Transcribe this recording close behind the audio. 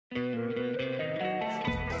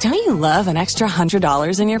Don't you love an extra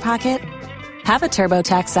 $100 in your pocket? Have a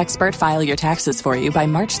TurboTax expert file your taxes for you by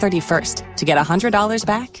March 31st to get $100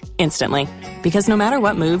 back instantly. Because no matter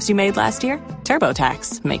what moves you made last year,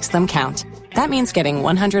 TurboTax makes them count. That means getting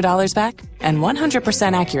 $100 back and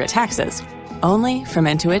 100% accurate taxes, only from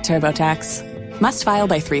Intuit TurboTax. Must file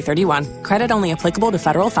by 3/31. Credit only applicable to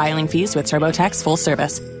federal filing fees with TurboTax full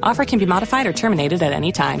service. Offer can be modified or terminated at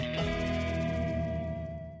any time.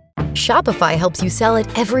 Shopify helps you sell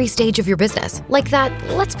at every stage of your business. Like that,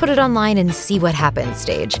 let's put it online and see what happens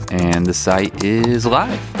stage. And the site is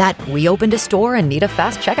live. That we opened a store and need a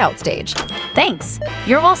fast checkout stage. Thanks.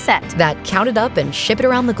 You're all set. That count it up and ship it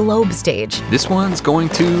around the globe stage. This one's going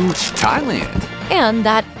to Thailand. And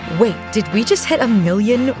that, wait, did we just hit 1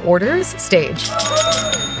 million orders stage?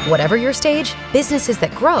 Whatever your stage, businesses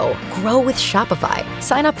that grow with Shopify.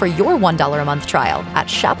 Sign up for your $1 a month trial at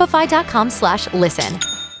shopify.com/listen.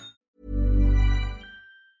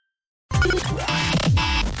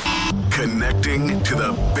 Connecting to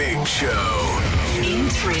the big show. In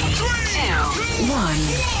 3, 2, 1.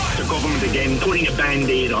 The government again putting a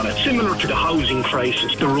band-aid on it. Similar to the housing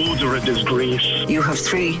crisis, the roads are a disgrace. You have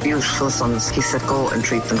 3 beautiful sons. He said go and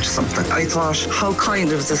treat them to something. I thought, how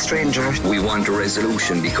kind of the stranger. We want a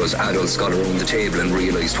resolution because adults got around the table and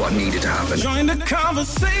realised what needed to happen. Join the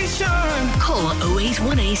conversation. Call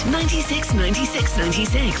 0818 96 96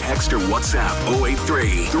 96. Text or WhatsApp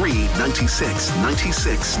 083 396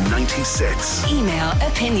 96 96. Email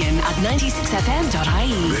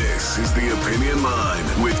opinion@96fm.ie. This is the Opinion Line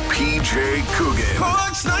with PJ Coogan.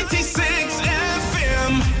 Cork's 96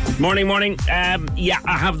 FM. Morning. I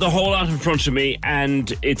have the whole lot in front of me,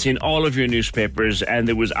 and it's in all of your newspapers, and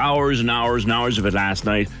there was hours and hours and hours of it last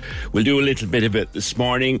night. We'll do a little bit of it this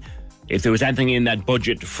morning. If there was anything in that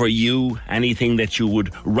budget for you, anything that you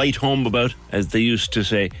would write home about, as they used to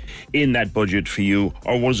say, in that budget for you,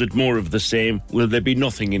 or was it more of the same? Will there be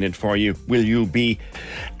nothing in it for you? Will you be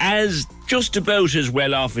as just about as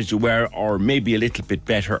well off as you were, or maybe a little bit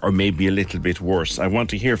better, or maybe a little bit worse? I want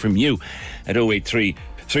to hear from you at 083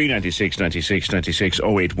 396 96 96,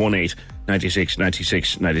 0818 96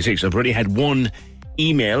 96 96. I've already had one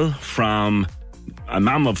email from a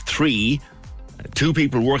mum of 3, 2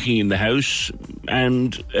 people working in the house,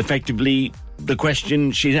 and effectively the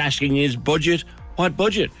question she's asking is budget. What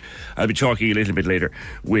budget? I'll be talking a little bit later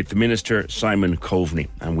with Minister Simon Coveney,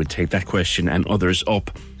 and we'll take that question and others up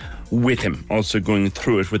with him. Also going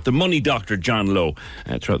through it with the money doctor John Lowe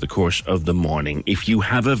throughout the course of the morning. If you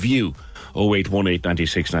have a view, 0818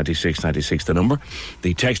 96 96 96 the number.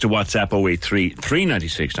 The text to WhatsApp 083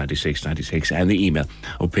 396 96 96, and the email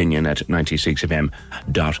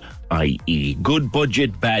opinion@96fm.ie. Good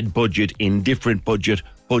budget, bad budget, indifferent budget,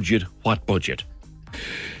 what budget?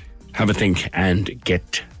 Have a think and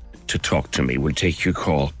get to talk to me. We'll take your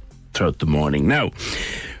call throughout the morning. Now,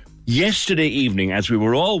 yesterday evening, as we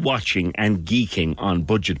were all watching and geeking on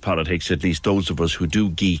budget politics, at least those of us who do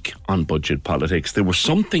geek on budget politics, there was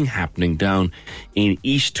something happening down in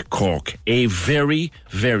East Cork. A very,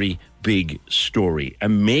 very big story. A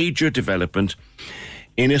major development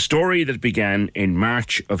in a story that began in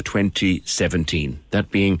March of 2017.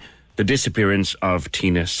 That being the disappearance of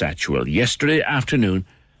Tina Satchwell. Yesterday afternoon,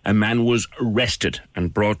 a man was arrested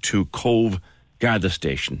and brought to Cove Garda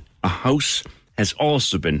Station. A house has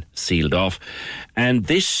also been sealed off, and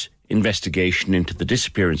this investigation into the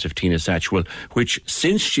disappearance of Tina Satchwell, which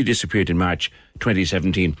since she disappeared in March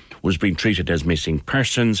 2017 was being treated as missing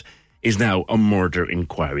persons, is now a murder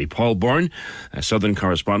inquiry. Paul Byrne, a Southern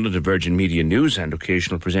correspondent of Virgin Media News and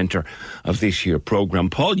occasional presenter of this year's programme.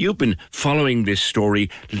 Paul, you've been following this story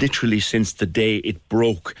literally since the day it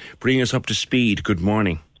broke. Bring us up to speed. Good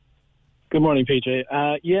morning. Good morning, PJ.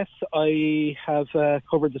 Yes, I have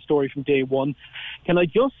covered the story from day one. Can I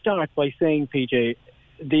just start by saying, PJ,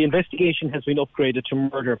 the investigation has been upgraded to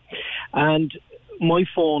murder. And my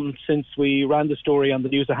phone, since we ran the story on the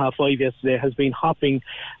news at 5:30 yesterday, has been hopping,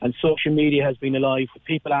 and social media has been alive with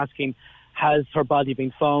people asking, has her body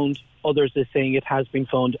been found? Others are saying it has been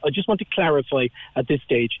found. I just want to clarify at this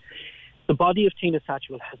stage, the body of Tina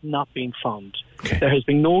Satchwell has not been found. Okay. There has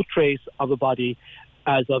been no trace of a body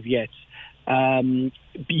as of yet.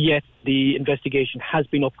 Yet the investigation has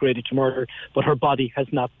been upgraded to murder, but her body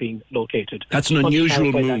has not been located. That's an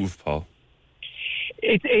unusual move, Paul.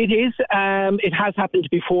 It is. It has happened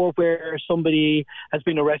before where somebody has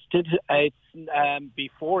been arrested. It's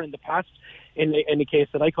before in the past. in a case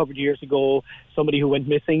that I covered years ago, somebody who went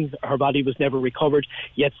missing, her body was never recovered,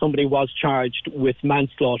 yet somebody was charged with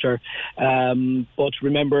manslaughter. But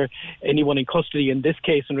remember, anyone in custody in this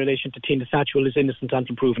case in relation to Tina Satchwell is innocent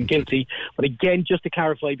until proven guilty. But again, just to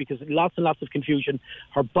clarify, because lots and lots of confusion,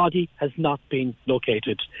 her body has not been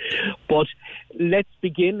located. But let's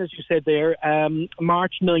begin, as you said there,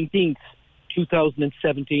 March 19th.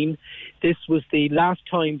 2017. This was the last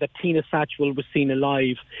time that Tina Satchwell was seen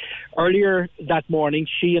alive. Earlier that morning,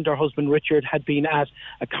 she and her husband Richard had been at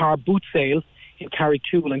a car boot sale in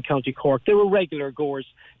Carrigtwohill in County Cork. They were regular goers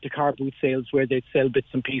to car boot sales where they'd sell bits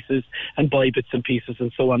and pieces and buy bits and pieces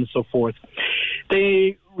and so on and so forth.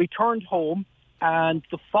 They returned home, and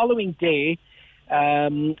the following day,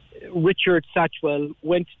 Richard Satchwell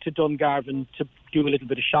went to Dungarvan to do a little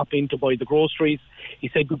bit of shopping, to buy the groceries. He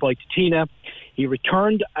said goodbye to Tina. He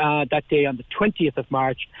returned that day on the 20th of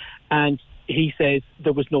March, and he says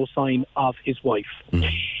there was no sign of his wife.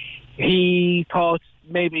 He thought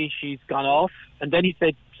maybe she's gone off, and then he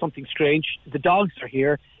said something strange. The dogs are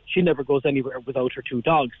here. She never goes anywhere without her two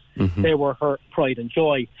dogs. They were her pride and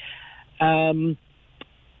joy.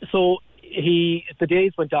 So the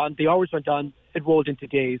days went on, the hours went on, it rolled into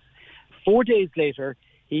days. 4 days later,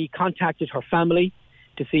 he contacted her family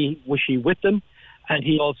to see was she with them, and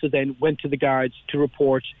he also then went to the guards to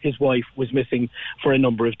report his wife was missing for a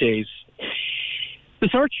number of days. The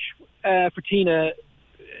search for Tina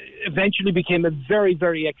eventually became a very,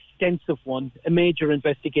 very extensive one. A major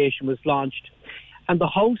investigation was launched, and the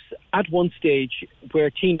house at one stage where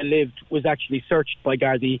Tina lived was actually searched by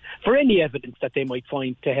Gardaí for any evidence that they might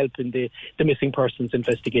find to help in the missing persons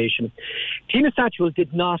investigation. Tina Satchwell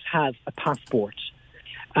did not have a passport,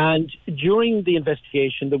 and during the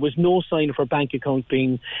investigation there was no sign of her bank account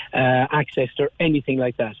being accessed or anything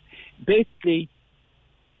like that. Basically,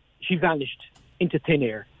 she vanished into thin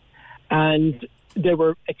air, and they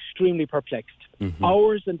were extremely perplexed.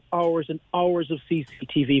 Hours and hours and hours of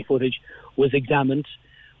CCTV footage was examined.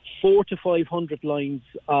 400 to 500 lines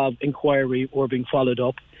of inquiry were being followed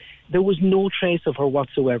up. There was no trace of her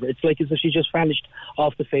whatsoever. It's like as if she just vanished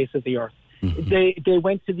off the face of the earth. They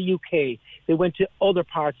went to the UK. They went to other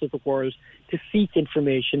parts of the world to seek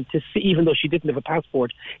information, to see, even though she didn't have a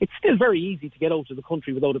passport. It's still very easy to get out of the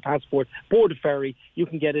country without a passport. Board a ferry, you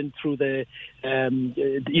can get in through the,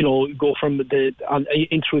 go from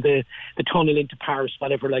in through the tunnel into Paris,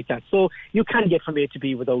 whatever like that. So you can get from A to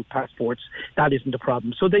B without passports. That isn't a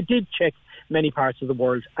problem. So they did check many parts of the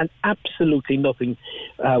world, and absolutely nothing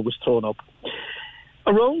was thrown up.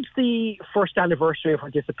 Around the first anniversary of her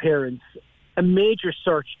disappearance, a major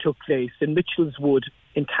search took place in Mitchell's Wood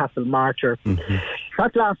in Castlemartyr.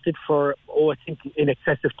 That lasted for, I think, in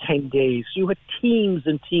excess of 10 days. You had teams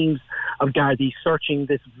and teams of Gardaí searching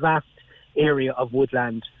this vast area of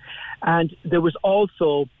woodland. And there was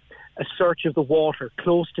also a search of the water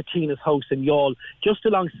close to Tina's house in Youghal, just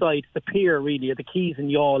alongside the pier, really, at the quays in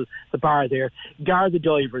Youghal, the bar there. Garda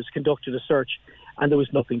divers conducted a search, and there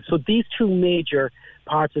was nothing. So these two major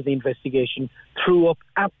parts of the investigation threw up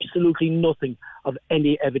absolutely nothing of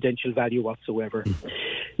any evidential value whatsoever.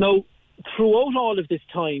 Now, throughout all of this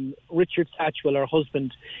time, Richard Satchwell, her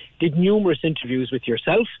husband, did numerous interviews with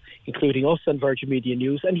yourself, including us on Virgin Media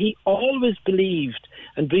News, and he always believed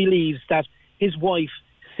and believes that his wife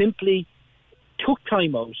simply took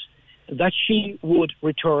time out, that she would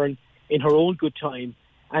return in her own good time,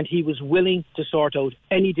 and he was willing to sort out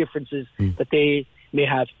any differences that they may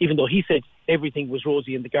have, even though he said everything was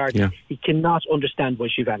rosy in the garden. He cannot understand why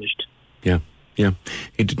she vanished.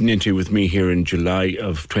 He did an interview with me here in July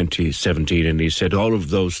of 2017, and he said all of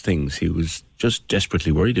those things. He was just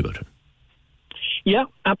desperately worried about her. Yeah,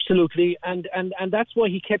 absolutely. And that's why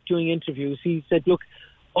he kept doing interviews. He said, look,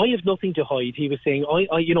 I have nothing to hide. He was saying,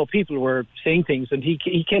 people were saying things, and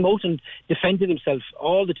he came out and defended himself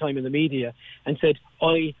all the time in the media and said,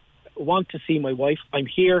 I want to see my wife. I'm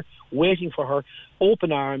here waiting for her.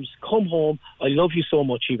 Open arms, come home. I love you so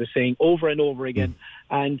much, he was saying over and over again.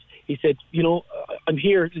 And he said, I'm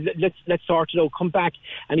here. Let's sort it out. Come back.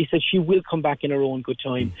 And he said she will come back in her own good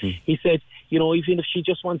time. He said, even if she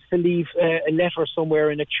just wants to leave a letter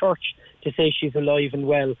somewhere in a church to say she's alive and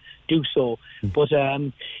well, do so. But,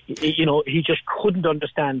 he just couldn't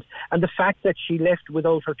understand. And the fact that she left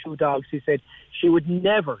without her two dogs, he said she would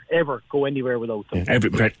never, ever go anywhere without them.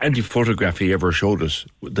 Every photograph he ever showed us,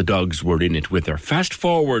 the dogs were in it with her. Fast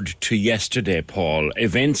forward to yesterday, Paul.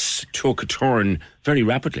 Events took a turn very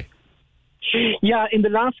rapidly. Yeah, in the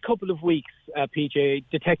last couple of weeks, PJ,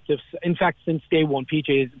 detectives, in fact, since day one,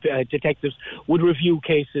 PJ detectives would review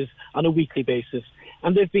cases on a weekly basis.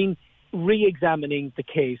 And they've been re-examining the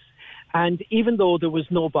case. And even though there was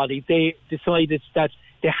nobody, they decided that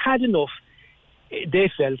they had enough,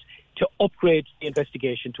 they felt, to upgrade the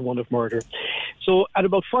investigation to one of murder. So at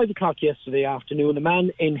about 5 o'clock yesterday afternoon, a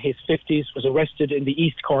man in his 50s was arrested in the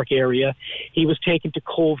East Cork area. He was taken to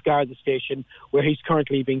Cove Garda Station, where he's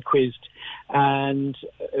currently being quizzed. And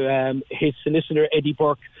his solicitor, Eddie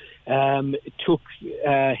Burke, took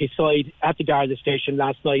his side at the Garda Station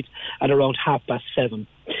last night at around 7:30.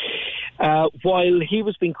 While he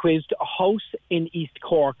was being quizzed, a house in East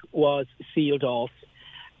Cork was sealed off,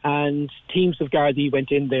 and teams of Gardaí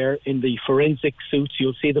went in there in the forensic suits.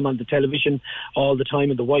 You'll see them on the television all the time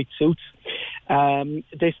in the white suits.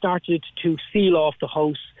 They started to seal off the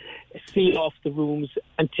house, seal off the rooms,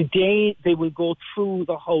 and today they will go through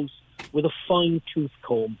the house with a fine-tooth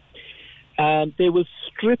comb. They will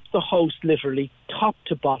strip the house literally top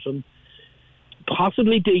to bottom,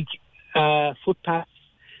 possibly dig footpaths,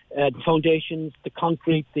 the foundations, the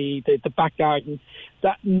concrete, the back garden.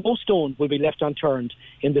 That no stone will be left unturned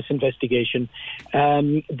in this investigation.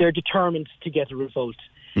 They're determined to get a result.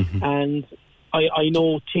 Mm-hmm. And I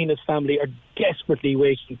know Tina's family are desperately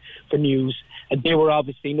waiting for news, and they were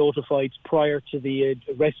obviously notified prior to the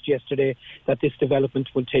arrest yesterday that this development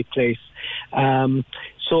will take place.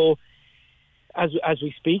 So as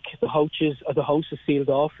we speak, the house is sealed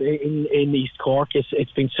off in East Cork.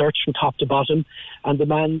 It's been searched from top to bottom, and the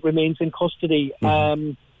man remains in custody.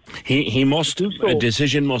 Mm-hmm. He must. A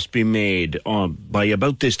decision must be made by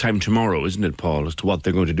about this time tomorrow, isn't it, Paul, as to what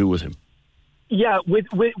they're going to do with him? Yeah, with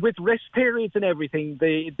rest periods and everything,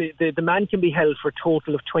 the man can be held for a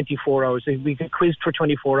total of 24 hours. We get quizzed for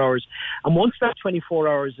 24 hours, and once that 24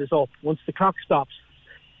 hours is up, once the clock stops,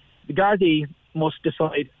 the Gardaí must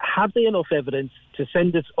decide, have they enough evidence to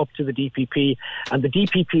send it up to the DPP, and the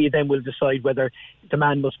DPP then will decide whether the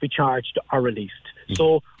man must be charged or released. Mm-hmm.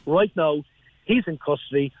 So right now, he's in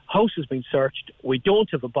custody, house has been searched, we don't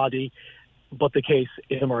have a body, but the case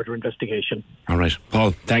is a murder investigation. All right.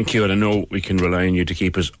 Paul, thank you, and I know we can rely on you to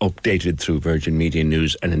keep us updated through Virgin Media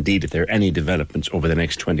News, and indeed, if there are any developments over the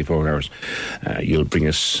next 24 hours, you'll bring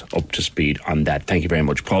us up to speed on that. Thank you very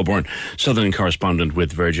much. Paul Byrne, Southern correspondent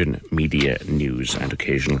with Virgin Media News and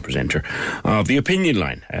occasional presenter of The Opinion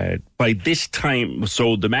Line. By this time,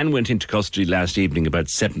 so the man went into custody last evening about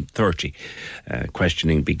 7:30.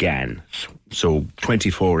 Questioning began. So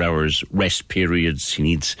 24 hours rest periods. He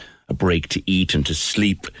needs a break to eat and to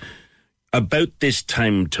sleep. About this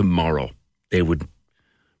time tomorrow, they would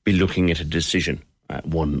be looking at a decision,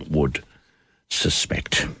 one would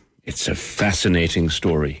suspect. It's a fascinating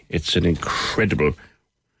story. It's an incredible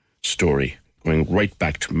story going right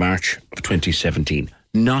back to March of 2017.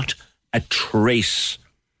 Not a trace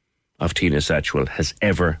of Tina Satchwell has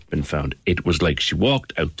ever been found. It was like she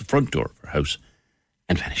walked out the front door of her house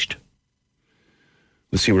and vanished.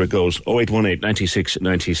 We'll see where it goes. 0818 96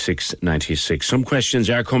 96 96. Some questions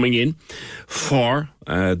are coming in for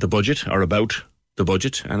the budget, or about the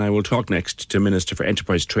budget, and I will talk next to Minister for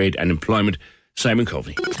Enterprise, Trade and Employment, Simon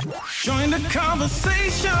Coveney. Join the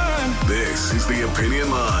conversation. This is The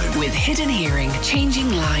Opinion Line. With Hidden Hearing,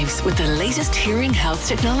 changing lives with the latest hearing health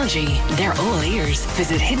technology. They're all ears.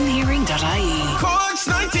 Visit hiddenhearing.ie. Cork's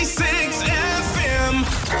 96 FM.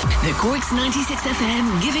 The Cork's 96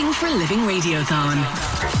 FM Giving for Living Radiothon.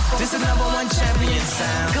 This is #1 champion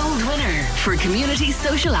sound. Gold winner for community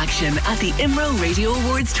social action at the IMRO Radio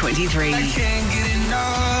Awards 23. I can't get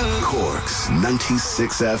enough. Cork's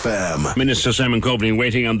 96 FM. Minister Simon Coveney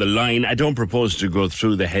waiting on the line. I don't propose to go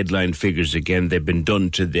through the headline figures again. They've been done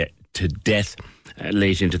to death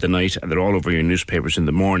late into the night, and they're all over your newspapers in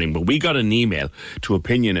the morning. But we got an email to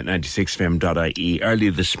opinion@96fm.ie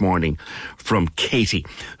earlier this morning from Katie,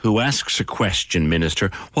 who asks a question,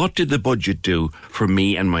 Minister. What did the budget do for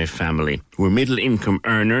me and my family? We're middle income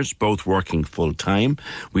earners, both working full time.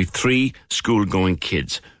 We've 3 school-going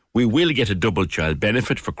kids. We will get a double child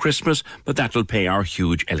benefit for Christmas, but that will pay our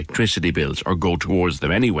huge electricity bills, or go towards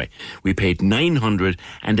them anyway. We paid $900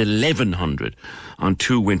 and $1,100 on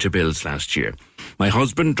 2 winter bills last year. My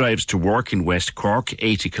husband drives to work in West Cork,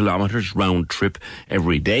 80 kilometres round trip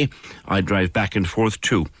every day. I drive back and forth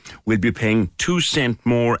too. We'll be paying 2 cents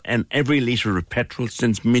more on every litre of petrol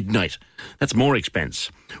since midnight. That's more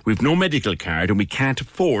expense. We've no medical card and we can't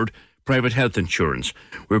afford private health insurance.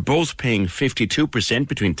 We're both paying 52%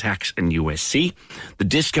 between tax and USC. The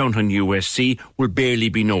discount on USC will barely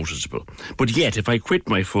be noticeable. But yet, if I quit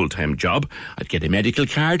my full-time job, I'd get a medical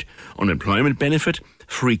card, unemployment benefit,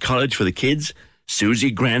 free college for the kids, SUSI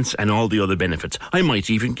grants and all the other benefits. I might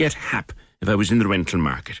even get HAP if I was in the rental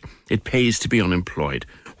market. It pays to be unemployed.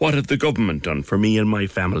 What have the government done for me and my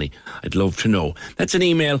family? I'd love to know. That's an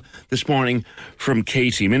email this morning from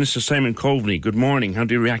Katie. Minister Simon Coveney, good morning. How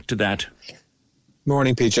do you react to that?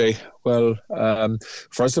 Morning, PJ. Well,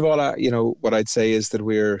 first of all, what I'd say is that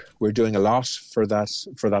we're doing a lot for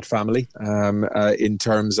that family in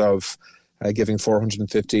terms of giving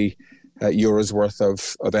 450 euros worth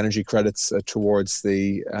of energy credits towards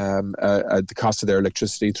the cost of their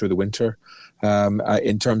electricity through the winter.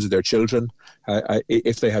 In terms of their children,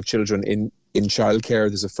 if they have children in childcare,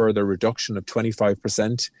 there's a further reduction of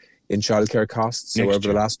 25% in childcare costs. So over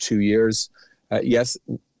the last 2 years,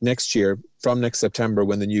 next year, from next September,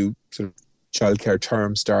 when the new sort of childcare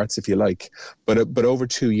term starts, if you like. But over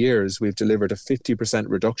 2 years, we've delivered a 50%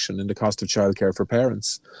 reduction in the cost of childcare for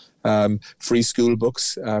parents. Free school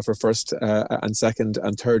books for first and second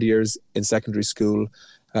and third years in secondary school.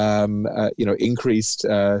 Increased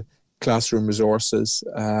classroom resources,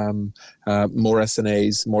 more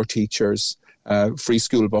SNAs, more teachers, free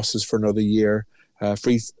school buses for another year.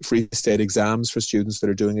 Free state exams for students that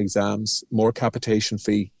are doing exams, more capitation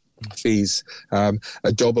fees,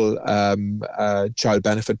 a double child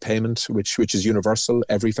benefit payment, which is universal.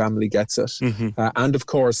 Every family gets it. And of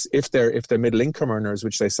course, if they're middle income earners,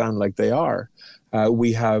 which they sound like they are,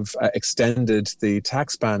 we have extended the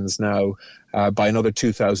tax bands now by another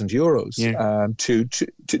 €2,000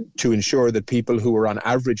 to ensure that people who are on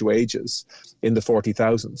average wages in the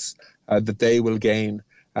 40,000s, that they will gain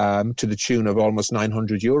to the tune of almost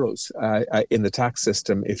 €900 in the tax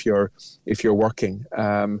system if you're working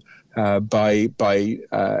by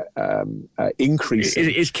increasing.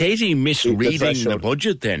 Is Katie misreading the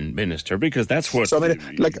budget then, Minister? Because that's what. So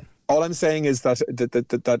all I'm saying is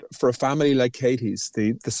that for a family like Katie's,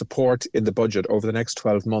 the support in the budget over the next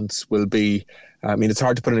 12 months will be. It's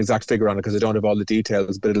hard to put an exact figure on it because I don't have all the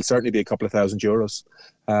details, but it'll certainly be a couple of €1,000,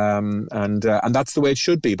 and that's the way it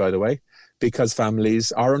should be, by the way. Because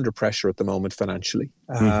families are under pressure at the moment financially.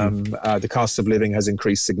 The cost of living has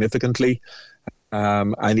increased significantly.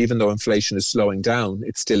 And even though inflation is slowing down,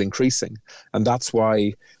 it's still increasing. And that's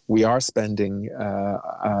why we are spending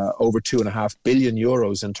over €2.5 billion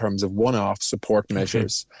in terms of one-off support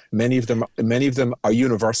measures. Many of them are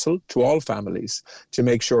universal to all families to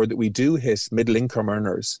make sure that we do hit middle-income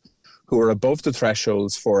earners who are above the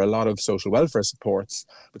thresholds for a lot of social welfare supports,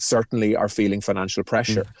 but certainly are feeling financial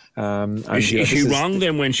pressure. Is she wrong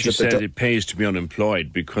then when she said it pays to be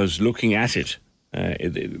unemployed? Because looking at it,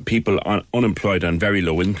 people unemployed on very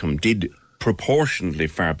low income did proportionately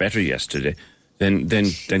far better yesterday than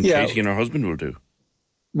Katie and her husband will do.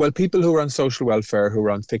 Well, people who are on social welfare, who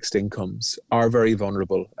are on fixed incomes, are very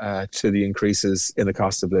vulnerable to the increases in the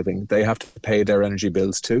cost of living. They have to pay their energy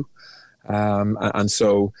bills too. And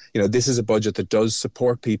so, this is a budget that does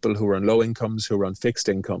support people who are on low incomes, who are on fixed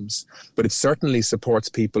incomes, but it certainly supports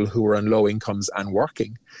people who are on low incomes and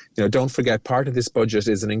working. Don't forget, part of this budget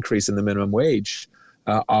is an increase in the minimum wage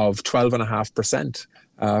of 12.5%.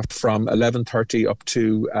 From $11.30 up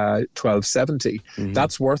to $12.70.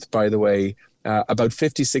 That's worth, by the way, about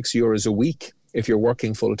 €56 a week if you're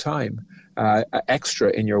working full time.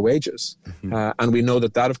 Extra in your wages. And we know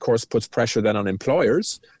that of course puts pressure then on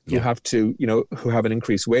employers who have to, who have an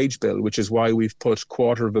increased wage bill, which is why we've put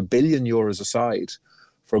 €250 million aside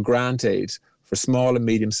for grant aid for small and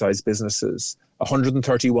medium-sized businesses,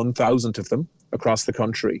 131,000 of them across the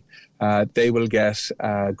country. They will get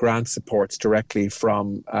grant supports directly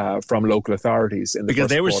from local authorities. Because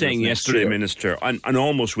they were saying yesterday, Minister, and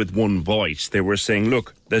almost with one voice, they were saying,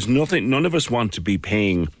 look, there's nothing, none of us want to be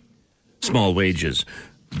paying small wages.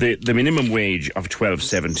 The minimum wage of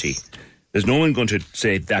 $12.70, there's no one going to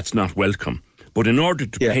say that's not welcome. But in order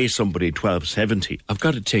to pay somebody $12.70, I've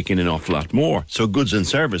got to take in an awful lot more. So goods and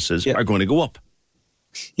services are going to go up.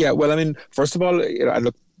 Yeah, well, first of all,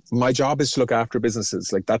 look, my job is to look after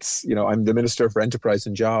businesses. Like that's, I'm the Minister for Enterprise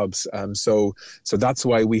and Jobs. So that's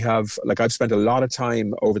why we have, I've spent a lot of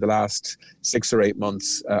time over the last 6 or 8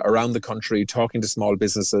 months around the country talking to small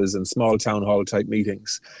businesses and small town hall type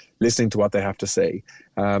meetings, listening to what they have to say.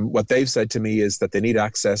 What they've said to me is that they need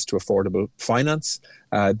access to affordable finance.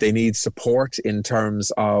 They need support in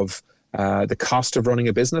terms of the cost of running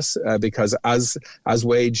a business, because as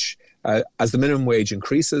the minimum wage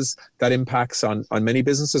increases, that impacts on many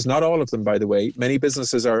businesses, not all of them, by the way. Many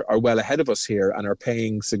businesses are well ahead of us here and are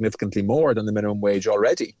paying significantly more than the minimum wage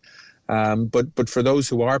already. But for those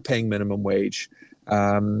who are paying minimum wage,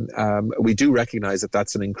 we do recognise that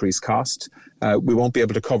that's an increased cost. We won't be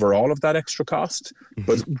able to cover all of that extra cost,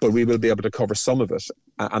 but we will be able to cover some of it.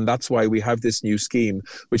 And that's why we have this new scheme,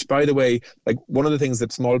 which, by the way, one of the things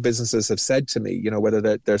that small businesses have said to me,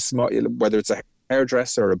 whether they're small, whether it's a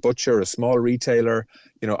hairdresser, a butcher, a small retailer,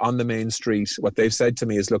 on the main street, what they've said to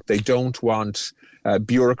me is, look, they don't want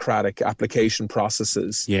bureaucratic application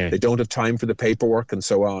processes. Yeah. They don't have time for the paperwork and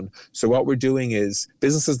so on. So what we're doing is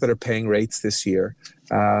businesses that are paying rates this year,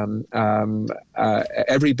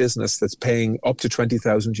 every business that's paying up to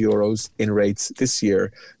 20,000 euros in rates this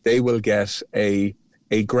year, they will get a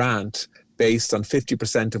grant based on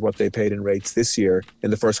 50% of what they paid in rates this year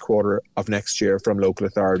in the first quarter of next year from local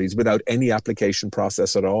authorities without any application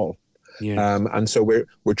process at all. Yeah. And so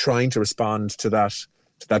we're trying to respond to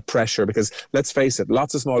that pressure, because let's face it,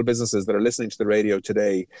 lots of small businesses that are listening to the radio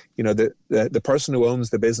today, the person who owns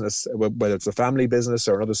the business, whether it's a family business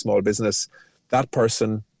or another small business, that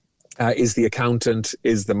person is the accountant,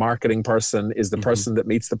 is the marketing person, is the person that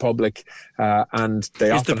meets the public, and they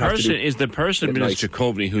often have to do is the person, Minister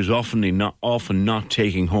Coveney, who's often not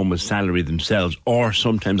taking home a salary themselves, or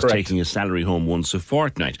sometimes Correct. taking a salary home once a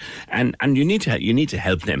fortnight, and you need to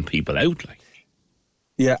help them people out, like.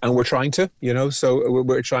 Yeah, and we're trying to, so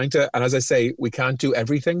we're trying to, and as I say, we can't do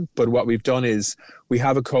everything, but what we've done is we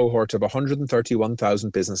have a cohort of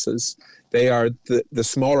 131,000 businesses. They are the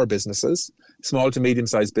smaller businesses, small to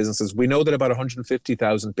medium-sized businesses. We know that about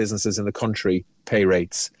 150,000 businesses in the country pay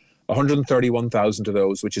rates. 131,000 of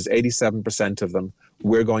those, which is 87% of them,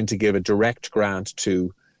 we're going to give a direct grant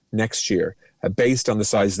to next year, based on the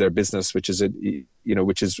size of their business, which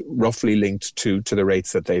is roughly linked to the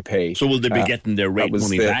rates that they pay. So will they be getting their rate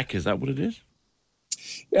money back? Is that what it is?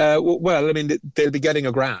 Well, I mean, they'll be getting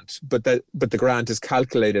a grant, but the grant is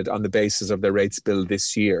calculated on the basis of their rates billed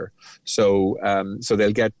this year. So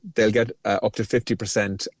they'll get up to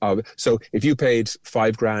 50% of. So if you paid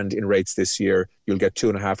 $5,000 in rates this year, you'll get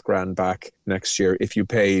 $2,500 back next year. If you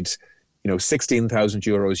paid 16,000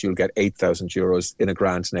 euros, you'll get 8,000 euros in a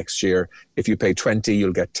grant next year. If you pay 20,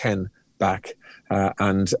 you'll get 10 back.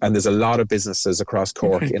 And there's a lot of businesses across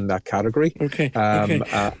Cork in that category. Okay.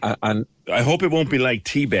 And I hope it won't be like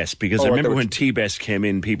T-Best, because I remember when T-Best came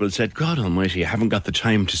in, people said, God almighty, I haven't got the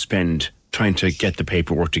time to spend trying to get the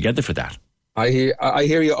paperwork together for that. I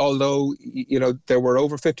hear you, although, there were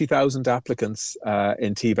over 50,000 applicants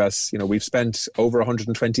in TVES. We've spent over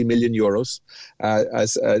 120 million euros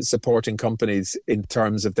as supporting companies in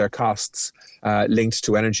terms of their costs linked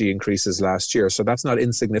to energy increases last year. So that's not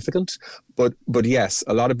insignificant. But yes,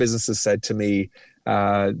 a lot of businesses said to me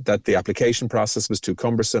that the application process was too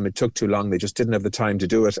cumbersome. It took too long. They just didn't have the time to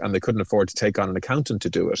do it, and they couldn't afford to take on an accountant to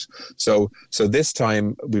do it. So this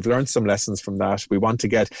time we've learned some lessons from that. We want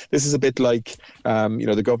to this is a bit like,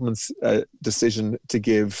 the government's decision to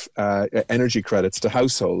give energy credits to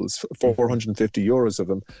households, 450 euros of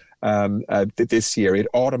them. This year, it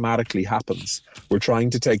automatically happens. We're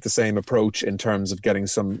trying to take the same approach in terms of getting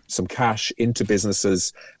some cash into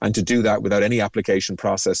businesses, and to do that without any application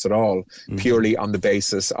process at all, purely on the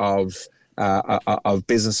basis of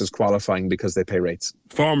businesses qualifying because they pay rates.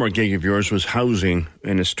 Former gig of yours was housing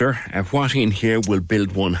minister. What in here will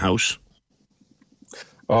build one house?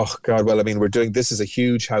 Oh, God. Well, I mean, this is a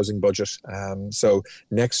huge housing budget. So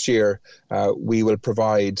next year, we will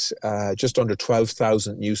provide just under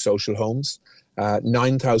 12,000 new social homes.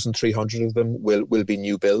 9,300 of them will be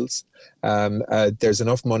new builds. There's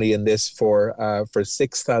enough money in this for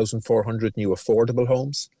 6,400 new affordable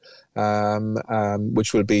homes,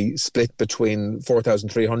 which will be split between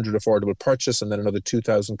 4,300 affordable purchase and then another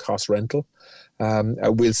 2,000 cost rental.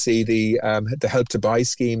 We'll see the Help to Buy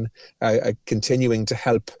scheme continuing to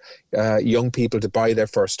help young people to buy their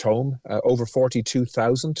first home. Over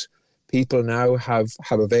 42,000 people now have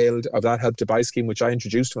availed of that Help to Buy scheme, which I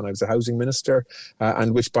introduced when I was a housing minister,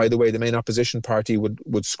 and which, by the way, the main opposition party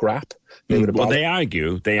would scrap. They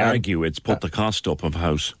argue it's put the cost up of a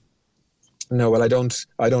house. No, well, I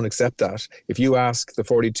don't accept that. If you ask the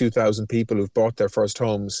 42,000 people who've bought their first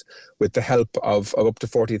homes with the help of up to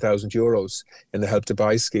 40,000 euros in the Help to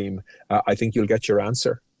Buy scheme, I think you'll get your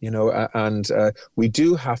answer. And we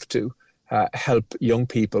do have to help young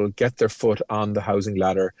people get their foot on the housing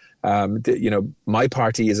ladder. My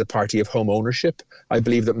party is a party of home ownership. I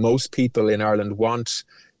believe that most people in Ireland want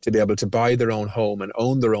to be able to buy their own home and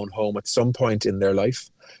own their own home at some point in their life.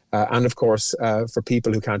 And of course, for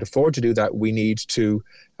people who can't afford to do that, we need to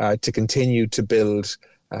continue to build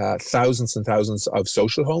thousands and thousands of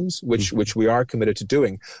social homes, which we are committed to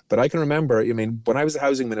doing. But I can remember, when I was a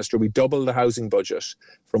housing minister, we doubled the housing budget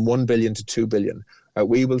from 1 billion to 2 billion.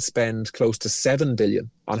 We will spend close to 7 billion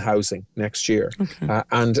on housing next year. Okay.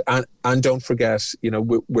 And don't forget,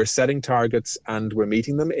 we're setting targets and we're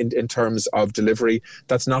meeting them in terms of delivery.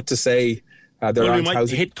 That's not to say we might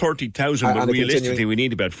hit 30,000, but realistically we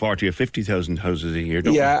need about 40 or 50,000 houses a year,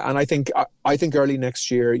 don't we? Yeah, and I think I think early next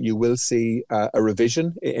year you will see a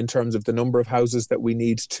revision in terms of the number of houses that we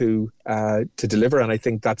need to deliver, and I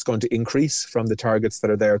think that's going to increase from the targets that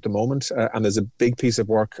are there at the moment. And there's a big piece of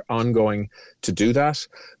work ongoing to do that.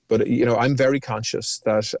 But I'm very conscious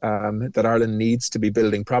that that Ireland needs to be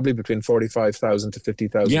building probably between 45,000 to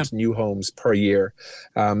 50,000 new homes per year,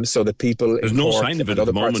 so that people. There's no sign of it at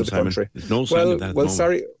the moment, Simon. There's no sign of that at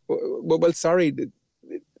the moment. Sorry.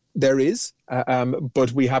 There is,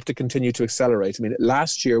 but we have to continue to accelerate. I mean,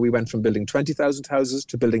 last year we went from building 20,000 houses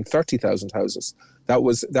to building 30,000 houses. That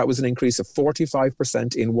was an increase of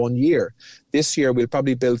 45% in 1 year. This year we'll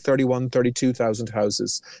probably build 32,000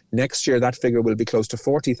 houses. Next year that figure will be close to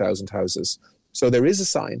 40,000 houses. So there is a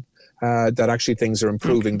sign that actually things are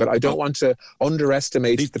improving, but I don't want to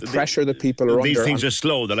underestimate the pressure that people are under. These things are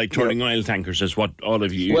slow. They're like turning oil tankers, is what all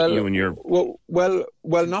of you and your... Well,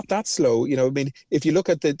 not that slow. I mean, if you look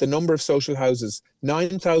at the number of social houses,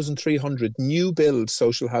 9,300 new build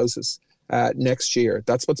social houses next year.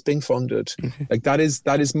 That's what's being funded. Like that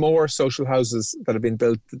is more social houses that have been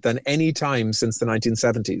built than any time since the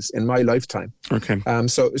 1970s in my lifetime. Okay.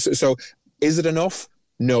 So is it enough?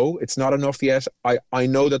 No, it's not enough yet. I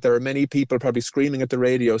know that there are many people probably screaming at the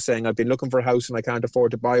radio saying, I've been looking for a house and I can't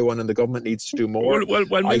afford to buy one and the government needs to do more. Well,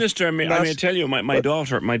 Minister, I may tell you, my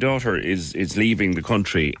daughter is leaving the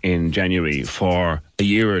country in January for a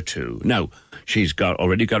year or two. Now, she's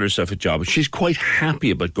already got herself a job. She's quite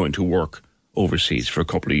happy about going to work overseas for a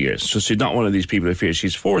couple of years. So she's not one of these people who feels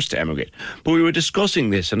she's forced to emigrate. But we were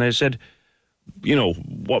discussing this and I said,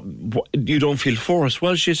 what you don't feel forced?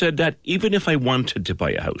 Well, she said that even if I wanted to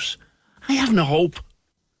buy a house, I have no hope.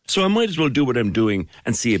 So I might as well do what I'm doing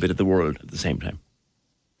and see a bit of the world at the same time.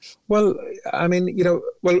 Well, I mean,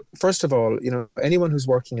 first of all, anyone who's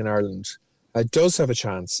working in Ireland does have a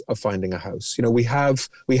chance of finding a house. We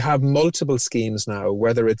have multiple schemes now,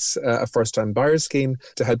 whether it's a first-time buyer scheme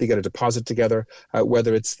to help you get a deposit together,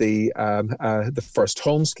 whether it's the first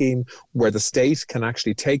home scheme where the state can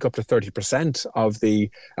actually take up to 30% of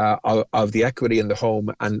the equity in the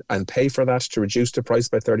home and pay for that to reduce the price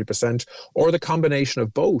by 30%, or the combination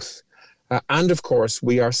of both. And of course,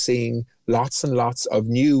 we are seeing lots and lots of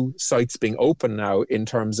new sites being open now in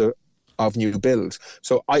terms of new build.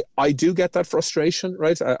 So I do get that frustration,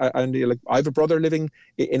 right? I have a brother living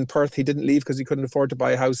in Perth. He didn't leave because he couldn't afford to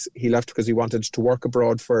buy a house. He left because he wanted to work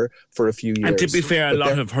abroad for a few years. And to be fair, a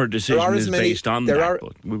lot of her decision is based on that.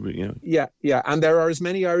 Yeah. And there are as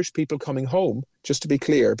many Irish people coming home, just to be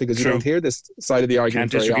clear, because you don't hear this side of the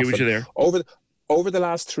argument very often. Can't disagree with you there. Over the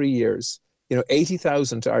last 3 years,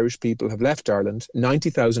 80,000 Irish people have left Ireland.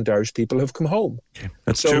 90,000 Irish people have come home. Okay,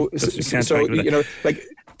 that's true.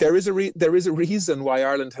 There is a reason why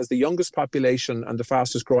Ireland has the youngest population and the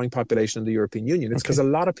fastest growing population in the European Union. It's because a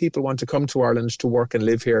lot of people want to come to Ireland to work and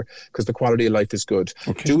live here because the quality of life is good.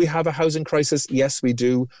 Okay. Do we have a housing crisis? Yes, we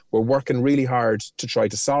do. We're working really hard to try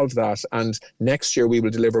to solve that. And next year we will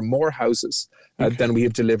deliver more houses than we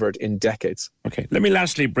have delivered in decades. Okay. Let me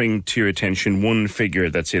lastly bring to your attention one figure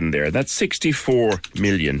that's in there. That's 64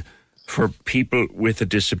 million for people with a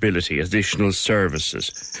disability, additional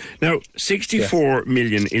services. Now, 64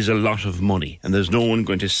 million is a lot of money, and there's no one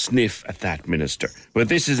going to sniff at that, Minister. But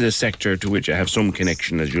this is a sector to which I have some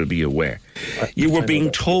connection, as you'll be aware. You were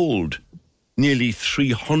being told nearly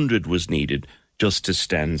 300 was needed just to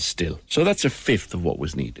stand still. So that's a fifth of what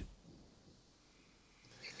was needed.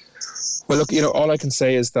 Well, look, all I can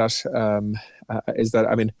say is that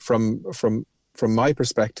I mean, from my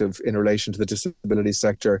perspective in relation to the disability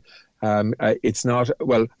sector, it's not,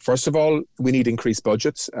 well, first of all, we need increased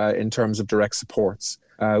budgets in terms of direct supports,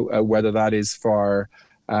 whether that is for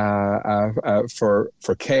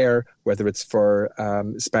care, whether it's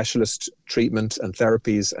for specialist treatment and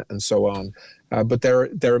therapies and so on. But there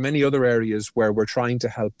are many other areas where we're trying to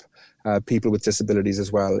help people with disabilities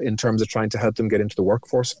as well, in terms of trying to help them get into the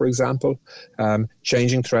workforce, for example,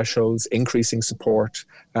 changing thresholds, increasing support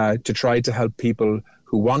to try to help people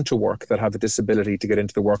who want to work that have a disability to get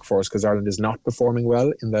into the workforce, because Ireland is not performing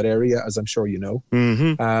well in that area, as I'm sure you know.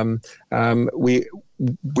 Mm-hmm.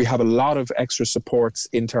 We have a lot of extra supports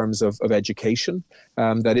in terms of education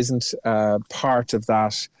that isn't part of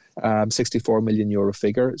that 64 million euro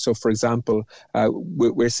figure. So, for example,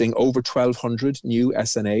 we're seeing over 1,200 new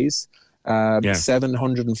SNAs,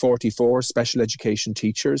 744 special education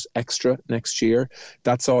teachers extra next year.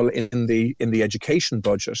 That's all in the education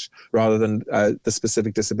budget rather than the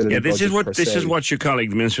specific disability budget. This is what your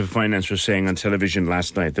colleague, the Minister of Finance, was saying on television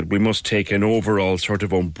last night, that we must take an overall sort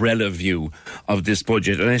of umbrella view of this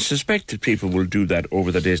budget, and I suspect that people will do that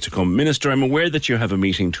over the days to come. Minister, I'm aware that you have a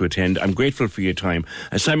meeting to attend. I'm grateful for your time.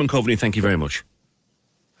 Simon Coveney, thank you very much.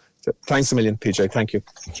 Thanks a million, PJ. Thank you.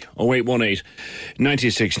 0818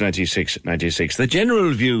 96 96 96. The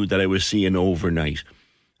general view that I was seeing overnight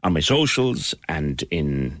on my socials and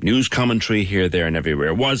in news commentary here, there and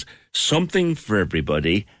everywhere was something for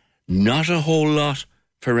everybody, not a whole lot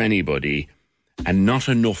for anybody, and not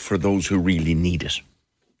enough for those who really need it.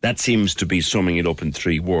 That seems to be summing it up in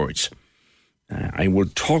 3 words. I will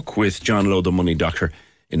talk with John Lowe, the Money Doctor,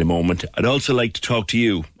 in a moment. I'd also like to talk to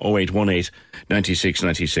you, 0818 96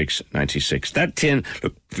 96 96.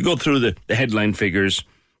 Look, if you go through the headline figures,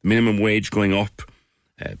 minimum wage going up,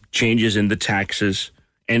 changes in the taxes,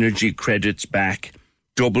 energy credits back,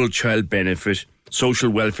 double child benefit, social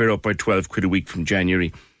welfare up by 12 quid a week from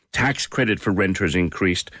January, tax credit for renters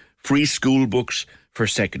increased, free school books for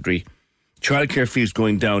secondary, childcare fees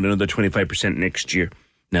going down another 25% next year.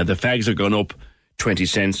 Now, the fags have gone up 20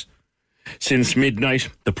 cents. Since midnight,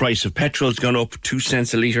 the price of petrol's gone up 2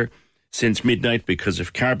 cents a litre since midnight because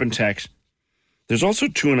of carbon tax. There's also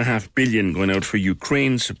 $2.5 billion going out for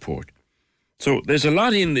Ukraine support. So there's a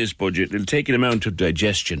lot in this budget. It'll take an amount of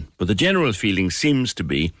digestion. But the general feeling seems to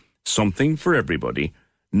be something for everybody,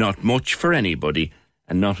 not much for anybody,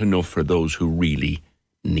 and not enough for those who really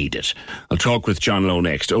need it. I'll talk with John Lowe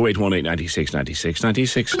next. 0818 96 96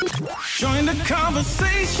 96. Join the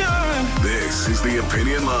conversation. This is the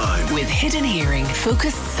Opinion Line. With Hidden Hearing,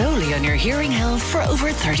 focused solely on your hearing health for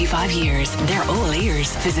over 35 years. They're all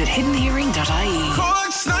ears. Visit hiddenhearing.ie.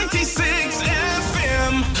 Cork's 96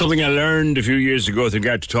 FM. Something I learned a few years ago with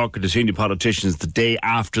regard to talking to senior politicians the day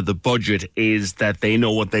after the budget is that they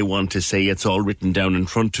know what they want to say. It's all written down in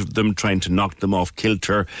front of them. Trying to knock them off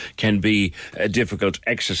kilter can be a difficult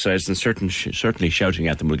exercise, and certainly shouting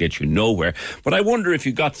at them will get you nowhere. But I wonder if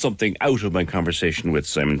you got something out of my conversation with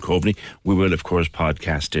Simon Coveney. We will, of course,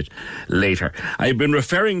 podcast it later. I've been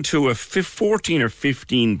referring to a 14 or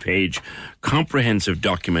 15 page comprehensive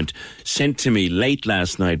document sent to me late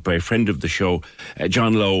last night by a friend of the show,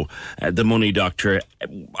 John Lowe, the Money Doctor.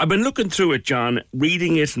 I've been looking through it, John,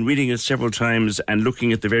 reading it several times and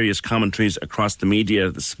looking at the various commentaries across the media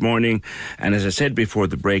this morning. And as I said before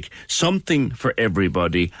the break, something for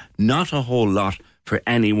everybody, not a whole lot for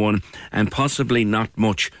anyone, and possibly not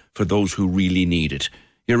much for those who really need it.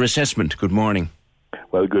 Your assessment, good morning.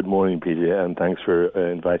 Well, good morning, PJ, and thanks for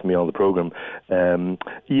inviting me on the programme.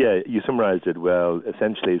 Yeah, you summarised it well.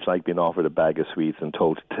 Essentially, it's like being offered a bag of sweets and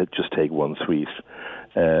told to just take one sweet.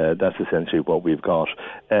 That's essentially what we've got.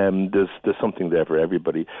 There's something there for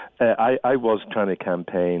everybody. I was trying to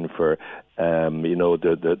campaign for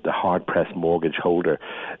the hard-pressed mortgage holder.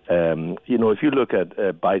 If you look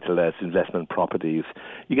at buy-to-let investment properties,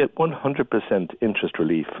 you get 100% interest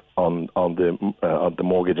relief on the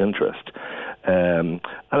mortgage interest. And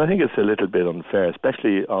I think it's a little bit unfair,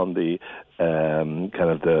 especially on the kind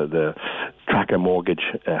of the tracker mortgage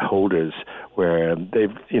holders, where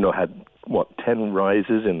they've had 10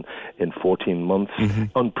 rises in 14 months,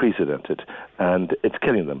 unprecedented, and it's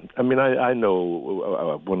killing them. I mean, I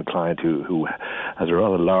know one client who has a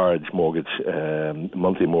rather large mortgage,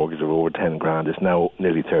 monthly mortgage of over 10 grand. It's now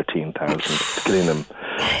nearly 13,000. It's killing them.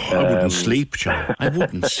 I wouldn't sleep, John. I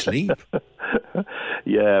wouldn't sleep.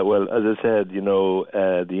 Yeah, well, as I said,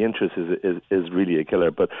 the interest is really a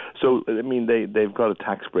killer. But so, I mean, they've got a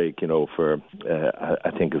tax break, for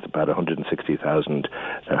I think it's about 160,000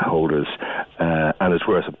 holders, and it's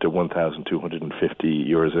worth up to 1,250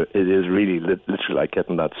 euros. It is really literally like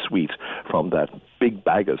getting that sweet from that big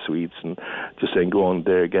bag of sweets and just saying, go on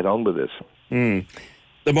there, get on with this.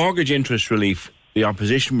 The mortgage interest relief, the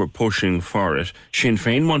opposition were pushing for it. Sinn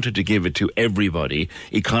Féin wanted to give it to everybody.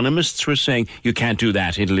 Economists were saying, you can't do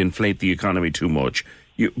that, it'll inflate the economy too much.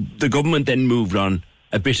 The government then moved on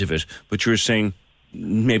a bit of it, but you're saying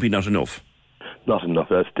maybe not enough. Not enough.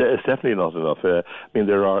 It's definitely not enough. I mean,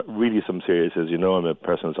 there are really some serious, as you know, I'm a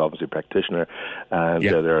personal solvency practitioner, and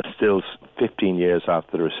there are still 15 years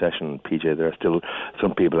after the recession, PJ, there are still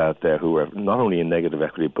some people out there who are not only in negative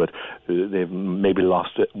equity, but they've maybe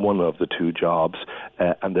lost one of the two jobs,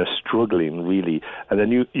 and they're struggling really. And then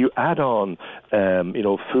you add on,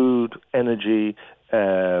 food, energy,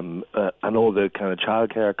 and all the kind of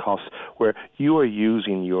childcare costs, where you are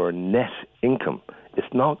using your net income. It's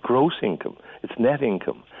not gross income, it's net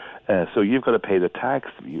income. So you've got to pay the tax,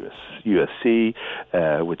 USC,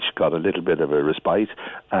 which got a little bit of a respite,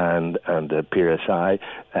 and the PRSI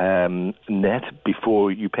net before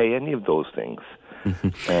you pay any of those things.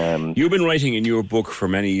 You've been writing in your book for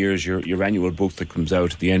many years, your annual book that comes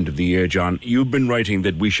out at the end of the year, John. You've been writing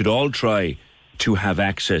that we should all try to have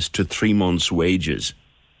access to 3 months' wages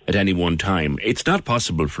at any one time. It's not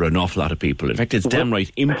possible for an awful lot of people. In fact, it's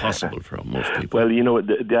downright impossible for most people. Well,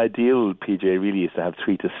 the ideal, PJ, really is to have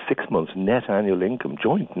 3 to 6 months net annual income,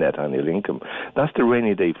 joint net annual income. That's the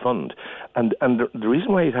rainy day fund. And the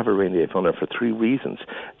reason why you'd have a rainy day fund are for 3 reasons.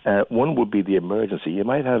 One would be the emergency. You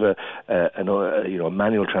might have a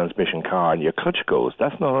manual transmission car and your clutch goes.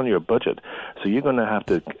 That's not on your budget. So you're going to have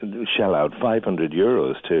to shell out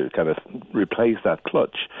 €500 to kind of replace that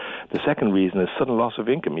clutch. The second reason is sudden loss of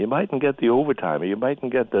income. You mightn't get the overtime, or you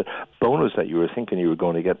mightn't get the bonus that you were thinking you were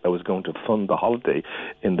going to get that was going to fund the holiday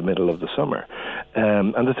in the middle of the summer.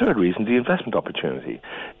 And the third reason, the investment opportunity.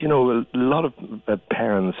 A lot of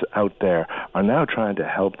parents out there are now trying to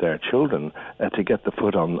help their children to get the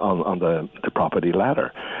foot on the property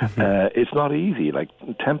ladder. It's not easy. Like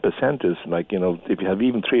 10% is if you have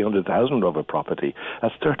even 300,000 of a property,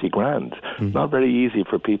 that's 30 grand. Not very easy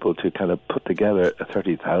for people to kind of put together a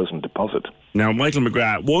 30,000 deposit. Now, Michael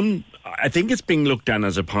McGrath, I think it's being looked at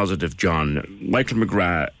as a positive, John. Michael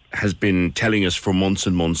McGrath has been telling us for months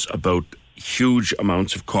and months about huge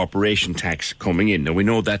amounts of corporation tax coming in. Now, we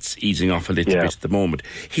know that's easing off a little bit at the moment.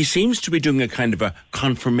 He seems to be doing a kind of a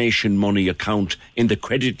confirmation money account in the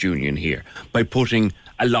credit union here by putting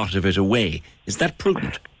a lot of it away. Is that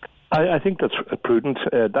prudent? I think that's prudent.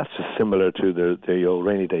 That's similar to the old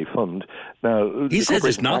rainy day fund. Now, he says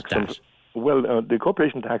it's not that. Well, the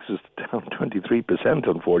corporation tax is down 23%,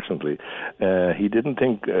 unfortunately. He didn't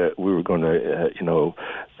think we were going to,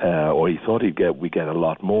 or he thought we get a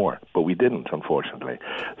lot more, but we didn't, unfortunately.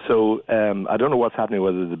 So I don't know what's happening,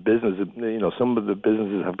 whether the business, some of the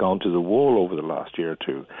businesses have gone to the wall over the last year or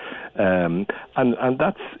two. And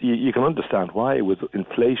that's, you can understand why, with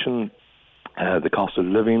inflation, the cost of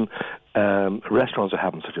living, restaurants are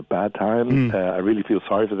having such a bad time. I really feel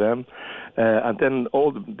sorry for them. And then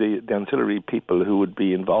all the ancillary people who would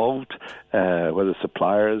be involved, whether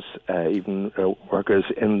suppliers, even workers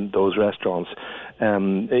in those restaurants,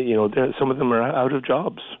 some of them are out of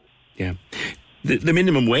jobs. Yeah. The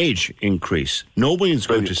minimum wage increase, nobody's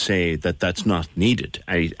going to say that that's not needed.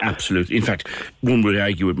 Absolutely. In fact, one would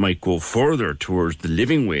argue it might go further towards the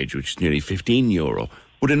living wage, which is nearly €15.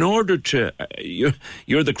 But in order to,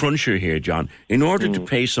 you're the cruncher here, John, in order to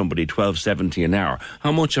pay somebody $12.70 an hour,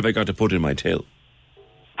 how much have I got to put in my till?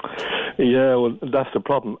 Yeah, well, that's the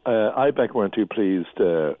problem. IBEC weren't too pleased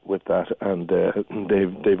with that, and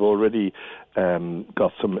they've already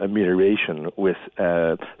got some amelioration with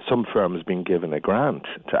some firms being given a grant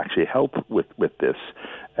to actually help with this.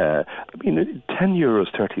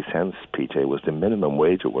 €10.30, PJ, was the minimum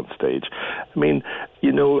wage at one stage. I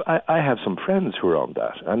have some friends who are on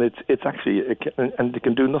that, and it's actually, and they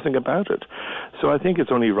can do nothing about it. So I think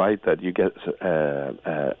it's only right that you get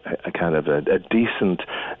a kind of a decent,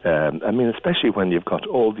 especially when you've got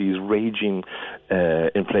all these raging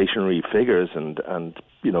inflationary figures and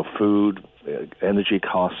food, energy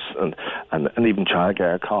costs, and even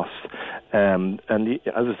childcare costs. And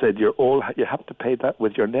as I said, you have to pay that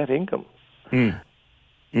with your net income.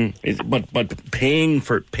 But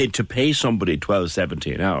to pay somebody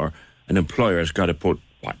 $12.70 an hour, an employer's got to put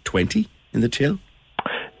 20 in the till?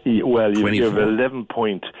 Well, you have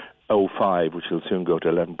 11.05, which will soon go to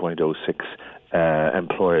 11.06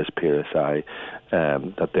 employers PSI.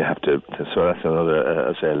 That they have to, so that's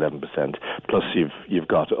another, say, 11%. Plus, you've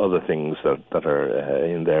got other things that are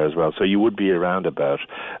in there as well. So you would be around about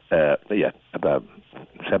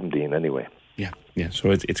 17 anyway. Yeah.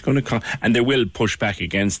 So it's going to come, and they will push back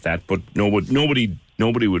against that. But nobody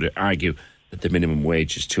would argue that the minimum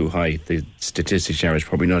wage is too high. The statistics are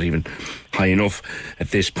probably not even high enough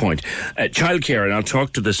at this point. Childcare, and I'll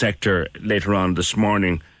talk to the sector later on this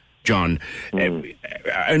morning, John.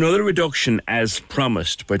 Another reduction as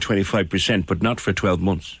promised by 25%, but not for 12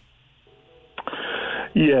 months.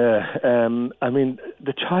 Yeah,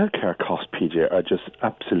 the childcare costs, PJ, are just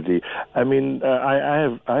absolutely. I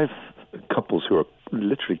have couples who are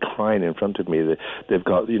literally crying in front of me. They've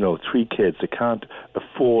got 3 kids. They can't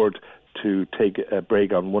afford to take a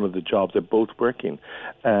break on one of the jobs. They're both working,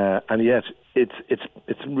 and yet it's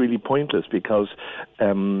really pointless because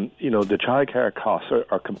the childcare costs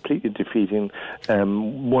are completely defeating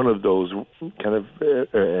one of those kind of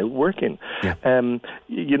working. Yeah.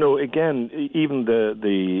 Again, even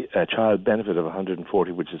the child benefit of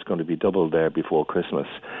 140, which is going to be doubled there before Christmas,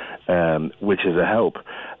 which is a help.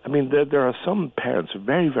 I mean, there are some parents,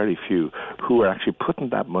 very, very few, who are actually putting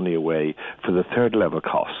that money away for the third level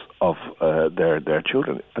costs of their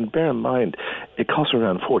children. And bear in mind, it costs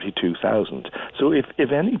around 42,000. So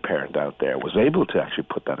if any parent out there was able to actually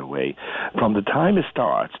put that away, from the time it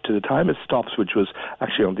starts to the time it stops, which was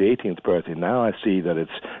actually on the 18th birthday, now I see that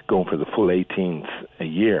it's going for the full 18th a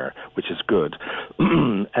year, which is good.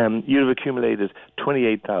 You'd have accumulated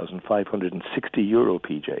 €28,560,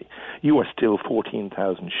 PJ. You are still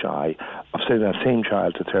 14,000 shy of sending that same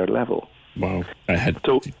child to third level. Wow. This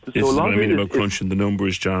is what I mean about crunching the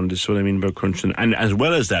numbers, John. This is what I mean about crunching. And as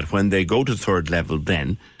well as that, when they go to third level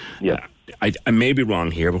then, I may be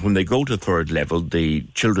wrong here, but when they go to third level, the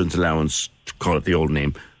children's allowance, to call it the old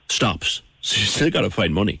name, stops. So you still got to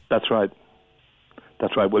find money. That's right.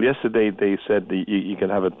 Well, yesterday they said that you can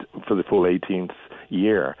have it for the full 18th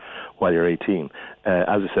year while you're 18.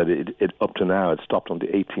 As I said, it up to now, it stopped on the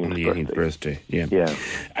 18th birthday. Yeah.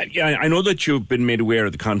 I know that you've been made aware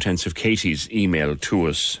of the contents of Katie's email to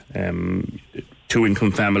us.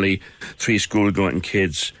 2-income family, 3 school-going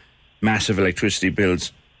kids, massive electricity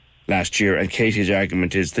bills last year. And Katie's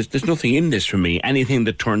argument is there's nothing in this for me. Anything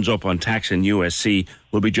that turns up on tax in USC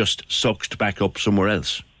will be just sucked back up somewhere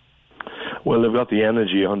else. Well, they've got the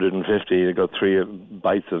Energy 150. They've got 3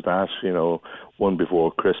 bites of that, one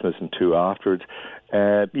before Christmas and 2 afterwards.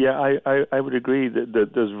 I would agree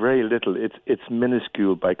that there's very little. It's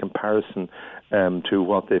minuscule by comparison to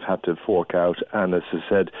what they've had to fork out. And as I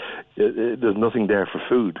said, there's nothing there for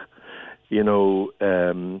food.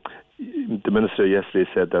 The minister yesterday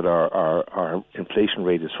said that our inflation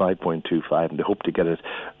rate is 5.25, and they hope to get it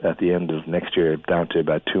at the end of next year down to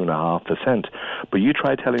about 2.5%. But you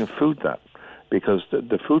try telling food that, because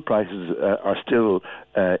the food prices are still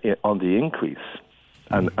on the increase.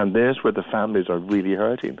 And there's where the families are really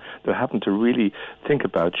hurting. They're having to really think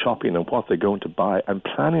about shopping and what they're going to buy and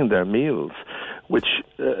planning their meals, which,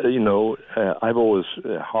 I've always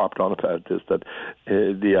harped on about this, that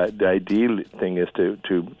the ideal thing is to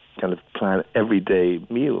kind of plan everyday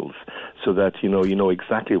meals so that, you know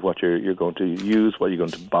exactly what you're going to use, what you're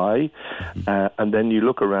going to buy. And then you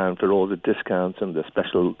look around for all the discounts and the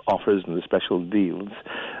special offers and the special deals.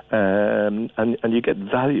 And you get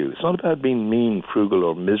value. It's not about being mean, frugal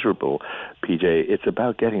or miserable, PJ. It's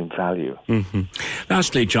about getting value. Mm-hmm.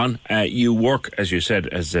 Lastly, John, you work, as you said,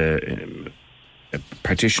 as a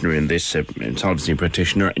practitioner in this, insolvency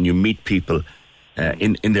practitioner, and you meet people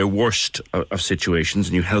in their worst of situations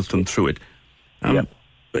and you help them through it.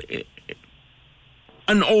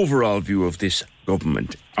 An overall view of this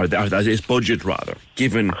government, or this budget rather,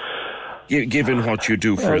 given what you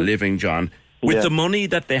do for a living, John, with the money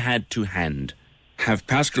that they had to hand, have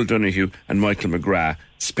Paschal Donoghue and Michael McGrath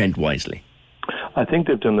spent wisely? I think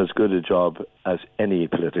they've done as good a job as any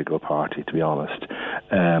political party, to be honest.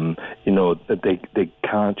 They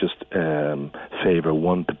can't just favour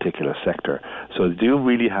one particular sector. So they do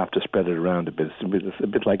really have to spread it around a bit. It's a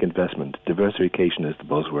bit like investment. Diversification is the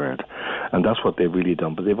buzzword. And that's what they've really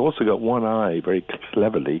done. But they've also got one eye, very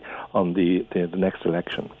cleverly, on the next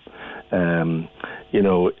election.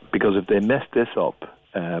 Because if they mess this up,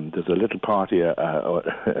 there's a little party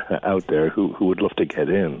out there who would love to get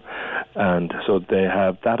in, and so they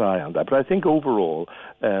have that eye on that. But I think overall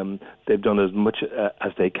they've done as much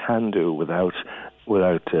as they can do without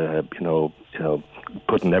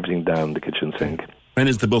putting everything down the kitchen sink. When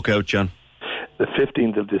is the book out, John? The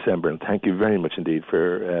 15th of December, and thank you very much indeed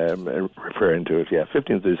for referring to it.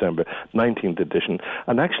 15th of December, 19th edition.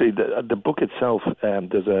 And actually, the book itself,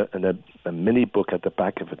 there's a mini book at the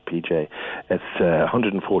back of it, PJ. It's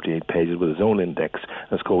 148 pages with its own index.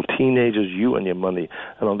 It's called Teenagers, You and Your Money.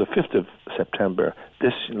 And on the 5th of September,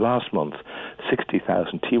 last month,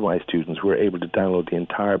 60,000 TY students were able to download the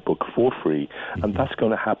entire book for free. And that's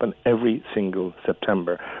going to happen every single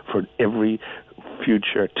September for every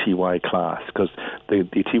future TY class, because the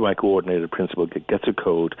TY coordinator principal gets a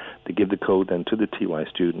code, they give the code then to the TY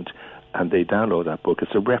student, and they download that book.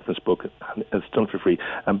 It's a reference book, and it's done for free.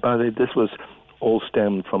 And by the way, this was all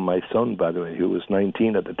stemmed from my son, by the way, who was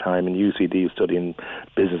 19 at the time in UCD studying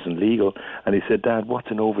business and legal, and he said, "Dad,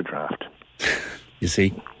 what's an overdraft?" You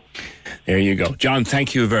see? There you go. John,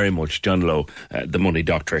 thank you very much. John Lowe, The Money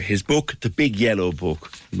Doctor. His book, The Big Yellow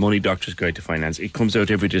Book, Money Doctor's Guide to Finance, it comes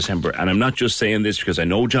out every December. And I'm not just saying this because I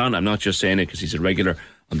know John. I'm not just saying it because he's a regular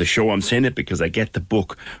on the show. I'm saying it because I get the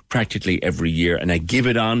book practically every year and I give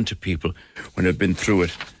it on to people when I've been through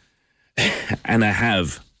it. And I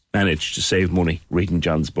have managed to save money reading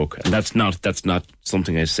John's book. And that's not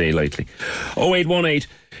something I say lightly. 0818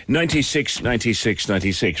 96 96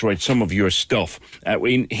 96. Right, some of your stuff.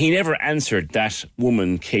 He never answered that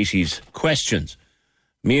woman Katie's questions.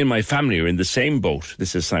 Me and my family are in the same boat.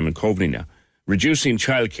 This is Simon Coveney now. Reducing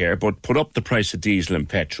childcare, but put up the price of diesel and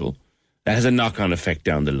petrol. That has a knock-on effect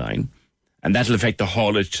down the line. And that'll affect the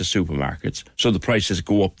haulage to supermarkets. So the prices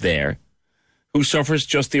go up there. Who suffers?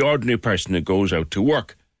 Just the ordinary person who goes out to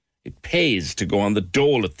work. It pays to go on the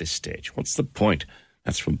dole at this stage. What's the point?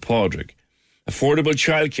 That's from Padraig. Affordable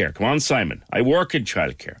childcare. Come on, Simon. I work in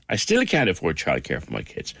childcare. I still can't afford childcare for my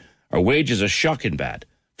kids. Our wages are shocking bad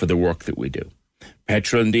for the work that we do.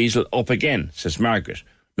 Petrol and diesel up again, says Margaret.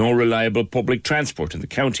 No reliable public transport in the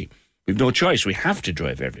county. We've no choice. We have to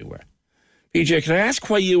drive everywhere. PJ, can I ask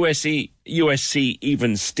why USC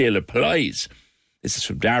even still applies? This is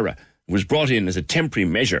from Dara. It was brought in as a temporary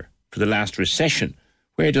measure for the last recession.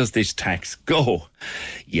 Where does this tax go?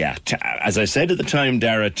 Yeah, as I said at the time,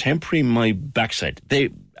 Dara, temporary my backside.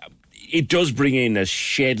 It does bring in a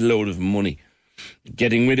shed load of money.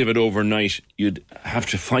 Getting rid of it overnight, you'd have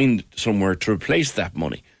to find somewhere to replace that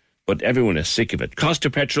money. But everyone is sick of it. Cost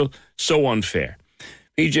of petrol, so unfair.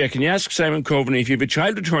 PJ, can you ask Simon Coveney, if you have a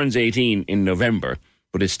child who turns 18 in November,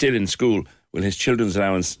 but is still in school, will his children's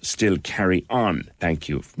allowance still carry on? Thank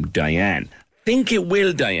you, from Diane. Think it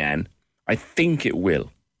will, Diane. I think it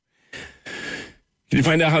will. Can you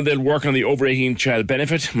find out how they'll work on the over 18 child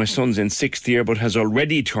benefit? My son's in 6th year, but has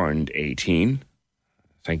already turned 18.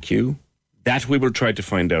 Thank you. That we will try to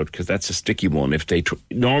find out, because that's a sticky one. If they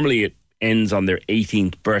normally it ends on their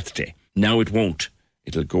 18th birthday. Now it won't.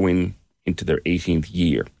 It'll go into their 18th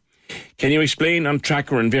year. Can you explain on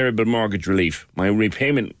tracker and variable mortgage relief? My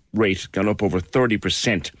repayment rate gone up over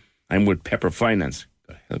 30%. I'm with Pepper Finance.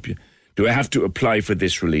 God help you. Do I have to apply for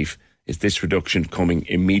this relief? Is this reduction coming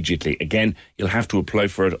immediately? Again, you'll have to apply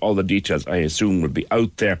for it. All the details, I assume, will be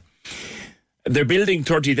out there. They're building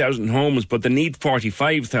 30,000 homes, but they need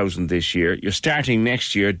 45,000 this year. You're starting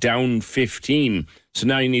next year down 15. So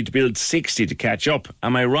now you need to build 60 to catch up.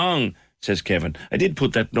 Am I wrong? Says Kevin. I did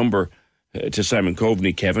put that number to Simon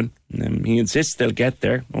Coveney, Kevin. He insists they'll get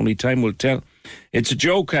there. Only time will tell. It's a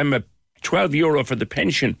joke. I'm a €12 for the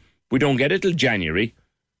pension. We don't get it till January.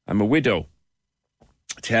 I'm a widow.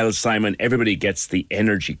 Tell Simon everybody gets the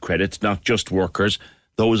energy credits, not just workers.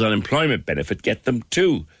 Those on employment benefit get them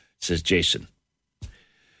too, says Jason.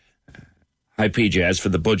 Hi PJ, as for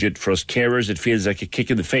the budget for us carers, it feels like a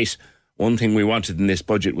kick in the face. One thing we wanted in this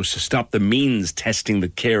budget was to stop the means testing the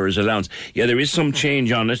carers allowance. Yeah, there is some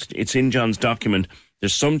change on it. It's in John's document.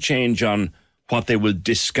 There's some change on what they will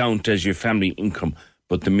discount as your family income,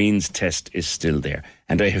 but the means test is still there.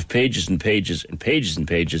 And I have pages and pages and pages and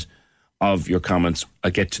pages of your comments.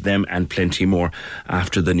 I'll get to them and plenty more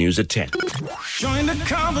after the news at 10. Join the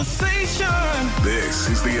conversation. This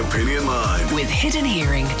is the Opinion Line. With Hidden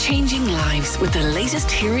Hearing, changing lives with the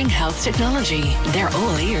latest hearing health technology. They're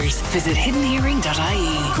all ears. Visit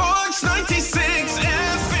hiddenhearing.ie. Corks 96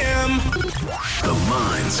 FM. The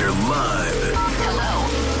lines are live. Hello.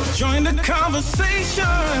 Join the conversation.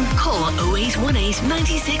 Call 0818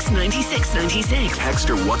 96 96 96. Text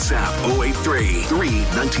or WhatsApp 083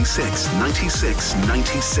 396 96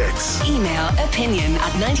 96. Email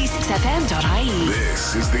opinion@96fm.ie.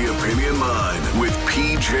 This is the Opinion Line with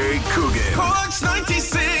PJ Coogan. Corks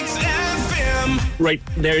 96 FM. Right,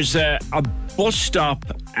 there's a bus stop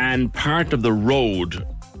and part of the road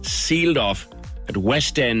sealed off at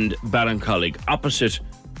West End, Ballincollig, opposite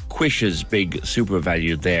Quish's big super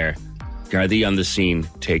value there. Gardaí on the scene,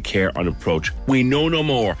 take care on approach. We know no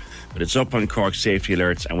more, but it's up on Cork Safety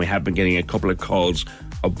Alerts, and we have been getting a couple of calls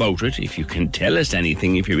about it. If you can tell us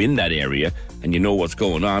anything, if you're in that area and you know what's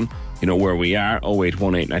going on, you know where we are.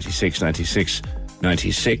 0818 96 96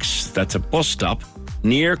 96. That's a bus stop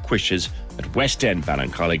near Quish's at West End,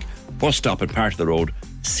 Ballincollig. Bus stop and part of the road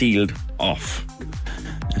sealed off.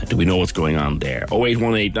 Do we know what's going on there?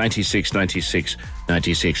 0818 96 96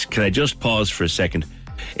 96. Can I just pause for a second?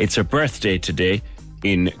 It's a birthday today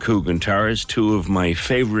in Coogan Towers. Two of my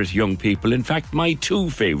favourite young people, in fact, my two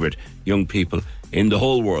favourite young people in the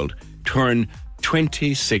whole world, turn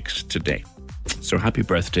 26 today. So happy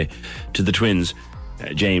birthday to the twins,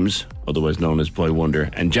 James, otherwise known as Boy Wonder,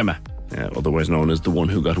 and Gemma, otherwise known as the one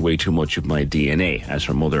who got way too much of my DNA, as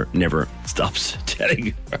her mother never stops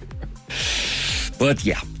telling her. But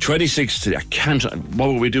yeah, 26 today. I can't.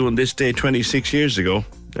 What were we doing this day 26 years ago?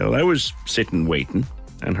 Well, I was sitting waiting,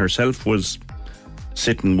 and herself was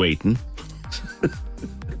sitting waiting.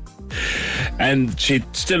 And she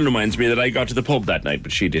still reminds me that I got to the pub that night,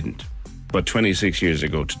 but she didn't. But 26 years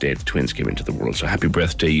ago today, the twins came into the world. So happy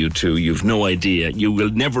birthday, you two. You've no idea. You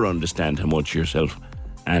will never understand how much yourself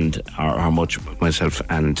and how much myself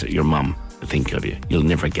and your mum think of you. You'll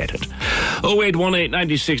never get it. 0818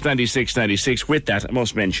 96 96 96. With that, I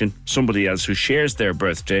must mention somebody else who shares their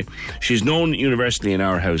birthday. She's known universally in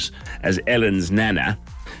our house as Ellen's Nana.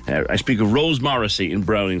 I speak of Rose Morrissey in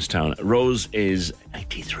Browningstown. Rose is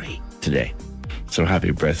 93 today. So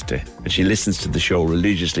happy birthday. And she listens to the show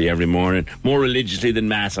religiously every morning. More religiously than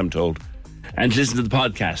Mass, I'm told. And listen to the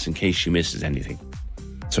podcast in case she misses anything.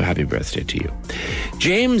 So happy birthday to you.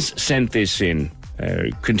 James sent this in,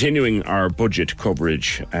 continuing our budget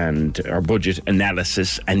coverage and our budget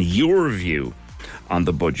analysis, and your view on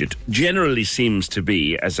the budget generally seems to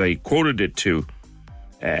be, as I quoted it to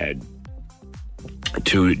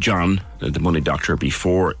John, the money doctor,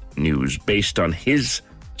 before news, based on his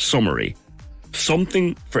summary,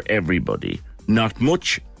 something for everybody, not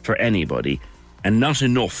much for anybody, and not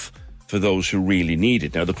enough for those who really need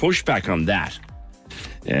it. Now, the pushback on that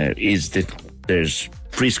is that there's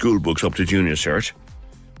free school books up to junior cert.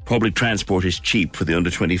 Public transport is cheap for the under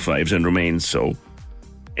 25s and remains so.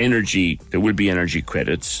 Energy, there will be energy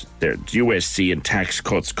credits. There's USC and tax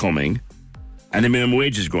cuts coming. And the minimum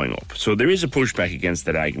wage is going up. So there is a pushback against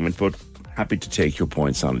that argument, but happy to take your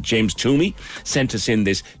points on it. James Toomey sent us in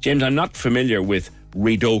this. James, I'm not familiar with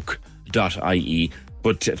redoke.ie,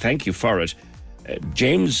 but thank you for it.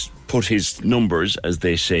 James put his numbers, as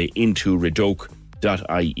they say, into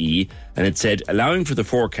redoke.ie, and it said, allowing for the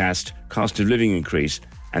forecast cost of living increase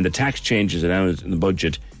and the tax changes announced in the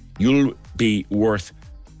budget, you'll be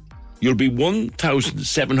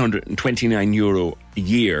 €1,729 a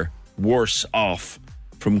year worse off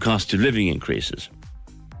from cost of living increases,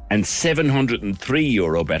 and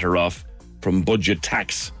 €703 better off from budget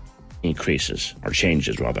tax increases, or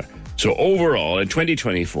changes rather. So overall, in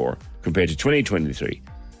 2024 compared to 2023,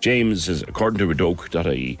 James says, according to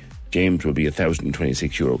redoke.ie, James will be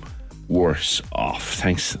 €1,026 worse off.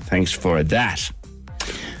 Thanks for that.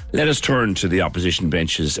 Let us turn to the opposition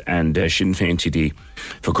benches and Sinn Féin TD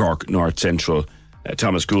for Cork North Central,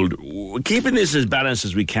 Thomas Gould. Keeping this as balanced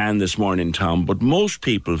as we can this morning, Tom, but most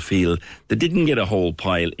people feel they didn't get a whole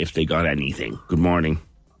pile if they got anything. Good morning.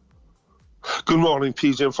 Good morning,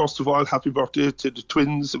 PJ. And first of all, happy birthday to the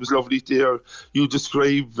twins. It was lovely to hear you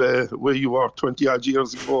describe where you were 20 odd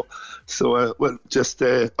years ago. So, I know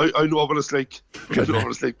what it's like. I know what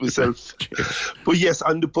it's like myself. But yes,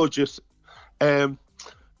 on the budget, no,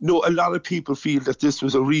 a lot of people feel that this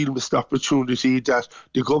was a real missed opportunity, that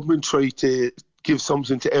the government tried to give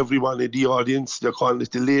something to everyone in the audience. They're calling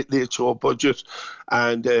it the late show budget.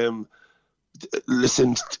 And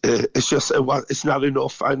listen, it's just, it's not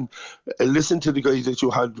enough. And listen to the guys that you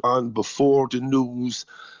had on before the news.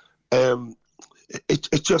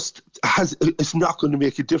 It just has, it's not going to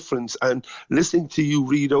make a difference. And listening to you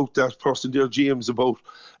read out that person there, James, about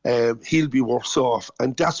he'll be worse off.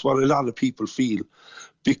 And that's what a lot of people feel.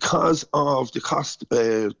 Because of the cost,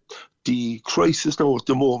 the crisis now at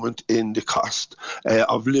the moment in the cost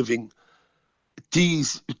of living,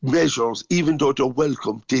 these measures, even though they're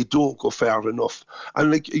welcome, they don't go far enough.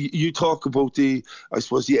 And like you talk about the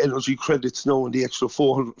energy credits now and the extra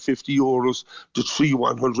 €450, the three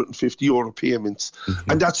 €150 payments.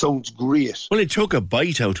 Mm-hmm. And that sounds great. Well, it took a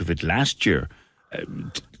bite out of it last year,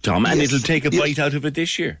 Tom, and it'll take a bite out of it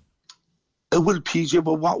this year. Well, PJ,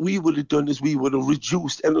 but what we would have done is we would have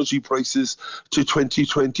reduced energy prices to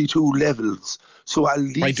 2022 levels. So at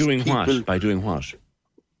least By doing what?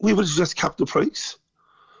 We would have just capped the price.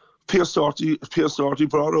 Pierce Doherty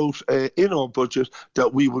brought out in our budget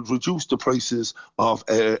that we would reduce the prices of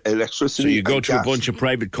electricity. So you go and to gas. a bunch of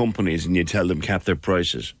private companies and you tell them cap their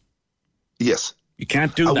prices? Yes. You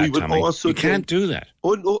can't do that, Tommy. You can't do that.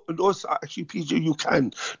 Oh, no, actually, PJ, you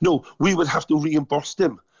can. No, we would have to reimburse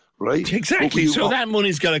them. Right? Exactly. So that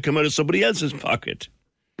money's got to come out of somebody else's pocket.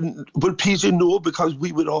 But PJ, no, because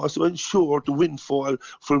we would also ensure the windfall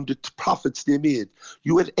from the profits they made.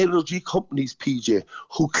 You had energy companies, PJ,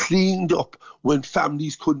 who cleaned up when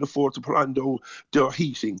families couldn't afford to put on their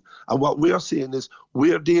heating. And what we're saying is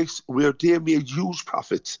where they made huge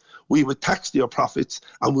profits, we would tax their profits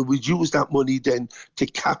and we would use that money then to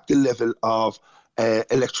cap the level of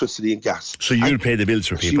electricity and gas. So you'd pay the bills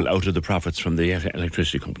for people out of the profits from the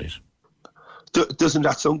electricity companies. Doesn't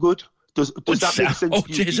that sound good? Does that make sense? Oh,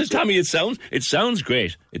 Jesus, Tommy, it sounds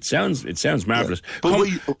great. It sounds marvellous.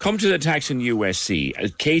 Yeah. Come to the tax in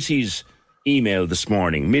USC. Katie's email this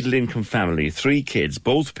morning, middle-income family, 3 kids,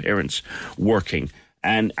 both parents working,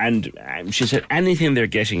 and she said anything they're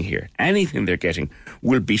getting here,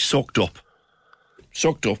 will be sucked up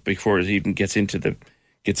before it even gets into the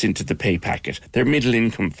pay packet. They're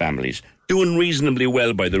middle-income families, doing reasonably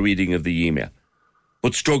well by the reading of the email,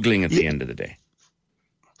 but struggling at the end of the day.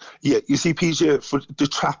 Yeah, you see, PJ, for the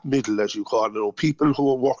trap middle, as you call it, people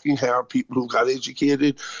who are working hard, people who got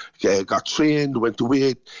educated, got trained, went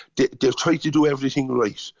away, they've tried to do everything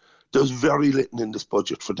right. There's very little in this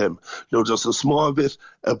budget for them. There's a small bit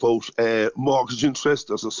about mortgage interest,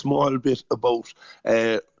 there's a small bit about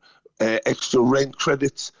extra rent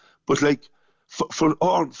credits, but like, for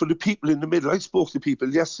the people in the middle, I spoke to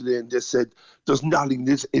people yesterday and they said there's nothing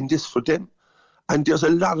in this for them. And there's a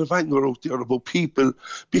lot of anger out there about people,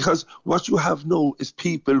 because what you have now is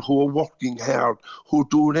people who are working hard, who are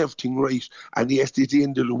doing everything right, and yes, at the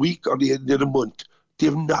end of the week or the end of the month, they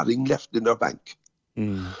have nothing left in their bank.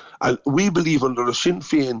 And we believe under the Sinn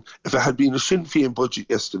Féin, if it had been a Sinn Féin budget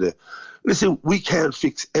yesterday, listen, we can't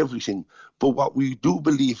fix everything, but what we do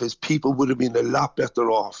believe is people would have been a lot better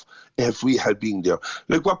off if we had been there.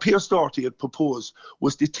 Like what Pierce Doherty had proposed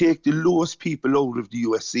was to take the lowest people out of the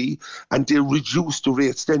USC and to reduce the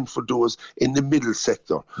rates then for those in the middle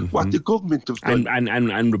sector. What the government have done...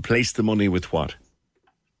 And replace the money with what?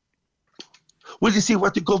 Well, you see,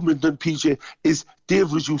 what the government done, PJ, is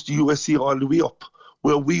they've reduced the USC all the way up,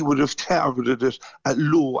 where we would have targeted it at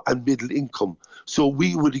low and middle income. So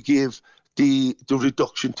we would have gave the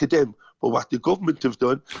reduction to them. But what the government have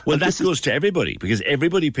done... Well, that goes to everybody, because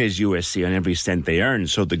everybody pays USC on every cent they earn.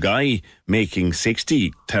 So the guy making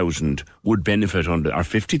 60,000 would benefit under, or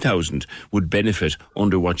 50,000 would benefit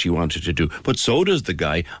under what you wanted to do. But so does the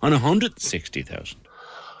guy on 160,000.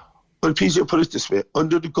 Well, PJ, put it this way: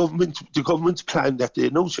 under the government's plan that they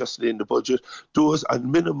announced yesterday in the budget, those on a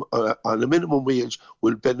minimum wage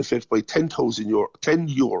will benefit by 10 single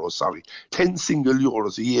euros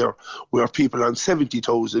a year, where people on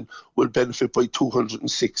 70,000 will benefit by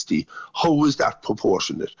 260. How is that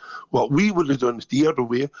proportionate? What we would have done it the other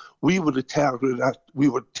way. We would have targeted that. We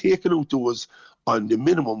would have taken out those on the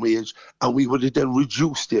minimum wage, and we would have then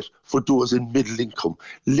reduced it for those in middle income.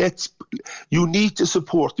 You need to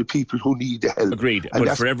support the people who need the help. Agreed. And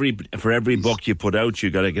but for every buck you put out, you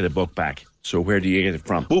got to get a buck back. So where do you get it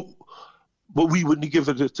from? But we wouldn't have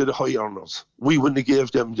given it to the high earners. We wouldn't have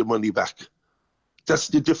gave them the money back. That's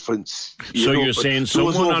the difference. You're saying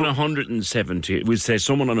someone on 170, we'd say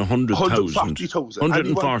someone on 100,000.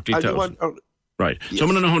 140,000. Right. Yes.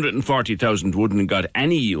 Someone on 140,000 wouldn't have got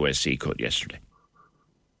any USC cut yesterday.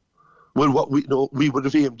 Well, what we would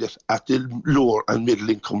have aimed it at the lower and middle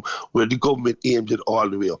income, where the government aimed it all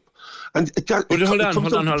the way up. And hold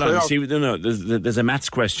on. See, there's a maths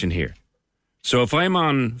question here. So if I'm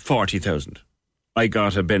on 40,000, I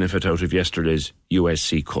got a benefit out of yesterday's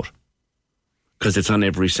USC cut, because it's on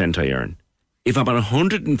every cent I earn. If I'm on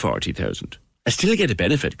 140,000, I still get a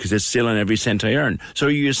benefit because it's still on every cent I earn. So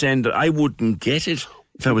you're saying that I wouldn't get it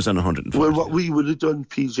if I was on 140? Well, what we would have done,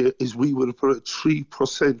 PJ, is we would have put a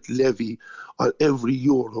 3% levy on every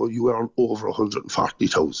euro you earn over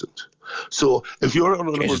 140,000. So if you're on...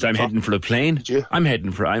 I'm heading for a plane. PJ, I'm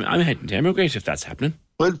heading to emigrate if that's happening.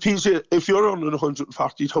 Well, PJ, if you're on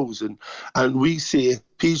 140,000 and we say,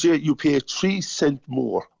 PJ, you pay 3 cents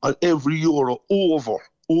more on every euro over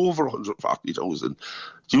 140,000,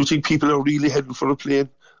 do you think people are really heading for a plane?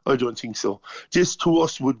 I don't think so. This to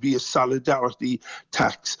us would be a solidarity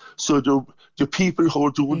tax. So the people who are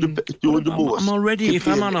doing the most. I'm already, if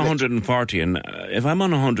I'm on 140 and if I'm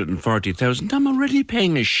on 140,000, I'm already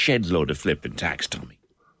paying a shed load of flipping tax, Tommy.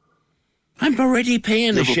 I'm already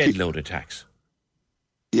paying a shed load of tax.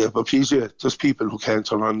 Yeah, but PJ, there's people who can't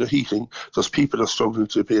turn on the heating. There's people that are struggling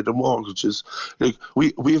to pay their mortgages. Like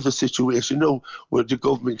we have a situation now where the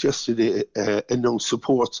government yesterday announced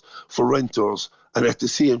support for renters, and at the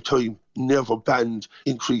same time never banned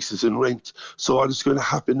increases in rent. So what is going to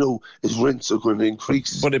happen now is rents are going to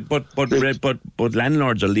increase. But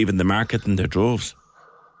landlords are leaving the market in their droves.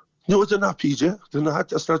 No, they're not, PJ. They're not.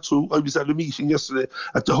 That's not true. I was at a meeting yesterday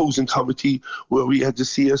at the Housing Committee where we had the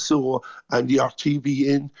CSO and the RTB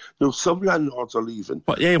in. Some landlords are leaving.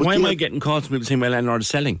 Why am I getting calls from people saying my landlord is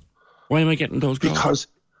selling? Why am I getting those calls?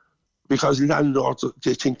 Because landlords,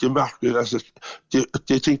 they think the market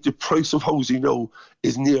they think the price of housing now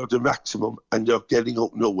is near the maximum, and they're getting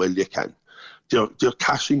out now while they can. They're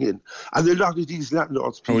cashing in, and a lot of these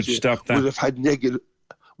landlords, PJ, would have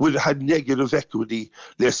had negative equity,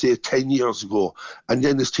 let's say 10 years ago, and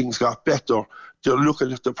then as things got better, they're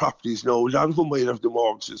looking at the properties now. A lot of them might have the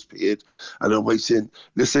mortgages paid, and they might say,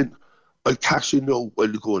 listen, I'll cash in now while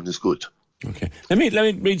the going is good. Okay. Let me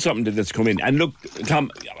read something that's come in. And look, Tom,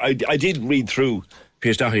 I did read through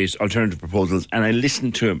Pierce Doherty's alternative proposals, and I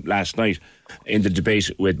listened to him last night in the debate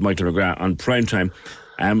with Michael McGrath on Primetime.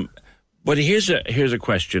 But here's a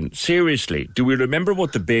question. Seriously, do we remember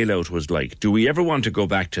what the bailout was like? Do we ever want to go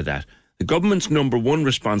back to that? The government's number one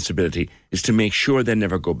responsibility is to make sure they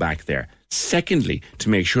never go back there. Secondly, to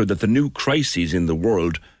make sure that the new crises in the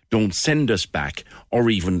world don't send us back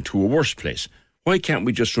or even to a worse place. Why can't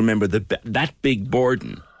we just remember that big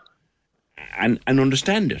burden and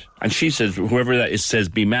understand it? And she says, whoever that is says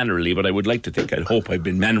be mannerly, but I would like to think, I'd hope I've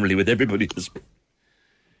been mannerly with everybody.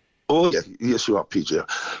 Oh, yeah, yes, you are, PJ.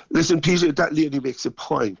 Listen, PJ, that lady makes a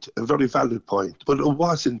point, a very valid point, but it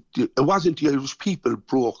wasn't the Irish people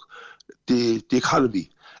broke the economy.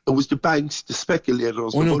 It was the banks, the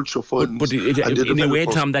speculators, the vulture funds. But in a way,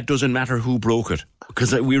 Tom, that doesn't matter who broke it,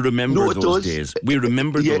 because we remember those days. We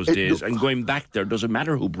remember those days, and going back there doesn't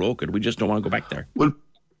matter who broke it. We just don't want to go back there. Well,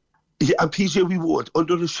 yeah, and PJ, we would.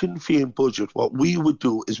 Under the Sinn Féin budget, what we would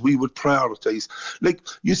do is we would prioritise. Like,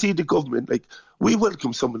 you see the government, like, we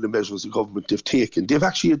welcome some of the measures the government have taken. They've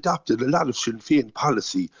actually adopted a lot of Sinn Féin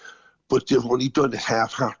policy, but they've only done it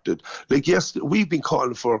half-hearted. Like, yes, we've been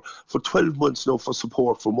calling for 12 months now for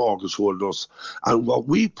support for mortgage holders. And what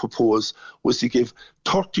we proposed was to give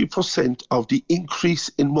 30% of the increase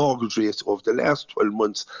in mortgage rates over the last 12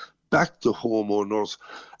 months back to homeowners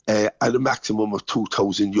at a maximum of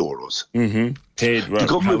 €2,000. Mm-hmm. Paid, well, the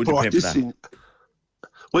government how would you brought pay for this that? in.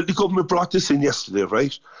 Well, the government brought this in yesterday,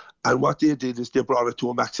 right? And what they did is they brought it to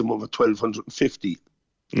a maximum of $1,250.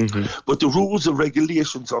 Mm-hmm. But the rules and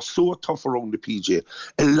regulations are so tough around the PJ,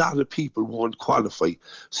 a lot of people won't qualify.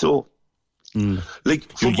 So, like,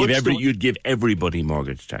 you'd give everybody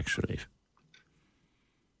mortgage tax relief,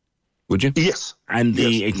 would you? Yes. And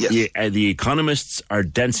the economists are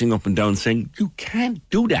dancing up and down saying, you can't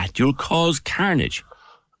do that, you'll cause carnage.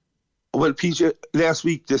 Well, PJ, last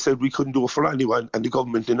week they said we couldn't do it for anyone, and the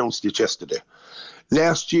government announced it yesterday.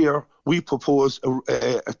 Last year, we proposed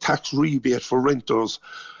a tax rebate for renters,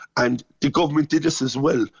 and the government did this as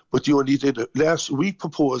well, but they only did it. We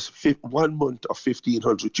proposed 1 month of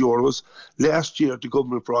 €1,500. Last year, the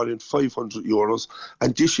government brought in €500,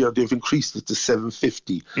 and this year they've increased it to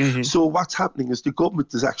 $750. Mm-hmm. So what's happening is the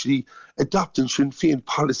government is actually adopting Sinn Féin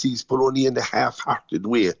policies, but only in a half-hearted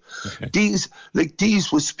way. Okay.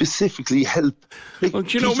 These would specifically help. Like, well,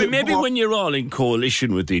 you know, maybe when you're all in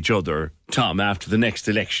coalition with each other, Tom, after the next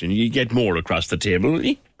election, you get more across the table, will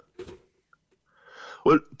you?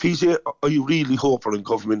 Well, PJ, I really hope we're in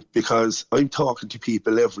government, because I'm talking to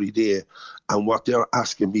people every day, and what they're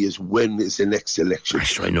asking me is, when is the next election?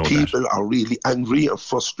 Gosh, I know people are really angry and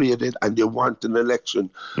frustrated, and they want an election.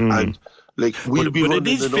 And like, we'll be running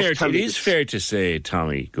enough candidates. It is fair to say,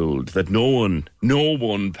 Tommy Gould, that no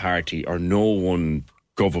one party or no one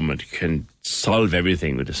government can solve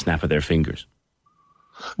everything with a snap of their fingers.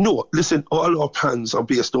 No, listen, all our plans are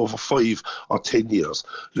based over 5 or 10 years.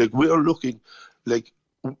 The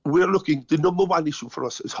number one issue for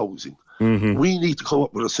us is housing. Mm-hmm. We need to come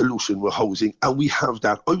up with a solution with housing, and we have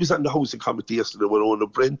that. I was on the housing committee yesterday with Owen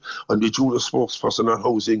O'Brien, and the junior spokesperson on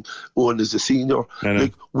housing. Owen is a senior.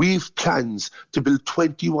 We've plans to build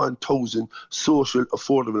 21,000 social,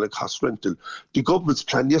 affordable and cost rental. The government's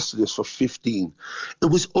plan yesterday is for 15. It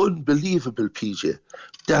was unbelievable, PJ,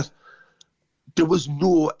 that there was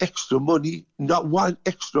no extra money. Not one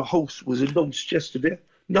extra house was announced yesterday.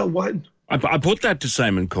 Not one. I put that to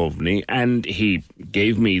Simon Coveney, and he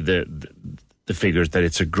gave me the figures that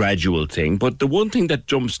it's a gradual thing. But the one thing that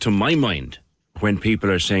jumps to my mind when people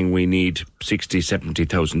are saying we need 60,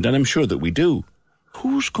 70,000, and I'm sure that we do,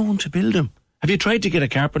 who's going to build them? Have you tried to get a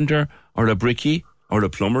carpenter or a brickie or a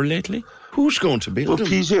plumber lately? Who's going to build them?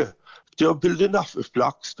 PJ, they're building office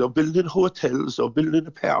blocks, they're building hotels, they're building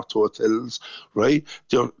apart hotels, right?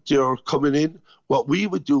 They're coming in. What we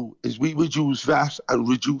would do is we would use VAT and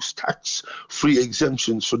reduce tax-free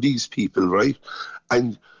exemptions for these people, right?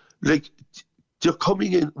 And, like, they're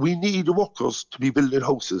coming in. We need the workers to be building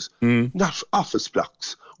houses, not office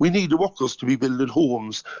blocks. We need the workers to be building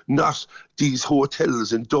homes, not these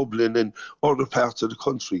hotels in Dublin and other parts of the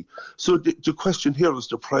country. So the question here is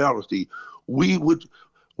the priority. We would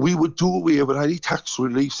do away with any tax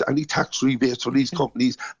reliefs, any tax rebates for these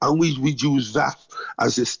companies, and we would use VAT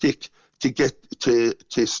as a stick to get to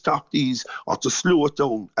stop these, or to slow it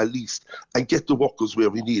down at least, and get the workers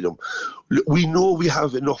where we need them. We know we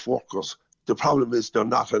have enough workers. The problem is they're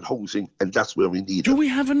not in housing, and that's where we need them. Do we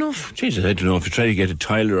have enough? Jesus, I don't know. If you try to get a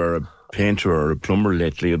tiler or a painter or a plumber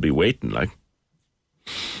lately, you'll be waiting, like.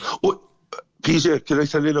 Well, PJ, can I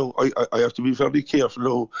tell you now, I have to be very careful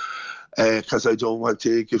now, because I don't want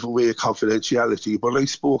to give away confidentiality, but I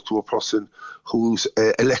spoke to a person who's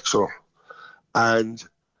a lecturer, and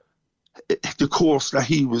the course that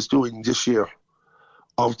he was doing this year,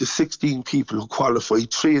 of the 16 people who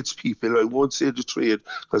qualified, tradespeople, I won't say the trade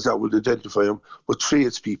because that would identify them, but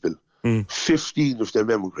tradespeople, 15 of them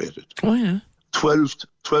emigrated. Oh, yeah. 12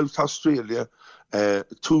 to Australia, 2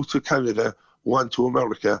 to Canada, 1 to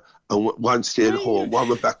America, and 1 stayed home. 1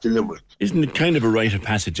 went back to Limerick. Isn't it kind of a rite of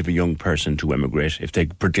passage of a young person to emigrate if they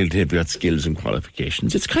particularly have got skills and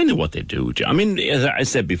qualifications? It's kind of what they do. I mean, as I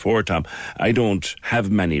said before, Tom, I don't have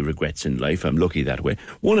many regrets in life. I'm lucky that way.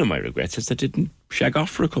 One of my regrets is that I didn't shag off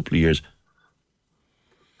for a couple of years.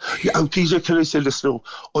 Yeah, and PJ, can I say this now?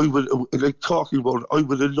 I would, like talking about it, I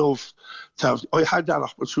would have loved to have, I had that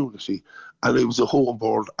opportunity and I was a home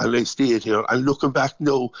board and I stayed here. And looking back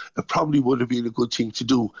now, it probably would have been a good thing to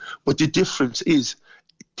do. But the difference is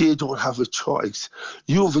they don't have a choice.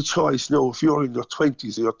 You have a choice now if you're in your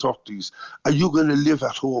 20s or your 30s. Are you going to live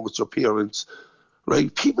at home with your parents?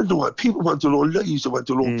 Right? People want their own lives, they want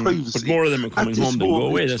their own privacy. But more of them are coming home than go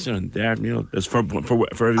away. That's for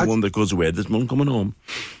everyone that goes away, there's one coming home.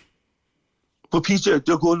 But PJ,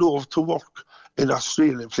 they're going over to work in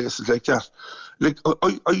Australia and places like that. Like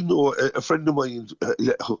I know a friend of mine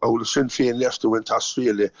out of Sinn Féin left and went to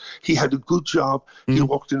Australia. He had a good job. He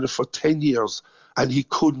worked in it for 10 years and he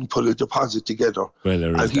couldn't put a deposit together.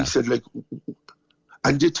 And he said, like,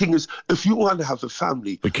 and the thing is, if you want to have a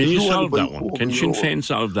family... But can you solve that one? Can Sinn Féin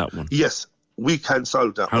solve that one? Yes, we can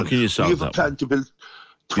solve that one. How can you solve that one? We have a plan to build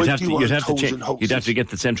 21,000 houses. You'd have to get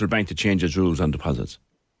the central bank to change its rules on deposits.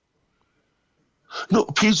 No,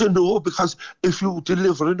 PJ, no, because if you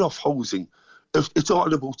deliver enough housing, if it's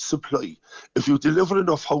all about supply. If you deliver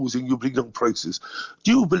enough housing, you bring down prices.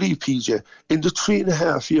 Do you believe, PJ, in the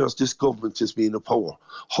 3.5 years this government has been in power,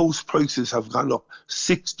 house prices have gone up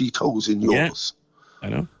 60,000 euros? Yeah, I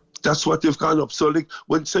know. That's what they've gone up. So, like,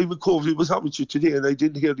 when Simon Covey was on with you today, and I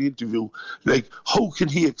didn't hear the interview, like, how can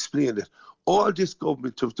he explain it? All this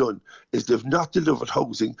government have done is they've not delivered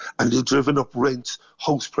housing and they've driven up rents,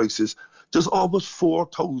 house prices. There's almost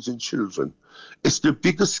 4,000 children. It's the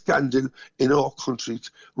biggest scandal in our country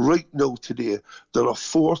right now today. There are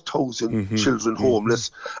 4,000 children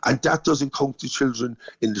homeless, and that doesn't count the children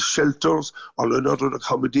in the shelters or another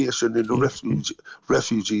accommodation in the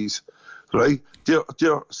refugees, right? There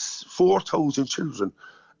are 4,000 children,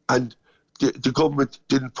 and the government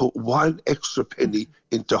didn't put one extra penny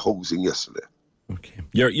into housing yesterday. Okay,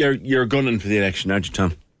 you're gunning for the election, aren't you,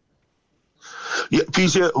 Tom? Yeah,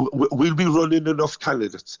 PJ, we'll be running enough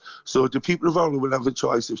candidates. So the people of Ireland will have a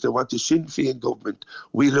choice. If they want a Sinn Féin government,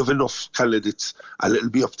 we'll have enough candidates and it'll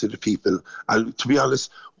be up to the people. And to be honest,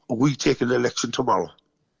 we take an election tomorrow.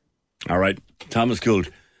 All right. Thomas Gould,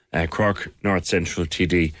 Cork North Central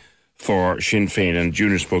TD for Sinn Féin and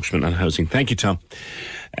junior spokesman on housing. Thank you, Tom.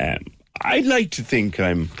 I'd like to think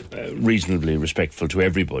I'm reasonably respectful to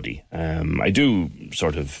everybody. I do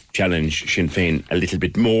sort of challenge Sinn Féin a little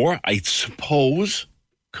bit more, I suppose,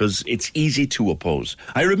 because it's easy to oppose.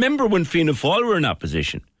 I remember when Fianna Fáil were in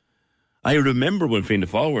opposition.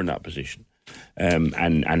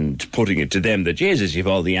 And putting it to them that, Jesus, you've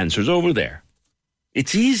all the answers over there.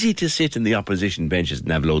 It's easy to sit in the opposition benches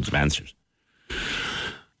and have loads of answers.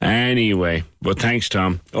 Anyway, but thanks,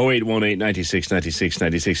 Tom. 0818 96 96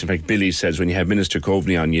 96. In fact, Billy says when you have Minister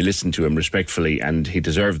Coveney on, you listen to him respectfully, and he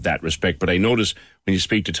deserved that respect. But I notice when you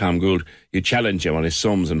speak to Tom Gould, you challenge him on his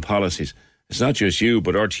sums and policies. It's not just you,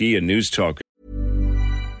 but RTE and News Talk.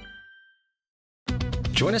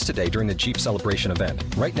 Join us today during the Jeep Celebration event.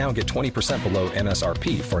 Right now, get 20% below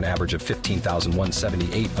MSRP for an average of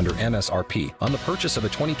 $15,178 under MSRP on the purchase of a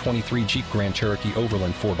 2023 Jeep Grand Cherokee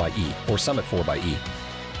Overland 4xE or Summit 4xE.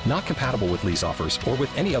 Not compatible with lease offers or with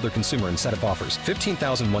any other consumer incentive offers.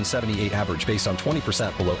 $15,178 average based on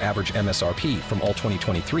 20% below average MSRP from all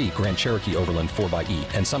 2023 Grand Cherokee Overland 4xE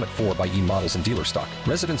and Summit 4xE models in dealer stock.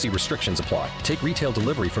 Residency restrictions apply. Take retail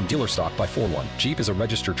delivery from dealer stock by 4/1. Jeep is a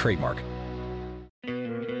registered trademark.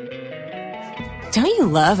 Don't you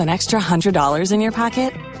love an extra $100 in your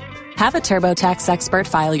pocket? Have a TurboTax expert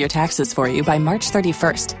file your taxes for you by March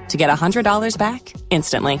 31st to get $100 back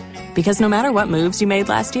instantly. Because no matter what moves you made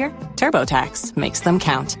last year, TurboTax makes them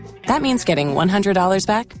count. That means getting $100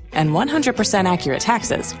 back and 100% accurate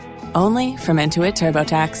taxes only from Intuit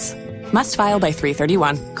TurboTax. Must file by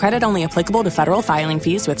 3/31. Credit only applicable to federal filing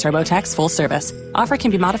fees with TurboTax full service. Offer can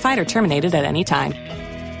be modified or terminated at any time.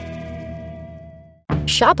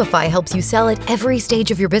 Shopify helps you sell at every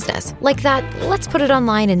stage of your business. Like that, let's put it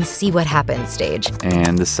online and see what happens stage.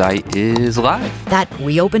 And the site is live. That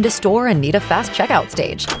we opened a store and need a fast checkout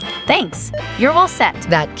stage. Thanks. You're all set.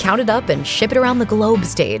 That count it up and ship it around the globe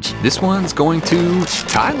stage. This one's going to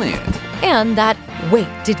Thailand. And that, wait,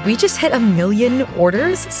 did we just hit 1 million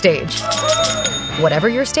orders stage? Whatever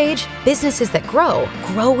your stage, businesses that grow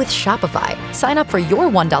with Shopify. Sign up for your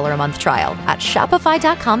 $1 a month trial at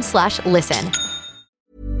shopify.com/listen.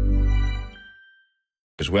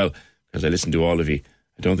 as well, because I listen to all of you.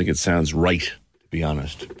 I don't think it sounds right, to be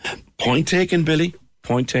honest. Point taken, Billy.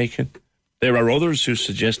 Point taken. There are others who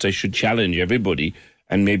suggest I should challenge everybody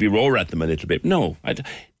and maybe roar at them a little bit. No,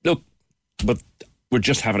 look, but we're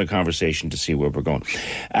just having a conversation to see where we're going.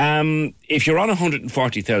 If you're on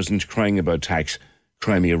 140,000 crying about tax,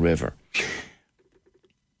 cry me a river.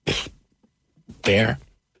 There.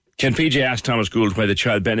 Can PJ ask Thomas Gould why the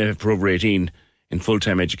child benefit for over 18 in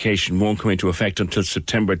full-time education won't come into effect until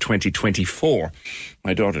September 2024?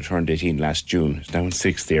 My daughter turned 18 last June. Is now in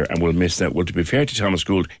 6th year and will miss that. Well, to be fair to Thomas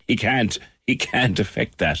Gould, he can't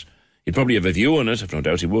affect that. He'd probably have a view on it. I've no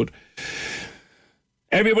doubt he would.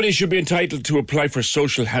 Everybody should be entitled to apply for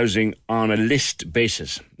social housing on a list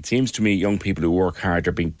basis. It seems to me young people who work hard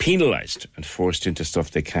are being penalised and forced into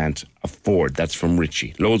stuff they can't afford. That's from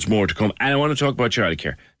Richie. Loads more to come. And I want to talk about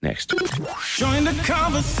childcare next. Join the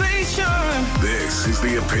conversation. This is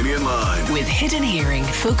The Opinion Line. With Hidden Hearing,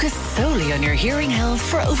 focused solely on your hearing health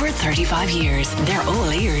for over 35 years. They're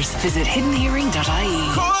all ears. Visit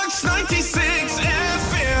hiddenhearing.ie. Corks 96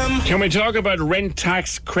 FM. Can we talk about rent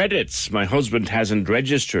tax credits? My husband hasn't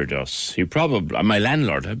registered us. My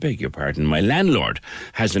landlord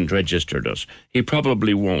hasn't registered us. He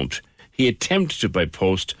probably won't. He attempted to by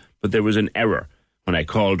post, but there was an error. When I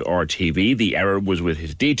called RTV, the error was with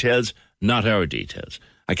his details, not our details.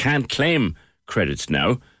 I can't claim credits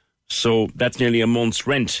now, so that's nearly a month's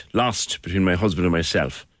rent lost between my husband and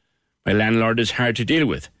myself. My landlord is hard to deal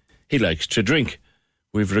with. He likes to drink.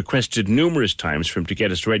 We've requested numerous times for him to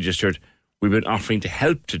get us registered. We've been offering to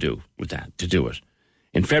help to do it.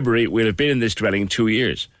 In February, we'll have been in this dwelling 2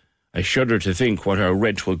 years. I shudder to think what our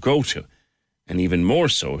rent will go to, and even more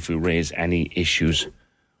so if we raise any issues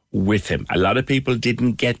with him. A lot of people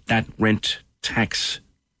didn't get that rent tax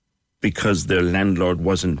because their landlord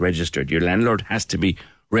wasn't registered. Your landlord has to be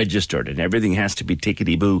registered, and everything has to be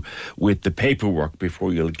tickety-boo with the paperwork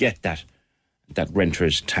before you'll get that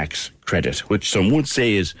renter's tax credit, which some would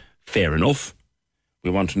say is fair enough. We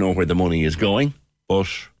want to know where the money is going, but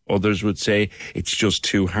others would say it's just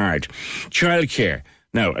too hard. Childcare.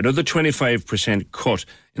 Now, another 25% cut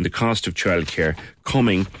in the cost of childcare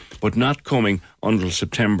coming, but not coming until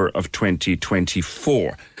September of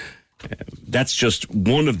 2024. That's just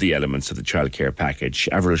one of the elements of the childcare package.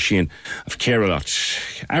 Avril Sheehan of Care-A-Lot.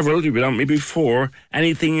 Avril, you've been on me before.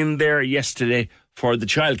 Anything in there yesterday for the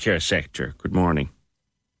childcare sector? Good morning.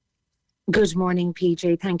 Good morning,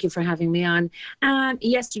 PJ. Thank you for having me on.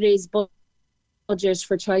 Yesterday's budget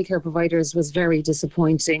for childcare providers was very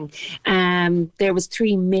disappointing. There was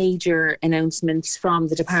 3 major announcements from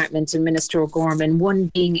the department and Minister O'Gorman,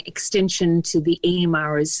 one being extension to the AIM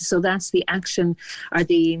hours. So that's the action or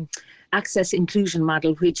the access inclusion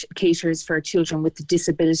model, which caters for children with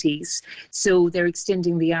disabilities. So they're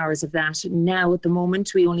extending the hours of that. Now, at the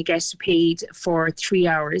moment, we only get paid for 3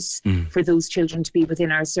 hours for those children to be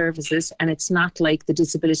within our services. And it's not like the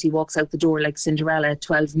disability walks out the door like Cinderella at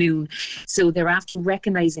 12 noon. So they're after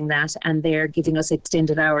recognising that, and they're giving us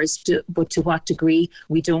extended hours. But to what degree,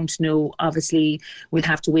 we don't know. Obviously, we'll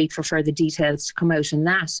have to wait for further details to come out on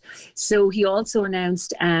that. So he also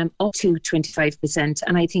announced up to 25%.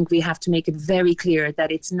 And I think we have to make it very clear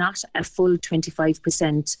that it's not a full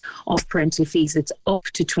 25% of parental fees, it's up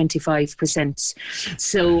to 25%.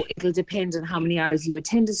 So it'll depend on how many hours you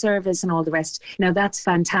attend a service and all the rest. Now that's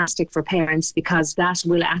fantastic for parents because that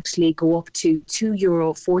will actually go up to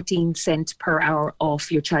 €2.14 per hour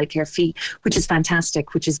off your childcare fee, which is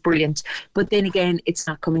fantastic, which is brilliant. But then again, it's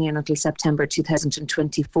not coming in until September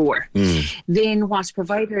 2024. Then what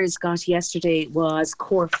providers got yesterday was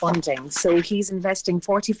core funding. So he's investing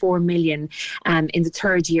 44 million in the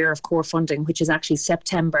 3rd year of core funding, which is actually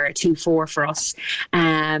September 24 for us,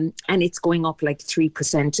 and it's going up like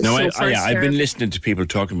 3%. No, I've been listening to people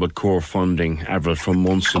talking about core funding, Avril, for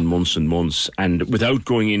months and months and months, and without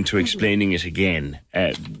going into explaining it again,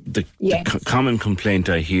 the common complaint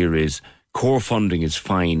I hear is core funding is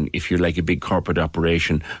fine if you're like a big corporate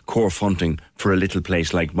operation. Core funding for a little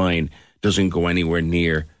place like mine doesn't go anywhere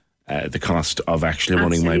near the cost of actually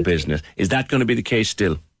running my business. Is that going to be the case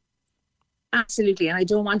still? Absolutely, and I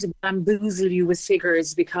don't want to bamboozle you with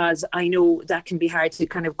figures because I know that can be hard to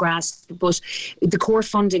kind of grasp, but the core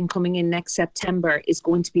funding coming in next September is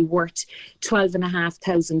going to be worth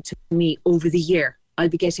 $12,500 to me over the year. I'll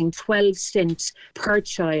be getting 12 cents per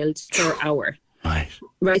child per hour.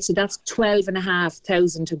 Right, so that's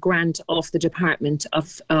 12,500 to grant off the Department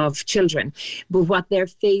of Children. But what they're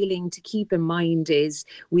failing to keep in mind is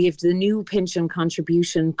we have the new pension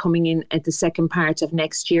contribution coming in at the second part of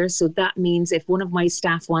next year. So that means if one of my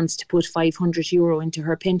staff wants to put €500 into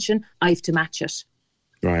her pension, I have to match it.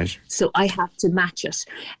 Right. So I have to match it.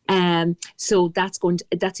 So that's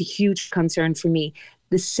a huge concern for me.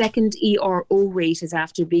 The second ERO rate is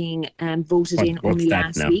after being voted in only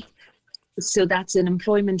last week. So that's an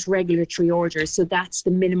employment regulatory order. So that's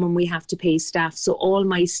the minimum we have to pay staff. So all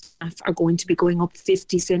my staff are going to be going up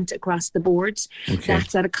 50 cents across the board. Okay.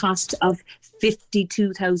 That's at a cost of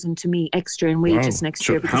 52,000 to me extra in wages next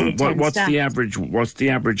year. What's the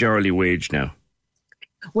average hourly wage now?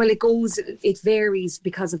 Well, it varies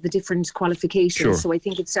because of the different qualifications. Sure. So I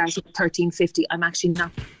think it starts at $13.50. I'm actually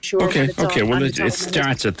not sure. Okay. Well, it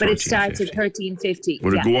starts at $13.50. But it starts at $13.50.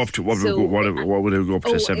 Would it go up to what would it go up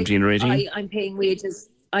to? 17 or 18? I'm paying wages.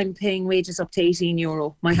 I'm paying wages up to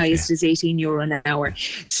 €18. My highest is €18 an hour.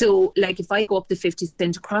 So, like, if I go up to 50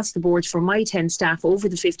 cents across the board for my 10 staff over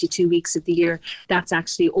the 52 weeks of the year, that's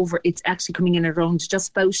actually it's actually coming in around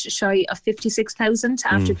just about shy of 56,000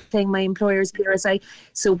 after paying my employer's PRSI.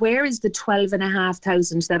 So, where is the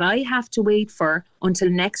 12,500 that I have to wait for until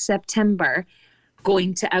next September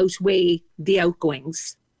going to outweigh the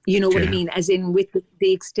outgoings? You know what I mean? As in with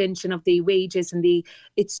the extension of the wages and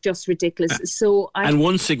it's just ridiculous. And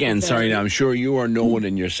once again, sorry, I'm sure you are no one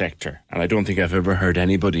in your sector, and I don't think I've ever heard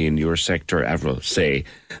anybody in your sector ever say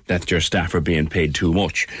that your staff are being paid too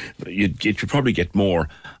much. You'd probably get more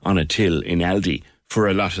on a till in Aldi for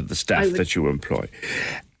a lot of the staff that you employ.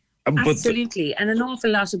 Absolutely. And an awful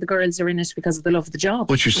lot of the girls are in it because of the love of the job.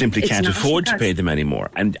 But you simply can't afford to pay them anymore,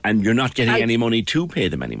 and you're not getting any money to pay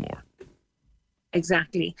them anymore.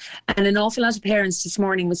 Exactly. And an awful lot of parents this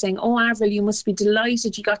morning were saying, oh, Avril, you must be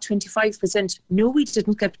delighted you got 25%. No, we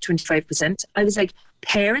didn't get 25%. I was like,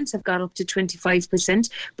 parents have got up to 25%,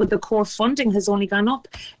 but the core funding has only gone up,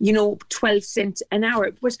 12 cents an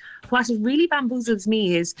hour. But what really bamboozles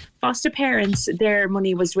me is foster parents, their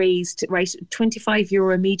money was raised, right,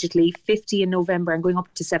 €25 immediately, 50 in November and going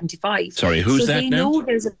up to 75. Sorry, who's that now? So they know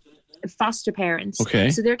there's foster parents. Okay.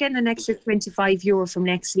 So they're getting an extra €25 from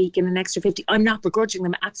next week and an extra 50. I'm not begrudging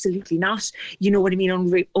them, absolutely not. You know what I mean?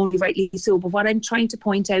 Only rightly so. But what I'm trying to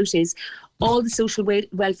point out is all the social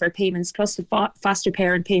welfare payments plus the foster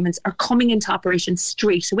parent payments are coming into operation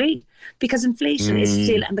straight away because inflation is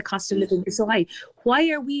still and the cost of living is so high. Why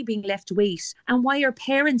are we being left wait? And why are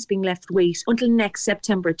parents being left wait until next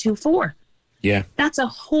September 24? Yeah. That's a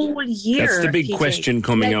whole year. That's the big question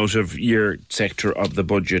coming out of your sector of the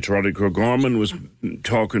budget. Roderick O'Gorman was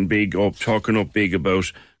talking up big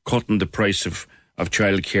about cutting the price of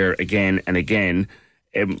childcare again and again.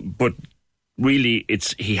 But really,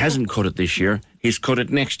 he hasn't cut it this year. He's cut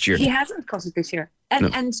it next year. He hasn't cut it this year.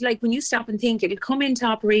 And like when you stop and think, it'll come into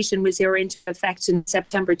operation with zero into effect in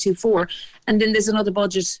September 24, and then there's another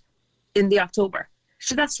budget in the October.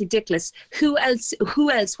 So that's ridiculous. Who else?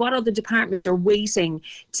 What other departments are waiting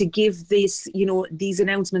to give this, these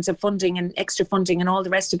announcements of funding and extra funding and all the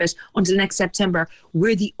rest of it until next September?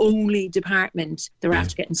 We're the only department they're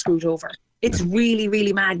after getting screwed over. It's really,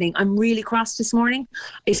 really maddening. I'm really cross this morning.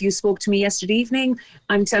 If you spoke to me yesterday evening,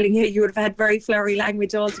 I'm telling you, you would have had very flowery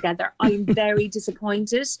language altogether. I'm very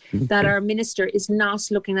disappointed that our minister is not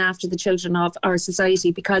looking after the children of our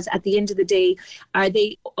society, because at the end of the day, are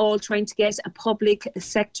they all trying to get a public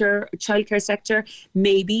sector, childcare sector?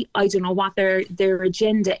 Maybe. I don't know what their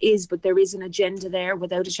agenda is, but there is an agenda there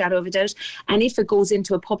without a shadow of a doubt. And if it goes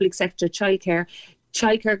into a public sector childcare,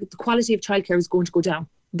 the quality of childcare is going to go down.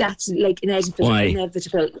 That's like inevitable.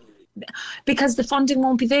 Why? Because the funding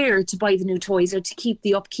won't be there to buy the new toys or to keep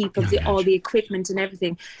the upkeep of all the equipment and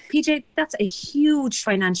everything. PJ, that's a huge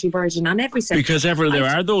financial burden on every sector. Because there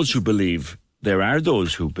are those who believe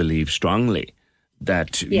strongly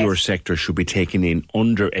that your sector should be taken in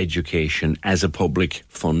under education as a public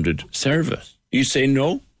funded service. You say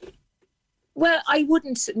no? Well, I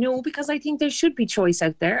wouldn't know, because I think there should be choice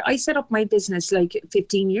out there. I set up my business like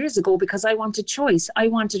 15 years ago because I wanted choice. I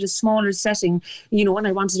wanted a smaller setting, and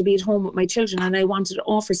I wanted to be at home with my children, and I wanted to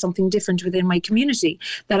offer something different within my community,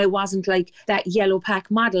 that I wasn't like that yellow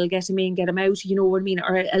pack model, get them in, get them out, you know what I mean,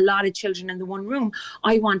 or a lot of children in the one room.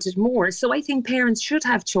 I wanted more. So I think parents should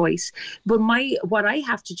have choice. But what I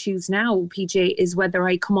have to choose now, PJ, is whether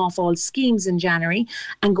I come off all schemes in January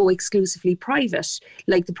and go exclusively private,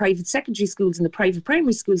 like the private secondary schools and the private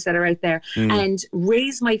primary schools that are out there, and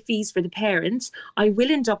raise my fees for the parents. I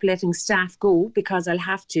will end up letting staff go because I'll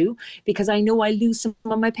have to, because I know I'll lose some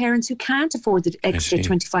of my parents who can't afford the extra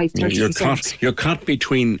 25-30%. You're caught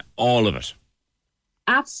between all of it.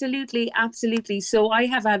 Absolutely. So I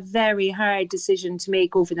have a very hard decision to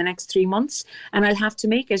make over the next 3 months, and I'll have to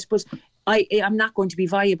make it, but I'm not going to be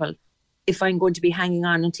viable. if I'm going to be hanging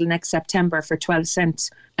on until next September for 12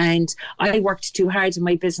 cents. And I worked too hard in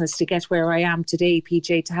my business to get where I am today,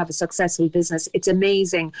 PJ, to have a successful business. It's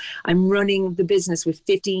amazing. I'm running the business with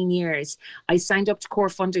 15 years. I signed up to Core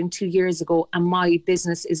Funding 2 years ago, and my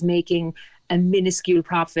business is making a minuscule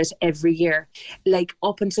profit every year. Like,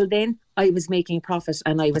 up until then, I was making a profit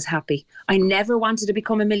and I was happy. I never wanted to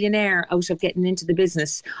become a millionaire out of getting into the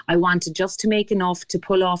business. I wanted just to make enough to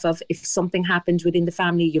pull off of if something happened within the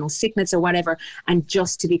family, you know, sickness or whatever, and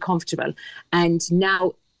just to be comfortable. And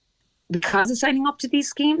now, because of signing up to these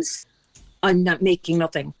schemes, I'm not making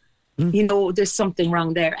nothing. You know, there's something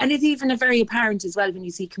wrong there. And it's even very apparent as well when you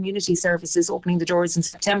see community services opening the doors in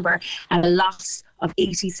September at a loss of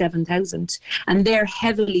 87,000, and they're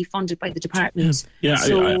heavily funded by the department. Yeah,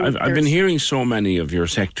 so I've been hearing so many of your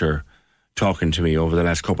sector talking to me over the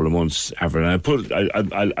last couple of months, Avril.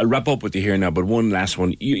 I'll wrap up with you here now, but one last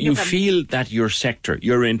one. You feel that your sector,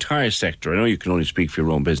 your entire sector, I know you can only speak for your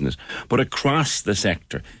own business, but across the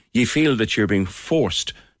sector, you feel that you're being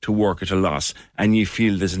forced to work at a loss, and you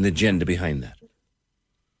feel there's an agenda behind that.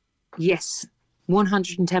 Yes,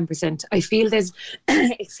 110%. I feel there's,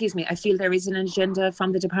 I feel there is an agenda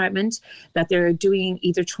from the department that they're doing,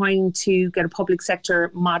 either trying to get a public sector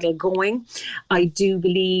model going. I do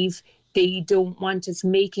believe they don't want us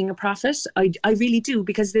making a profit. I really do,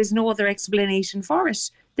 because there's no other explanation for it.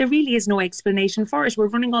 There really is no explanation for it. We're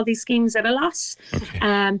running all these schemes at a loss.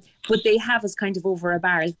 Okay. But they have us kind of over a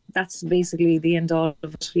bar. That's basically the end all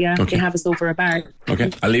of it. Yeah, okay. They have us over a bar. Okay,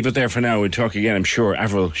 I'll leave it there for now. We'll talk again, I'm sure.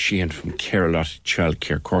 Avril Sheehan from Care-a-Lot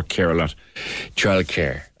Childcare, Cork Care-a-Lot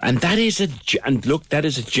Childcare. And that is that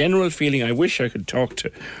is a general feeling. I wish I could talk to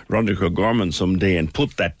Roderick O'Gorman someday and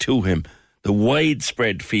put that to him. The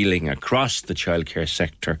widespread feeling across the childcare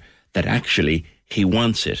sector that actually he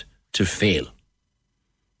wants it to fail.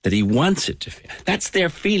 That he wants it to fail. That's their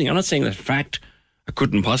feeling. I'm not saying that's a fact. I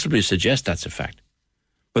couldn't possibly suggest that's a fact.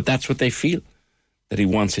 But that's what they feel, that he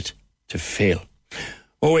wants it to fail.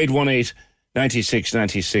 0818 96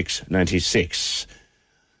 96 96.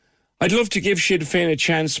 I'd love to give Sinn Féin a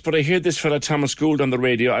chance, but I hear this fella Thomas Gould on the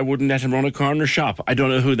radio. I wouldn't let him run a corner shop. I don't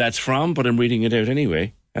know who that's from, but I'm reading it out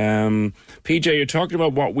anyway. PJ, you're talking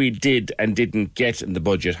about what we did and didn't get in the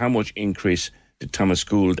budget. How much increase did Thomas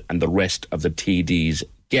Gould and the rest of the TDs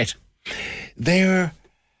get? They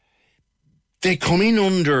come in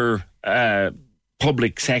under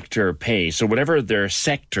public sector pay, so whatever their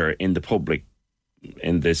sector in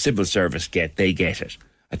the civil service they get it.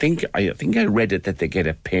 I think I read it that they get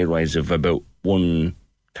a pay rise of about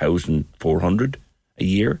 1,400 a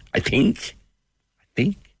year. I think.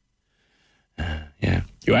 Yeah.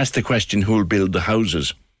 You asked the question, who'll build the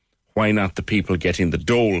houses? Why not the people getting the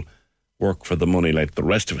dole work for the money like the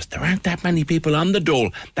rest of us? There aren't that many people on the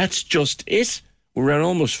dole. That's just it. We're at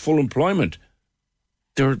almost full employment.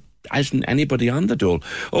 There isn't anybody on the dole.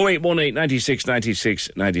 0818 96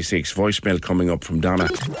 96 96. Voicemail coming up from Donna.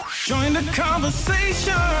 Join the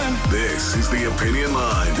conversation. This is the Opinion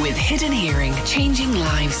Line. With Hidden Hearing, changing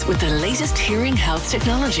lives with the latest hearing health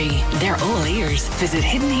technology. They're all ears. Visit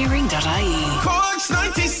hiddenhearing.ie. Cork's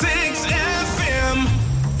 96 FM.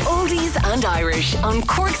 Oldies and Irish on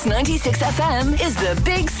Cork's 96 FM is the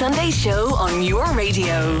Big Sunday Show on your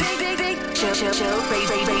radio. Big show,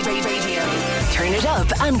 radio. Turn it up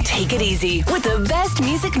and take it easy with the best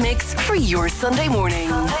music mix for your Sunday morning.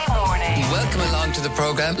 Welcome along to the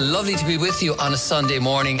programme. Lovely to be with you on a Sunday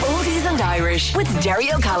morning. Oldies and Irish with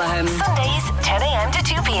Derry O'Callaghan. Sundays, 10 a.m. to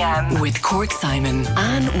 2 p.m. With Cork Simon.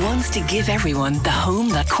 Anne wants to give everyone the home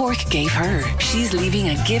that Cork gave her. She's leaving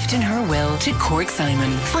a gift in her will to Cork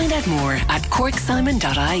Simon. Find out more at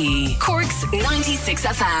corksimon.ie. Cork's 96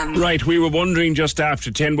 FM. Right, we were wondering just after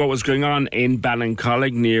 10 what was going on in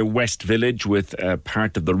Ballincollig near West Village with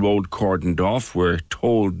part of the road cordoned off. We're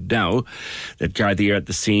told now that Gardaí are at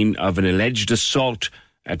the scene of an alleged assault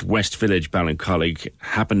at West Village, Ballincollig.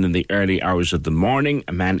 Happened in the early hours of the morning.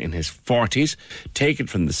 A man in his 40s taken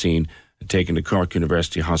from the scene and taken to Cork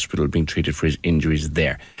University Hospital, being treated for his injuries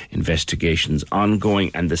there. Investigations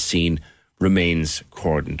ongoing and the scene remains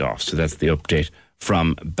cordoned off. So that's the update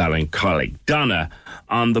from Ballincollig. Donna,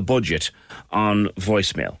 on the budget, on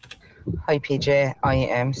voicemail. Hi PJ, I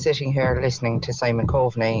am sitting here listening to Simon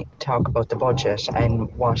Coveney talk about the budget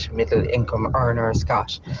and what middle income earners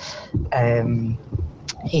got.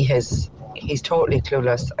 He's totally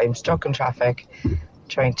clueless. I'm stuck in traffic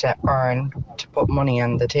trying to earn to put money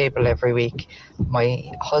on the table every week.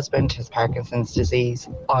 My husband has Parkinson's disease.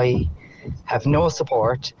 I have no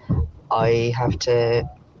support. I have to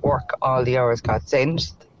work all the hours God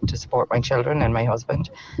sends to support my children and my husband,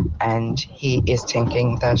 and he is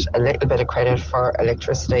thinking that a little bit of credit for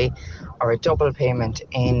electricity or a double payment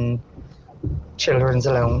in children's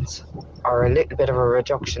allowance or a little bit of a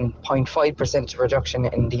reduction, 0.5% reduction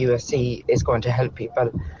in the USC is going to help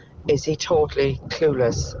people. Is he totally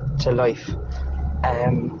clueless to life?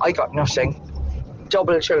 I got nothing.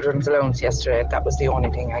 Double children's allowance yesterday, that was the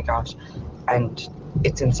only thing I got, and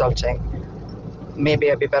it's insulting.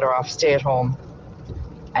 Maybe I'd be better off stay at home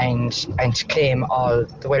and claim all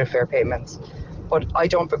the welfare payments. But I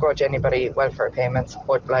don't begrudge anybody welfare payments,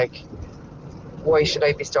 but like, why should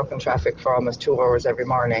I be stuck in traffic for almost 2 hours every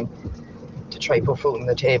morning to try put food on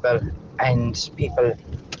the table, and people,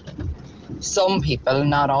 some people,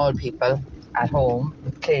 not all people at home,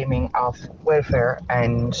 claiming off welfare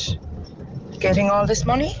and getting all this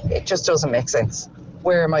money? It just doesn't make sense.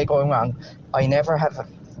 Where am I going wrong? I never have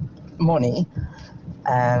money.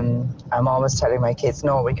 I'm always telling my kids,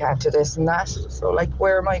 no, we can't do this and that. So, like,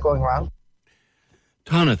 where am I going wrong?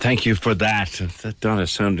 Donna, thank you for that. Donna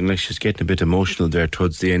sounding like she's getting a bit emotional there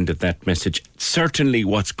towards the end of that message. Certainly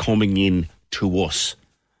what's coming in to us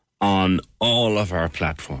on all of our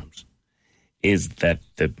platforms is that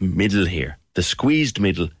the middle here, the squeezed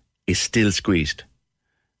middle, is still squeezed.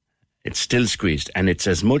 It's still squeezed, and it's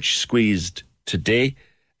as much squeezed today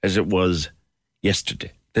as it was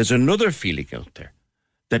yesterday. There's another feeling out there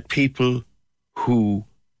that people who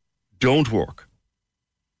don't work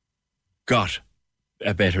got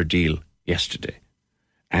a better deal yesterday.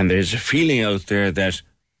 And there's a feeling out there that,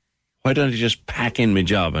 why don't I just pack in my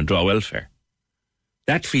job and draw welfare?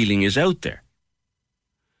 That feeling is out there.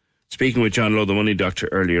 Speaking with John Lowe, the money doctor,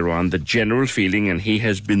 earlier on, the general feeling, and he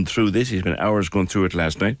has been through this, he's been hours going through it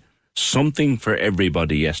last night, something for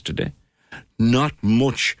everybody yesterday, not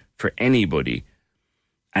much for anybody,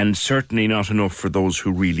 and certainly not enough for those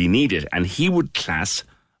who really need it. And he would class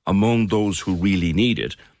among those who really need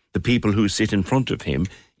it the people who sit in front of him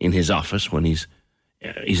in his office when he's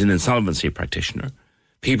an insolvency practitioner,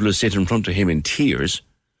 people who sit in front of him in tears,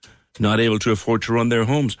 not able to afford to run their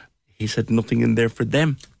homes. He said nothing in there for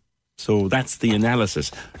them. So that's the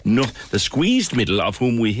analysis. No, the squeezed middle, of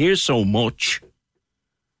whom we hear so much,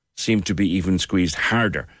 seem to be even squeezed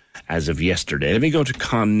harder as of yesterday. Let me go to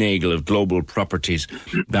Con Nagel of Global Properties,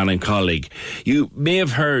 Ballincollig. You may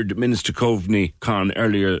have heard Minister Coveney, Con,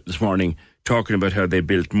 earlier this morning talking about how they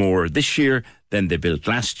built more this year than they built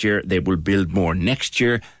last year. They will build more next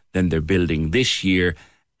year than they're building this year,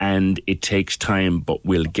 and it takes time, but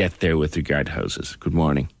we'll get there with regard to houses. Good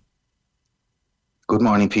morning. Good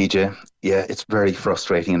morning, PJ. Yeah, it's very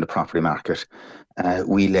frustrating in the property market.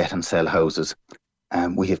 We let and sell houses.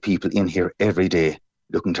 We have people in here every day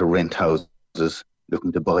looking to rent houses,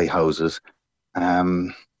 looking to buy houses.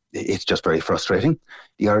 It's just very frustrating.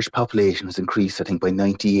 The Irish population has increased, I think, by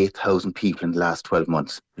 98,000 people in the last 12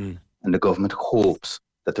 months. And the government hopes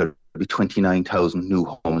that there will be 29,000 new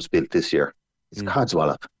homes built this year. It's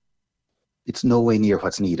codswallop. It's no way near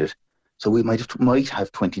what's needed. So we might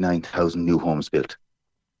have 29,000 new homes built.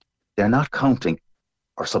 They're not counting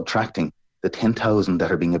or subtracting the 10,000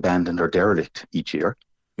 that are being abandoned or derelict each year.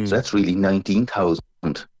 So that's really 19,000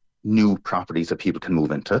 new properties that people can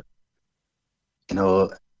move into. You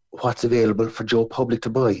know, what's available for Joe Public to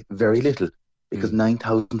buy? Very little, because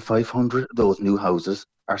 9,500 of those new houses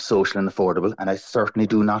are social and affordable, and I certainly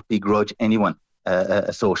do not begrudge anyone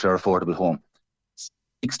a social or affordable home.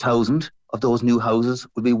 6,000 of those new houses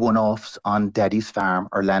will be one-offs on daddy's farm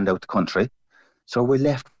or land out the country. So we're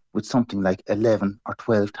left with something like 11 or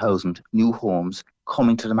 12,000 new homes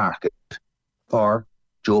coming to the market for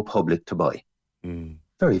Joe Public to buy.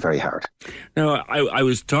 Very, very hard. Now, I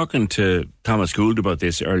was talking to Thomas Gould about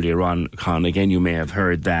this earlier on, Con. Again, you may have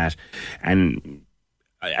heard that. And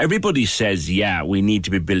everybody says, yeah, we need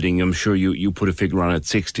to be building, I'm sure you put a figure on it,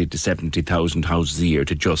 60 to 70,000 houses a year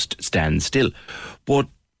to just stand still. But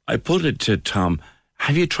I put it to Tom,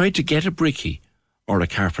 have you tried to get a brickie or a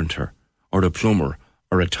carpenter or a plumber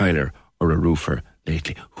or a tiler or a roofer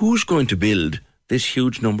lately? Who's going to build this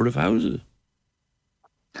huge number of houses?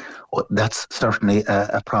 Well, that's certainly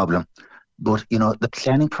a problem. But, you know, the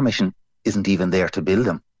planning permission isn't even there to build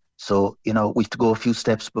them. So, you know, we have to go a few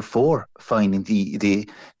steps before finding the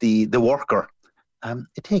worker.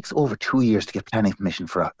 It takes over 2 years to get planning permission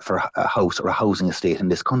for a house or a housing estate in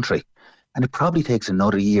this country. And it probably takes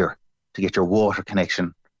another year to get your water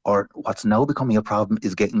connection, or what's now becoming a problem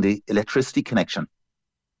is getting the electricity connection.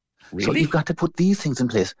 Really? So you've got to put these things in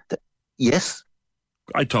place. Yes.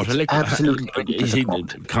 I thought absolutely.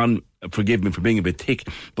 Con, forgive me for being a bit thick,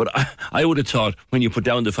 but I would have thought when you put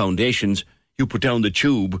down the foundations, you put down the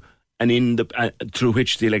tube, and in the through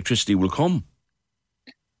which the electricity will come.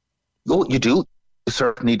 Oh, you do.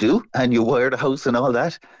 certainly do, and you wire the house and all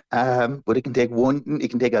that. But it can take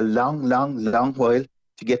a long while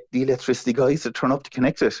to get the electricity guys to turn up to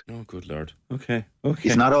connect it. Oh, good Lord. Okay.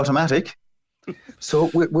 It's not automatic. So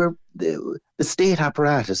the state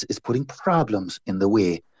apparatus is putting problems in the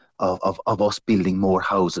way of us building more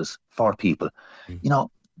houses for people. You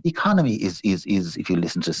know, the economy is if you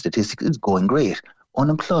listen to statistics, it's going great.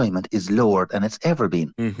 Unemployment is lower than it's ever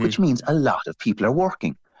been, which means a lot of people are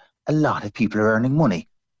working. A lot of people are earning money.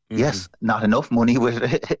 Yes, not enough money,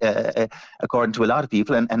 according to a lot of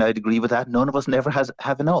people, and I'd agree with that. None of us never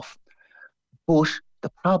have enough. But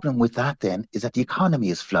the problem with that then is that the economy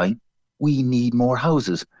is flying. We need more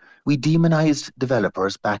houses. We demonized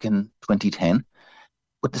developers back in 2010,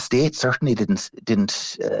 but the state certainly didn't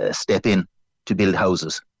step in to build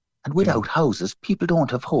houses. And without houses, people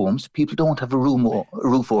don't have homes. People don't have a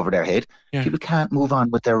roof over their head. Yeah. People can't move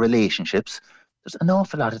on with their relationships. There's an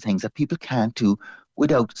awful lot of things that people can't do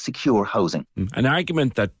without secure housing. An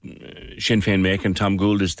argument that Sinn Féin make, and Tom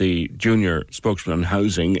Gould is the junior spokesman on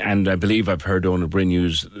housing, and I believe I've heard Donal Bryn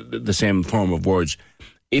use the same form of words.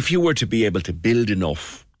 If you were to be able to build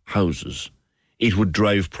enough houses, it would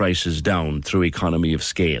drive prices down through economy of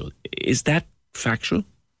scale. Is that factual?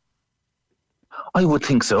 I would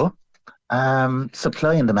think so.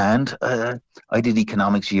 Supply and demand. I did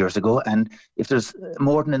economics years ago, and if there's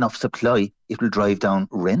more than enough supply, it will drive down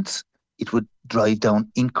rents. It would drive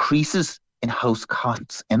down increases in house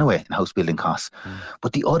costs anyway, in house building costs.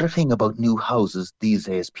 But the other thing about new houses these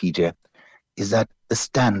days, PJ, is that the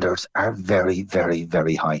standards are very, very,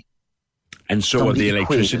 very high. And so are the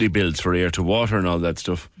electricity bills for air to water and all that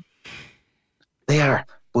stuff. They are.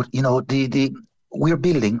 But, you know, we're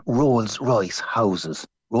building Rolls-Royce houses.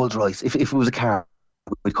 Rolls-Royce. If it was a car,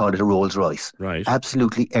 we'd call it a Rolls-Royce. Right.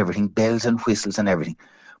 Absolutely everything, bells and whistles and everything.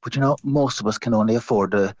 But, you know, most of us can only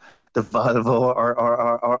afford the Volvo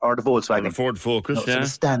or the Volkswagen. Or Ford Focus, So the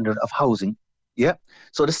standard of housing. Yeah.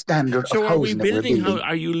 So the standard of housing that we're building.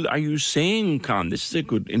 Are you saying, Con, this is a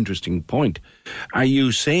good, interesting point. Are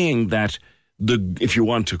you saying that if you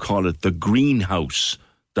want to call it the greenhouse,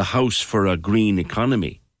 the house for a green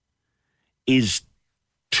economy, is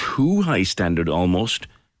too high standard almost,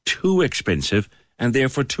 too expensive, and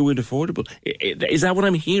therefore too unaffordable? Is that what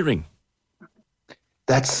I'm hearing?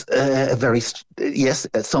 That's yes,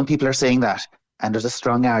 some people are saying that, and there's a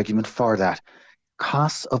strong argument for that.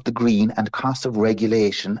 Costs of the green and costs of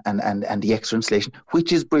regulation and the extra insulation,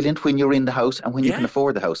 which is brilliant when you're in the house and when you can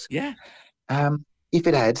afford the house. Yeah. If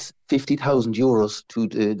it adds 50,000 euros to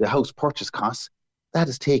the house purchase costs, that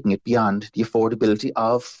is taking it beyond the affordability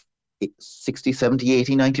of 60, 70,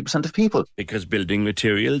 80, 90% of people. Because building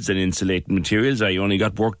materials and insulating materials, I only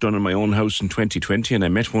got work done in my own house in 2020, and I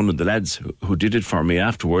met one of the lads who did it for me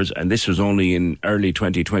afterwards, and this was only in early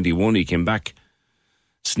 2021. He came back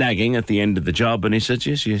snagging at the end of the job, and he said,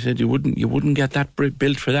 yes, you said you wouldn't get that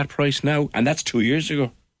built for that price now, and that's 2 years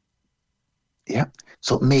ago. Yeah.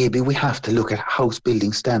 So maybe we have to look at house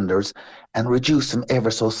building standards and reduce them ever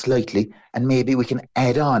so slightly, and maybe we can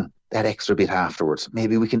add on that extra bit afterwards.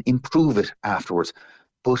 Maybe we can improve it afterwards.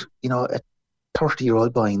 But, you know, a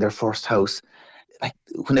 30-year-old buying their first house, like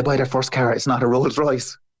when they buy their first car, it's not a Rolls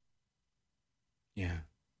Royce. Yeah.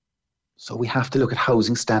 So we have to look at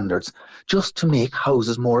housing standards just to make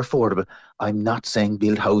houses more affordable. I'm not saying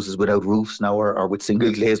build houses without roofs now or with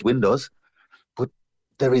single glazed windows, but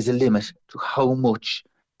there is a limit to how much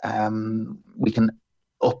we can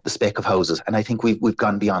up the spec of houses, and I think we've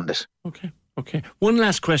gone beyond it. Okay. One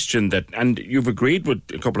last question and you've agreed with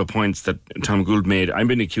a couple of points that Tom Gould made. I've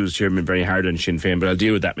been accused here of being very hard on Sinn Féin, but I'll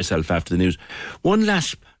deal with that myself after the news. One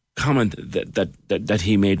last comment that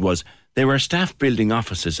he made was there were staff building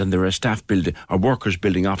offices and there were workers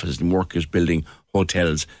building offices and workers building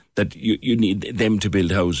hotels, that you need them to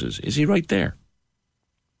build houses. Is he right there?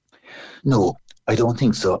 No, I don't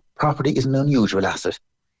think so. Property is an unusual asset.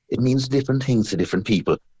 It means different things to different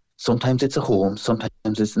people. Sometimes it's a home,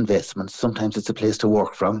 sometimes it's investments, sometimes it's a place to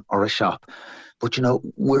work from or a shop. But, you know,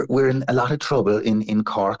 we're in a lot of trouble in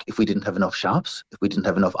Cork if we didn't have enough shops, if we didn't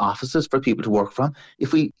have enough offices for people to work from,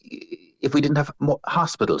 if we didn't have more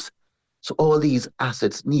hospitals. So all these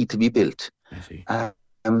assets need to be built. I see.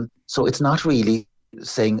 So it's not really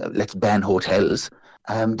saying let's ban hotels.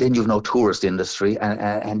 Then you've no tourist industry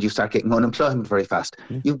and you start getting unemployment very fast.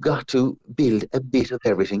 You've got to build a bit of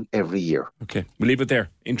everything every year. Okay, we'll leave it there.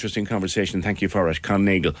 Interesting conversation. Thank you for it. Con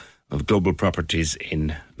Nagle of Global Properties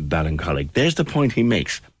in Ballincollig. There's the point he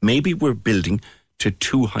makes. Maybe we're building to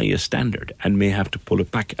too high a standard and may have to pull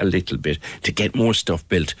it back a little bit to get more stuff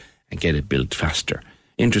built and get it built faster.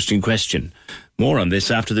 Interesting question. More on this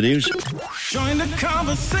after the news. Join the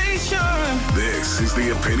conversation. This is the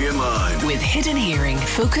Opinion Line. With Hidden Hearing,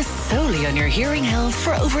 focused solely on your hearing health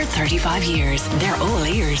for over 35 years. They're all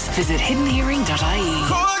ears. Visit hiddenhearing.ie.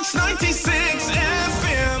 Cork's 96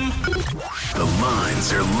 FM. The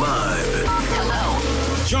lines are live. Hello.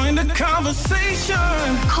 Join the conversation.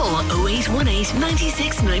 Call 0818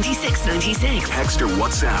 96 96 96. Text or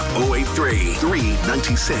WhatsApp 083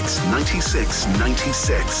 396 96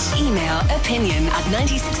 96. Email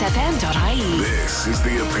opinion@96fm.ie. This is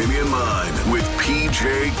the Opinion Line with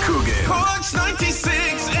PJ Coogan. Cork's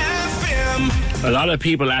 96 FM. A lot of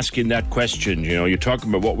people asking that question. You know, you're talking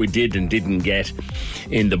about what we did and didn't get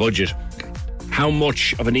in the budget. How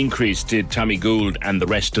much of an increase did Tommy Gould and the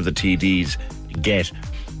rest of the TDs get?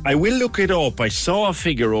 I will look it up. I saw a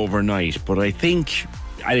figure overnight, but I think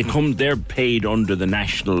they're paid under the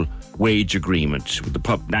national wage agreement, with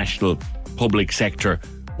the national public sector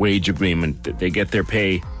wage agreement. They get their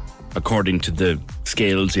pay according to the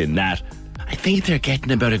scales in that. I think they're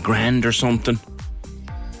getting about $1,000 or something.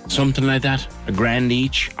 Something like that. $1,000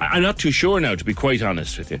 each. I'm not too sure now, to be quite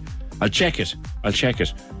honest with you. I'll check it. I'll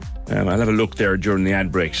have a look there during the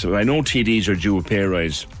ad break. So I know TDs are due a pay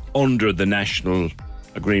rise under the national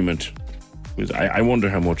agreement. I wonder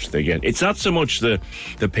how much they get. It's not so much the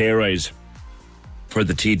pay rise for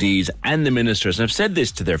the TDs and the ministers. And I've said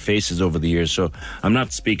this to their faces over the years, so I'm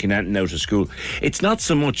not speaking out of school. It's not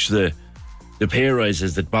so much the pay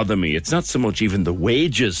rises that bother me. It's not so much even the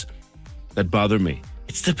wages that bother me.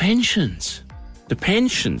 It's the pensions. The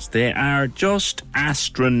pensions, they are just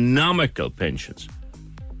astronomical pensions.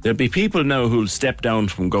 There'll be people now who'll step down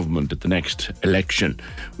from government at the next election.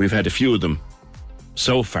 We've had a few of them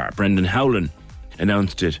so far. Brendan Howlin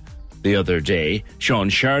announced it the other day. Sean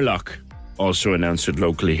Sherlock also announced it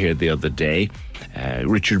locally here the other day.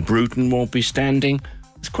 Richard Bruton won't be standing.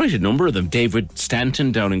 There's quite a number of them. David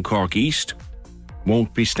Stanton down in Cork East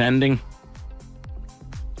won't be standing.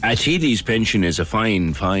 A TD's pension is a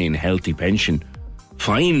fine, healthy pension.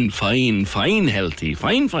 Fine, healthy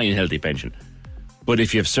pension. But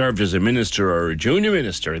if you've served as a minister or a junior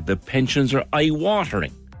minister, the pensions are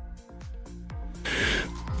eye-watering.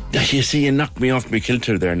 You see, you knocked me off my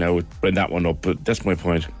kilter there now with that one up, but that's my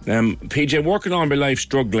point. PJ, working on my life,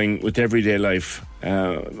 struggling with everyday life.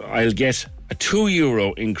 I'll get a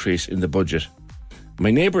 €2 increase in the budget.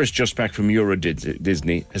 My neighbour is just back from Euro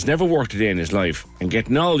Disney, has never worked a day in his life, and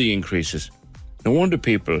getting all the increases. No wonder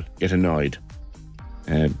people get annoyed.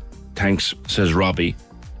 Thanks, says Robbie.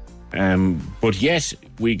 But yes,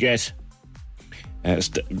 we get...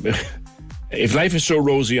 if life is so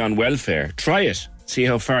rosy on welfare, try it. See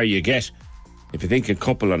how far you get. If you think a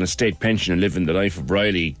couple on a state pension are living the life of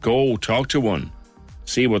Riley, go talk to one.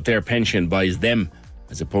 See what their pension buys them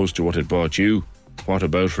as opposed to what it bought you.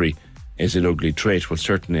 Whataboutery is an ugly trait. Well,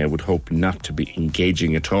 certainly I would hope not to be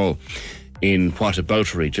engaging at all in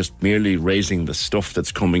whataboutery, just merely raising the stuff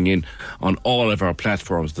that's coming in on all of our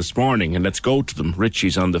platforms this morning. And let's go to them.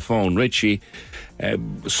 Richie's on the phone. Richie,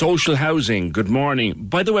 social housing, good morning.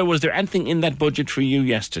 By the way, was there anything in that budget for you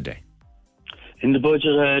yesterday? In the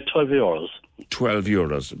budget, €12.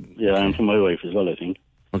 €12. Yeah, and for my wife as well, I think.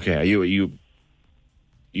 Okay, are you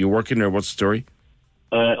working, or what's the story?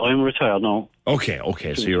 I'm retired now. Okay,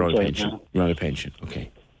 so you're on a pension. Yeah. You're on a pension, okay.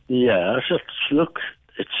 Yeah, it's just, look,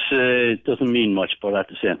 it doesn't mean much, but at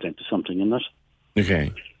the same time, there's something in it.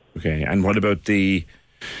 Okay. And what about the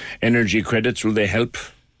energy credits? Will they help?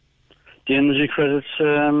 The energy credits,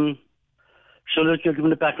 so look, you're giving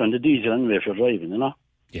the background, the diesel anyway if you're driving, you know?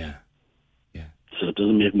 Yeah. So it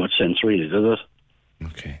doesn't make much sense, really, does it?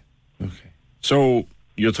 Okay. So,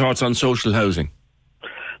 your thoughts on social housing?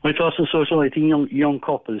 My thoughts on social, I think young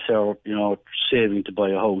couples are, saving to buy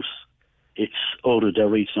a house. It's out of their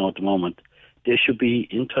reach now at the moment. They should be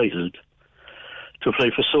entitled to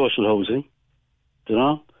apply for social housing.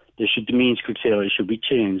 The means criteria should be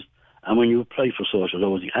changed. And when you apply for social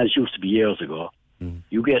housing, as used to be years ago,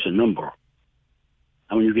 you get a number.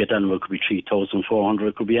 And when you get that number, it could be 3,400,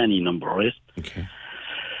 it could be any number, right? Okay.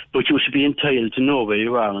 But you should be entitled to know where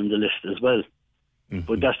you are on the list as well. Mm-hmm.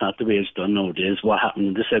 But that's not the way it's done nowadays. What happened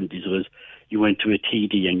in the 70s was you went to a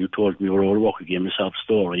TD and you told me you were all work again, a sob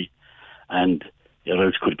story. And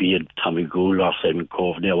it could be a Tommy Gould or Simon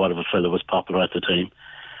Coveney or whatever fellow was popular at the time.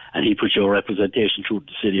 And he put your representation through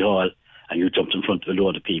the City Hall and you jumped in front of a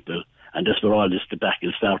load of people. And that's where all this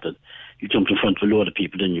debacle started. You jumped in front of a load of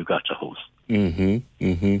people, then you got your house.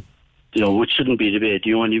 Which shouldn't be the way.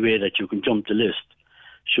 The only way that you can jump the list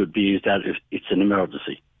should be is that if it's an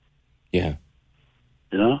emergency. Yeah.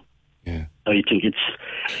 Yeah. I think it's,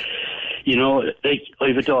 like, I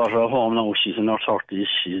have a daughter at home now. She's in her 30s.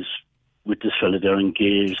 She's with this fella. They're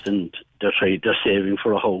engaged and they're saving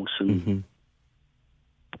for a house. And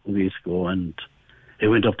weeks ago, and it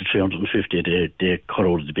went up to 350. They cut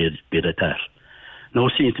out the bid at that. Now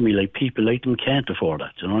it seems to me like people like them can't afford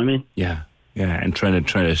that. Do you know what I mean? Yeah, and trying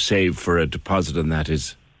to save for a deposit on that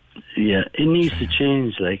is. Yeah, it needs to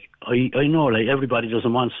change. Like I know, like everybody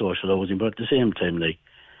doesn't want social housing, but at the same time, like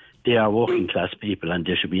they are working class people and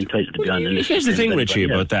they should be entitled to be on the list. Here's the thing, Richie,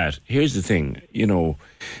 about that. Here's the thing. You know,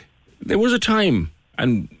 there was a time,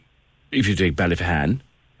 and if you take Ballyfahan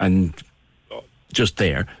and just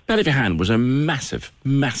there, Ballyfahan was a massive,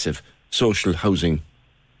 massive social housing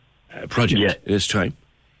project at this time.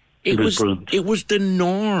 It was the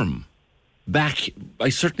norm back. I'm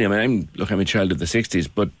a child of the 60s,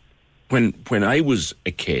 but when I was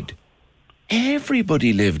a kid,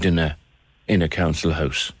 everybody lived in a council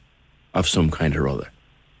house of some kind or other.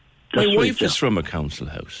 My wife is from a council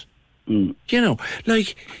house. You know,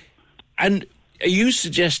 like, and are you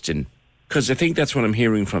suggesting, because I think that's what I'm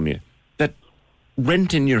hearing from you, that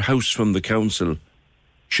renting your house from the council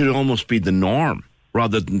should almost be the norm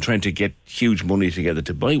rather than trying to get huge money together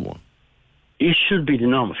to buy one? It should be the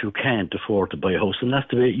norm if you can't afford to buy a house, and that's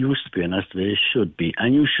the way it used to be, and that's the way it should be.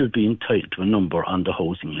 And you should be entitled to a number on the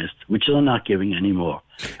housing list, which they're not giving anymore.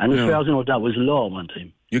 And as far as I know, that was law one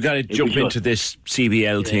time. You got to jump into this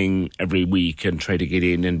CBL thing every week and try to get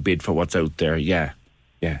in and bid for what's out there. Yeah.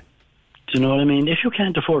 Do you know what I mean? If you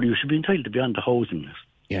can't afford it, you should be entitled to be on the housing list.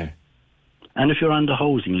 Yeah. And if you're on the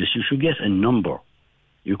housing list, you should get a number.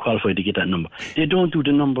 You qualify to get that number. They don't do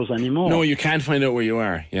the numbers anymore. No, you can't find out where you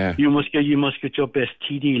are. Yeah, you must get your best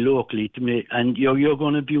TD locally to make, and you're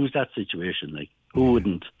going to abuse that situation. Like, who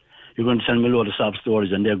wouldn't? You're going to tell them a load of sob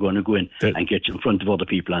stories, and they're going to go in and get you in front of other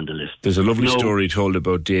people on the list. There's a lovely story told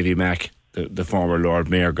about Davy Mack, the former Lord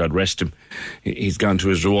Mayor. God rest him. He's gone to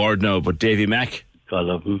his reward now. But Davy Mack, God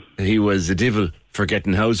love him. He was a devil for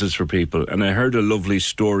getting houses for people. And I heard a lovely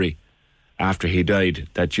story after he died,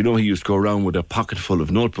 that, you know, he used to go around with a pocket full of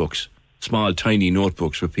notebooks, small, tiny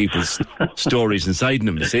notebooks with people's stories inside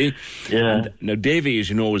them, you see? Yeah. Now, Davy, as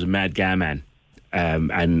you know, was a mad guy man,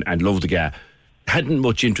 and loved the guy. Hadn't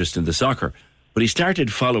much interest in the soccer, but he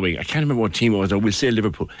started following, I can't remember what team it was, we'll say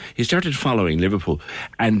Liverpool. He started following Liverpool,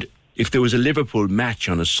 and if there was a Liverpool match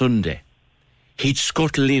on a Sunday, he'd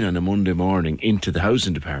scuttle in on a Monday morning into the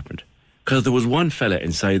housing department, because there was one fella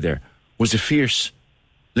inside there, was a fierce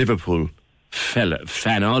Liverpool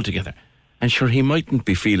fan altogether, and sure, he mightn't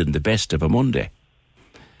be feeling the best of a Monday,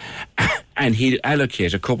 and he'd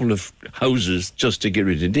allocate a couple of houses just to get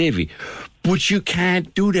rid of Davy. But you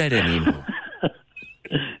can't do that anymore.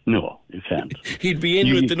 No, you can't. He'd be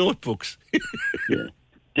in with the notebooks. Yeah.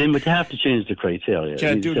 Then, but they have to change the criteria.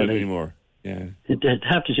 Can't do that anymore. Yeah. They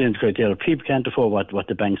have to change the criteria. People can't afford what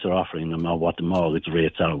the banks are offering them, or what the mortgage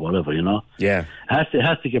rates are, or whatever, you know? Yeah. It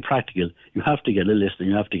has to get practical. You have to get a list, and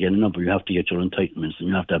you have to get a number, you have to get your entitlements, and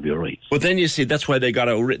you have to have your rights. But then you see, that's why they got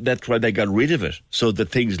rid of it, so that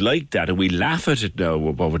things like that, and we laugh at it now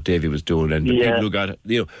about what Davy was doing, and the people who got it,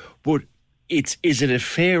 you know. But is it a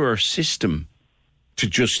fairer system to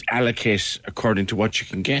just allocate according to what you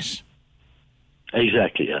can get?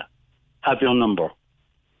 Exactly, yeah. Have your number.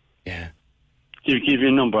 Yeah. Give you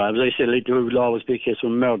a number. As I said, like, there will always be a case of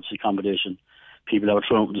emergency accommodation. People that were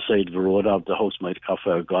thrown on the side of the road, or the house might catch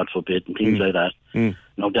fire, God forbid, and things like that.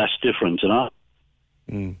 No, that's different, you know?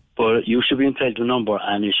 But you should be entitled to a number,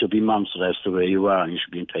 and you should be monitored as to where you are, and you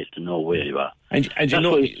should be entitled to know where you are. And you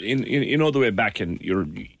know, you know the way back, and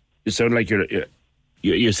you sound like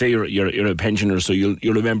you say you're a pensioner, so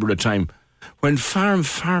you'll remember a time when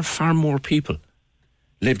far more people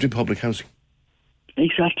lived in public housing.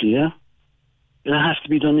 Exactly, yeah. It has to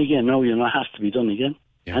be done again. No, you know, it has to be done again,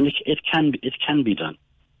 and it can be done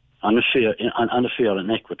on a fair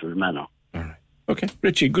and equitable manner. All right, okay,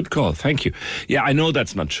 Richie, good call. Thank you. Yeah, I know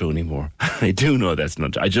that's not true anymore. I do know that's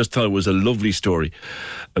not true. I just thought it was a lovely story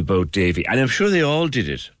about Davy, and I'm sure they all did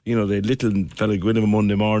it. You know, the little fella going in on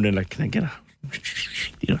Monday morning, like, can I get a?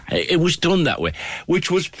 You know, it was done that way, which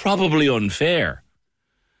was probably unfair.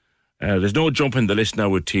 There's no jumping the list now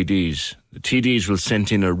with TDs. The TDs will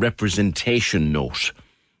send in a representation note,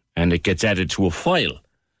 and it gets added to a file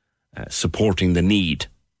supporting the need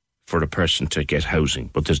for a person to get housing.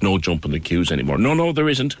 But there's no jumping the queues anymore. No, there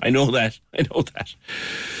isn't. I know that.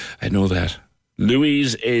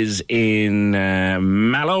 Louise is in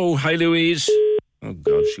Mallow. Hi, Louise. Oh,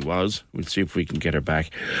 God, she was. We'll see if we can get her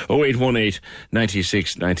back. 0818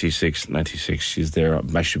 96 96 96. She's there.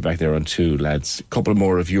 I'm actually back there on 2, lads. A couple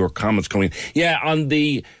more of your comments coming. Yeah, on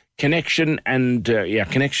the connection and,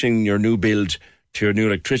 connecting your new build to your new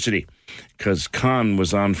electricity. because Con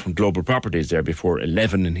was on from Global Properties there before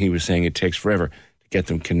 11, and he was saying it takes forever to get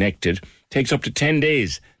them connected. It takes up to 10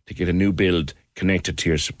 days to get a new build connected to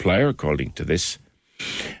your supplier, according to this.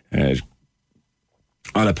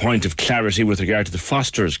 On a point of clarity with regard to the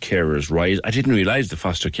fosters carers rise, I didn't realise the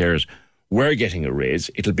foster carers were getting a raise.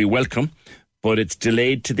 It'll be welcome, but it's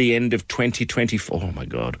delayed to the end of 2024. Oh my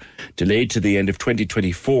God. Delayed to the end of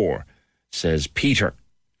 2024, says Peter.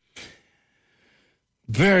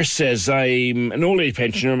 Bear says, I'm an old age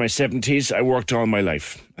pensioner in my 70s. I worked all my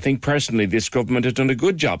life. I think personally this government has done a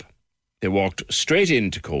good job. They walked straight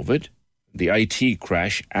into COVID, the IT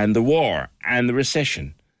crash and the war and the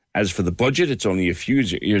recession. As for the budget, it's only a few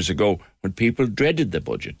years ago when people dreaded the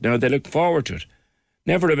budget. Now they look forward to it.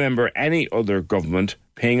 Never remember any other government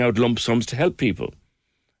paying out lump sums to help people.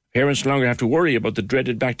 Parents no longer have to worry about the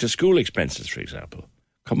dreaded back-to-school expenses, for example.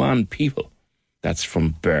 Come on, people. That's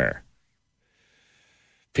from Bear.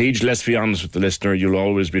 Page, let's be honest with the listener. You'll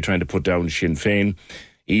always be trying to put down Sinn Féin.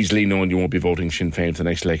 Easily known you won't be voting Sinn Féin for the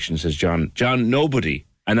next election, says John. John, nobody,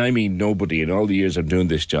 and I mean nobody, in all the years I'm doing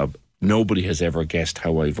this job, nobody has ever guessed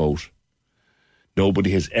how I vote.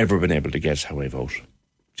 Nobody has ever been able to guess how I vote.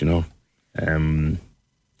 Do you know?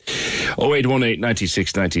 0818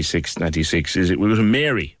 96 96 96. Is it? We go to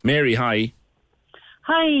Mary. Mary, hi.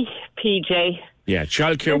 Hi, PJ. Yeah,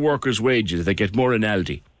 childcare workers' wages, they get more in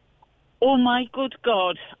Aldi. Oh my good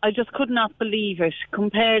God, I just could not believe it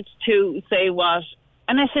compared to, say, what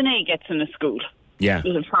an SNA gets in a school. Yeah.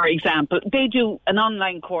 For example, they do an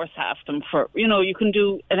online course, half them for, you can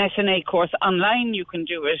do an SNA course online, you can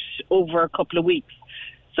do it over a couple of weeks.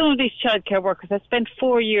 Some of these childcare workers have spent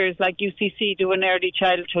 4 years, like UCC, do an early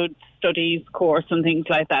childhood studies course and things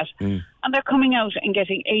like that. And they're coming out and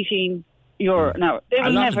getting €18 an hour.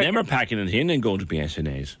 A lot of them are packing it in and going to be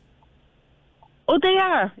SNAs. Oh, they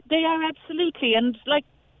are. They are, absolutely. And,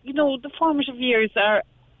 the formative years are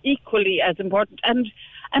equally as important. And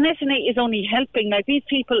an SNA is only helping. These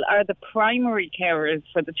people are the primary carers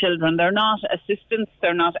for the children. They're not assistants.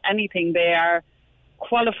 They're not anything. They are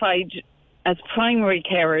qualified as primary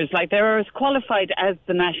carers. They're as qualified as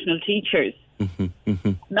the national teachers,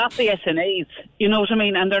 not the SNAs. You know what I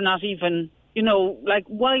mean? And they're not even...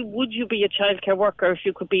 why would you be a childcare worker if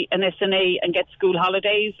you could be an SNA and get school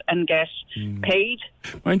holidays and get paid?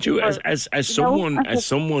 Mind you, as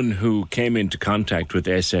someone who came into contact with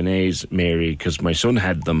SNAs, Mary, because my son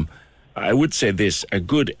had them, I would say this: a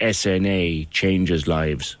good SNA changes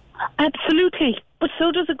lives. Absolutely, but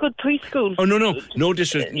so does a good preschool. Oh no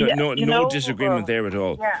disagreement there at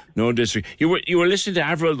all. Yeah. No disagreement. You were listening to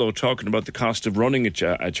Avril though talking about the cost of running a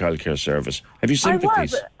childcare service. Have you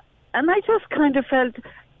sympathies? And I just kind of felt,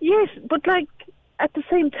 yes, but at the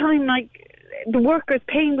same time, the workers,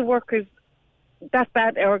 paying the workers that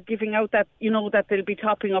bad, or giving out that, that they'll be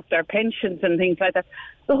topping up their pensions and things like that.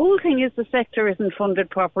 The whole thing is the sector isn't funded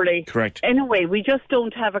properly. Correct. Anyway, we just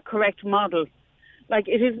don't have a correct model.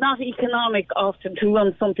 It is not economic often to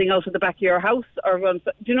run something out of the back of your house or do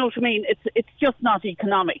you know what I mean? It's just not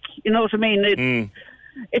economic. You know what I mean?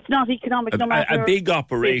 It's not economic, no matter... A big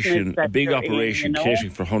operation catering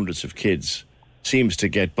for hundreds of kids seems to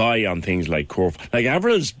get by on things like Corf. Like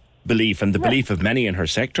Avril's belief and the belief of many in her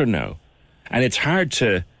sector now, and it's hard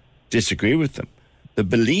to disagree with them. The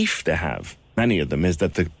belief they have, many of them, is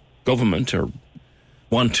that the government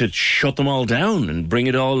want to shut them all down and bring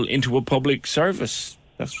it all into a public service.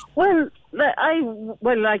 There's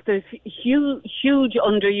huge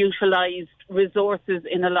underutilised resources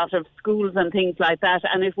in a lot of schools and things like that,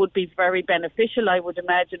 and it would be very beneficial, I would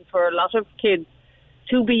imagine, for a lot of kids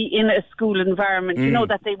to be in a school environment,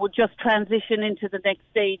 that they would just transition into the next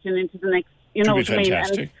stage and into the next, what I mean?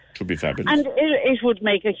 Fantastic. It would be fabulous. And it would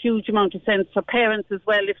make a huge amount of sense for parents as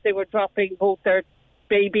well if they were dropping both their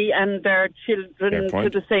baby and their children to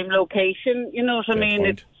the same location. You know what I mean?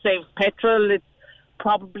 It saves petrol. It's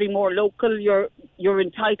probably more local. You're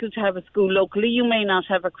entitled to have a school locally. You may not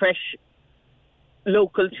have a creche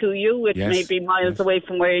local to you. It may be miles away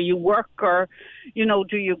from where you work, or do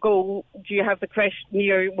you have the creche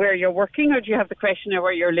near where you're working, or do you have the creche near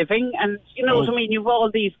where you're living? And what I mean, you've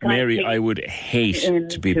all these kind Mary, of things. I would hate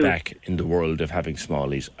to be back in the world of having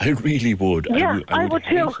smallies. I really would. Yeah, I would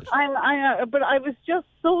too. But I was just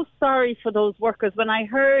so sorry for those workers when I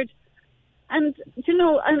heard. And,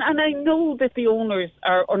 and I know that the owners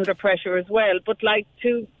are under pressure as well, but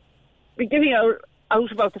to be giving out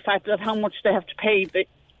about the fact of how much they have to pay the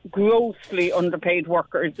grossly underpaid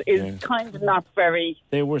workers is kind of not very...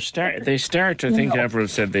 They start, I think Avril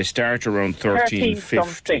said, they start around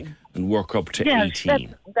 13.50 and work up to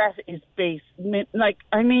 18. That is base.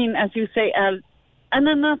 As you say, Al, And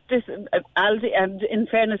I'm not this Aldi, and in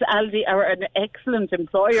fairness, Aldi are an excellent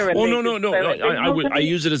employer. And No. I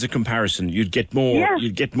use it as a comparison. You'd get more. Yeah.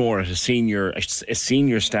 You'd get more as a senior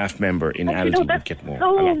staff member in Aldi. You'd get more.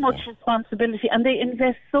 So much responsibility, and they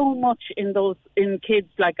invest so much in kids.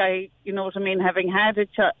 Like you know what I mean. Having had a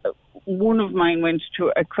one of mine went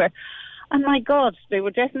to a crash, and my God, they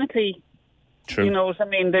were definitely. True. You know what I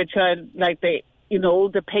mean. The child,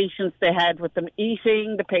 the patience they had with them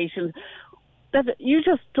eating, the patience. That you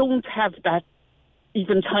just don't have that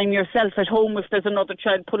even time yourself at home if there's another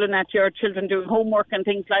child pulling at your children doing homework and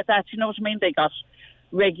things like that. You know what I mean? They got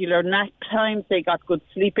regular nap times, they got good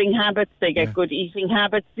sleeping habits, they get good eating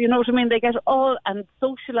habits. You know what I mean? They get and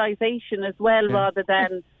socialisation as well, rather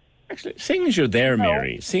than... Actually, seeing as you're there,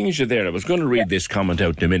 Mary, I was going to read this comment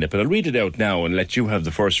out in a minute, but I'll read it out now and let you have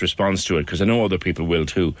the first response to it, because I know other people will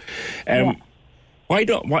too. This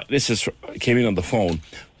came in on the phone.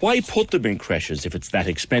 Why put them in creches if it's that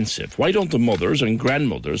expensive? Why don't the mothers and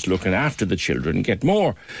grandmothers looking after the children get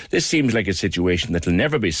more? This seems like a situation that will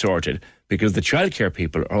never be sorted because the childcare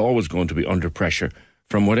people are always going to be under pressure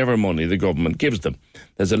from whatever money the government gives them.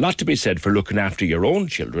 There's a lot to be said for looking after your own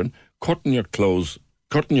children, cutting your cloth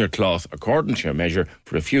according to your measure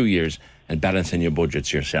for a few years and balancing your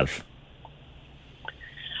budgets yourself.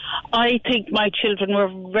 I think my children were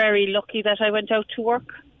very lucky that I went out to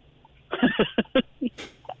work.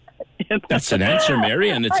 That's an answer, Mary,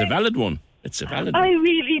 and it's a valid one. I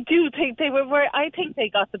really do think they were I think they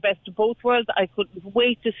got the best of both worlds. I couldn't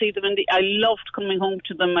wait to see them. I loved coming home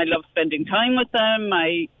to them. I loved spending time with them.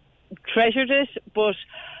 I treasured it. But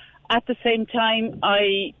at the same time,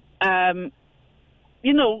 I had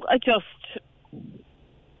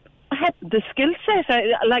the skill set.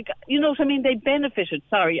 You know what I mean? They benefited.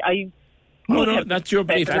 Sorry, No, that's your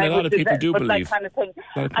belief, and a lot of people do believe. That kind of thing.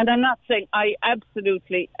 And I'm not saying I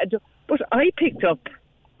absolutely do, but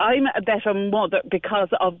I'm a better mother because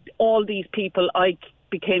of all these people I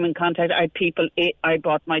became in contact. I had people, I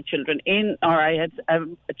brought my children in, or I had a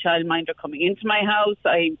childminder coming into my house.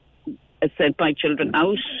 I sent my children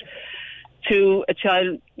out to a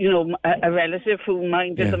child, a relative who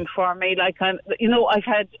minded them for me. I've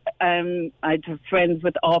had friends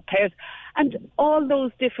with au pairs and all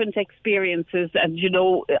those different experiences. And,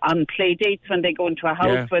 on play dates when they go into a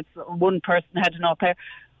house with one person had an au pair.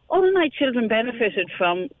 All my children benefited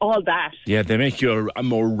from all that. Yeah, they make you a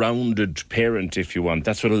more rounded parent, if you want.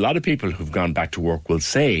 That's what a lot of people who've gone back to work will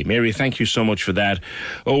say. Mary, thank you so much for that.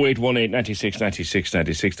 0818 96 96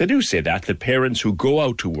 96. They do say that parents who go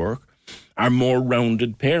out to work are more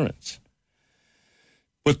rounded parents.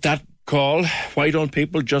 But that call, why don't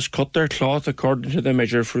people just cut their cloth according to their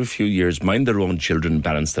measure for a few years, mind their own children,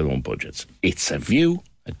 balance their own budgets? It's a view.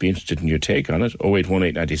 I'd be interested in your take on it.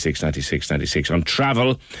 0818 96 96 96. On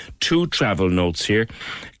travel, 2 travel notes here.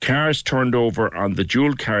 Cars turned over on the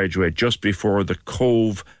dual carriageway just before the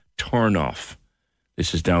Cove turn-off.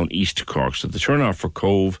 This is down East Cork. So the turn-off for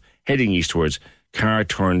Cove, heading eastwards, car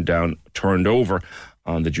turned over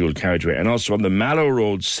on the dual carriageway. And also on the Mallow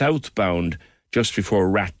Road southbound, just before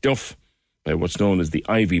Ratduff, by what's known as the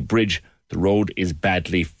Ivy Bridge, the road is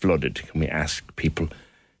badly flooded. Can we ask people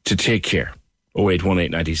to take care?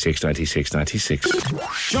 0818 96 96 96.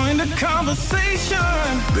 Join the conversation.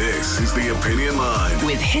 This is the Opinion Line.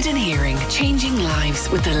 With Hidden Hearing, changing lives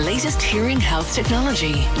with the latest hearing health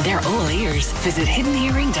technology. They're all ears. Visit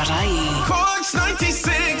hiddenhearing.ie. Cork's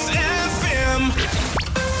 96 FM.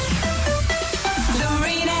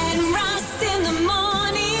 Lorraine and Ross in the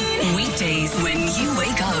morning. Weekdays when you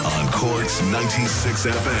wake up. On Cork's 96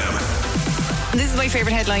 FM. This is my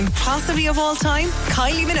favourite headline, possibly of all time.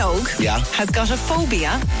 Kylie Minogue has got a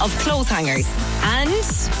phobia of clothes hangers and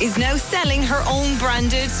is now selling her own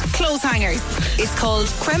branded clothes hangers. It's called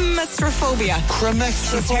Cremestrophobia.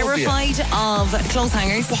 She's terrified of clothes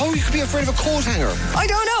hangers. Well, how you could be afraid of a coat hanger? I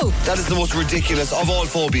don't know. That is the most ridiculous of all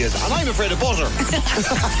phobias. And I'm afraid of butter.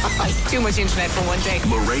 Too much internet for one day.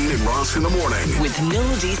 Lorraine and Ross in the morning. With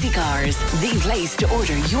Noel DC Cars, the place to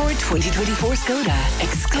order your 2024 Skoda.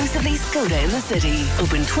 Exclusively Skoda in the city.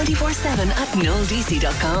 Open 24/7 at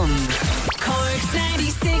noeldc.com. Cork's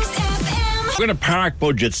 96 FM. We're going to park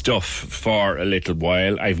budget stuff for a little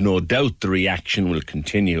while. I've no doubt the reaction will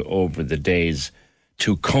continue over the days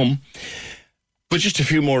to come. But just a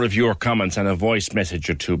few more of your comments and a voice message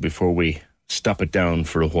or two before we stop it down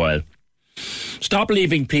for a while. Stop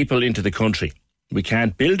leaving people into the country. We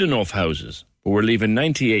can't build enough houses, but we're leaving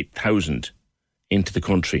 98,000 into the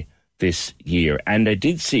country this year. And I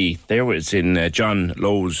did see, there was in John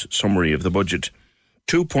Lowe's summary of the budget,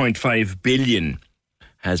 2.5 billion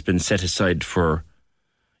has been set aside for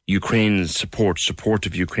Ukraine's support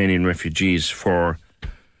of Ukrainian refugees for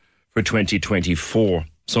 2024.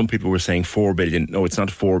 Some people were saying 4 billion. No, it's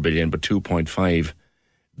not 4 billion, but 2.5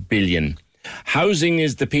 billion. Housing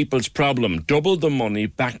is the people's problem. Double the money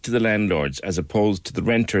back to the landlords as opposed to the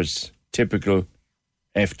renters. Typical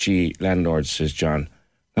FG landlords, says John.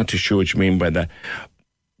 Not too sure what you mean by that.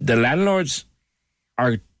 The landlords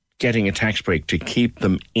are getting a tax break to keep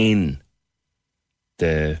them in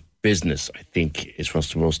the business, I think, is what's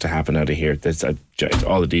supposed to happen out of here. That's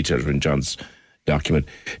all the details are in John's document.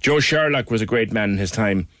 Joe Sherlock was a great man in his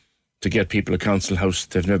time to get people a council house.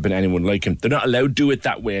 There's never been anyone like him. They're not allowed to do it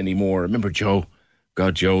that way anymore. Remember Joe?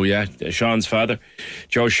 God, Joe, yeah. Sean's father.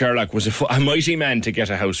 Joe Sherlock was a mighty man to get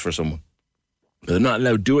a house for someone. But they're not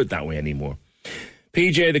allowed to do it that way anymore.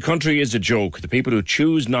 PJ, the country is a joke. The people who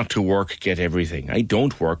choose not to work get everything. I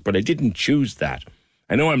don't work, but I didn't choose that.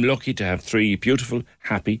 I know I'm lucky to have 3 beautiful,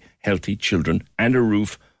 happy, healthy children and a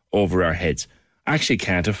roof over our heads. I actually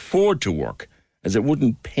can't afford to work, as it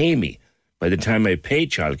wouldn't pay me by the time I pay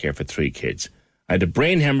childcare for 3 kids. I had a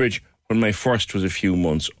brain hemorrhage when my first was a few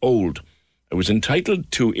months old. I was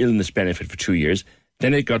entitled to illness benefit for 2 years,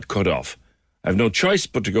 then it got cut off. I have no choice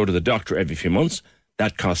but to go to the doctor every few months.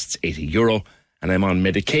 That costs €80, and I'm on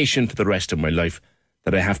medication for the rest of my life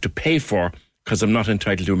that I have to pay for because I'm not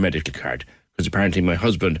entitled to a medical card, because apparently my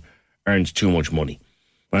husband earns too much money.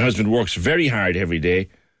 My husband works very hard every day.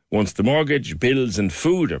 Once the mortgage, bills and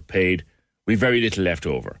food are paid, we've very little left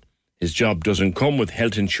over. His job doesn't come with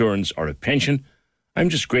health insurance or a pension. I'm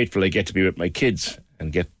just grateful I get to be with my kids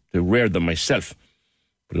and get to rear them myself.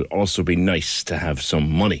 But it'll also be nice to have some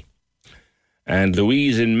money. And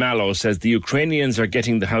Louise in Mallow says the Ukrainians are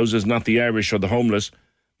getting the houses, not the Irish or the homeless.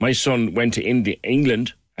 My son went to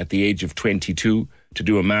England at the age of 22 to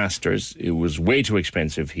do a master's. It was way too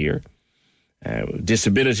expensive here.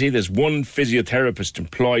 Disability, there's one physiotherapist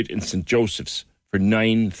employed in St. Joseph's for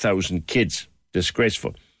 9,000 kids.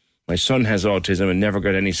 Disgraceful. My son has autism and never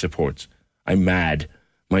got any supports. I'm mad.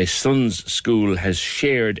 My son's school has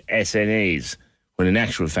shared SNAs, when in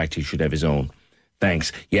actual fact he should have his own.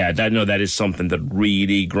 Thanks. Yeah, that is something that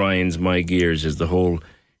really grinds my gears, is the whole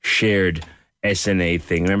shared SNA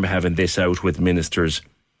thing. I remember having this out with ministers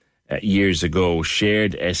years ago.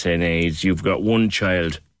 Shared SNAs. You've got one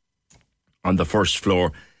child on the first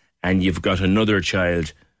floor and you've got another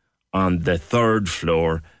child on the third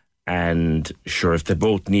floor, and sure, if they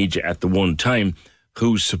both need you at the one time,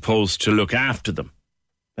 who's supposed to look after them?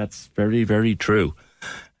 That's very, very true.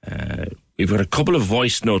 We've got a couple of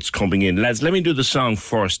voice notes coming in. Lads, let me do the song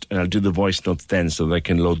first, and I'll do the voice notes then so that I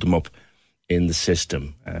can load them up in the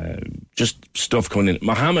system. Just stuff coming in.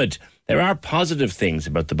 Mohammed, there are positive things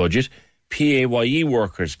about the budget. PAYE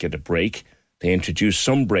workers get a break. They introduce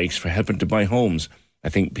some breaks for helping to buy homes. I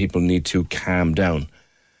think people need to calm down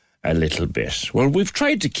a little bit. Well, we've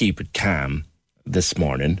tried to keep it calm this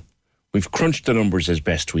morning. We've crunched the numbers as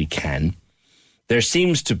best we can. There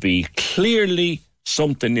seems to be clearly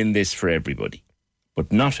something in this for everybody,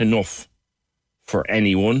 but not enough for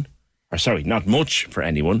anyone. Or sorry, not much for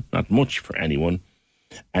anyone,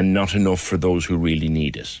 and not enough for those who really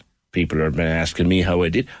need it. People have been asking me how I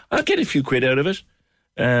did. I'll get a few quid out of it,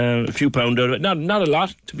 a few pound out of it. Not a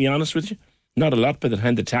lot, to be honest with you. Not a lot. By the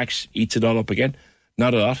time the tax eats it all up again,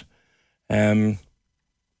 not a lot.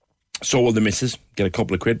 So will the missus get a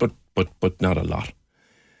couple of quid, but not a lot.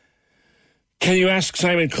 Can you ask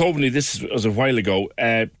Simon Coveney, this was a while ago,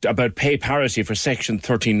 about pay parity for Section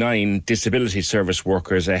 39 disability service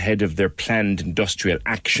workers ahead of their planned industrial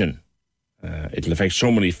action? It'll affect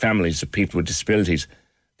so many families of people with disabilities.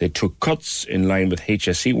 They took cuts in line with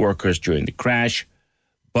HSE workers during the crash,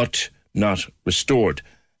 but not restored.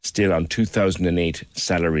 Still on 2008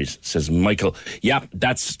 salaries, says Michael. Yeah,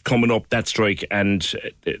 that's coming up, that strike, and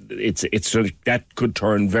it's that could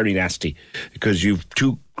turn very nasty, because you've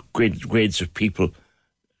two grades of people,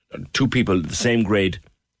 two people the same grade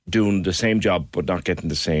doing the same job but not getting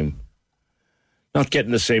the same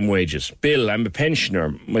wages. Bill, I'm a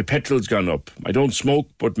pensioner. My petrol's gone up. I don't smoke,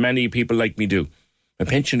 but many people like me do. My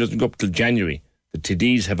pension doesn't go up till January. The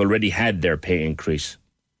TDs have already had their pay increase.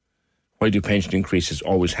 Why do pension increases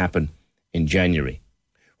always happen in January?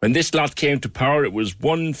 When this lot came to power, it was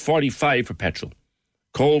 $1.45 for petrol.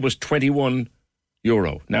 Coal was €21.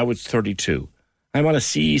 Now it's 32. I'm on a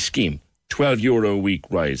CE scheme, €12 a week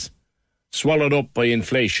rise. Swallowed up by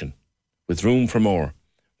inflation, with room for more.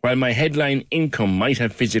 While my headline income might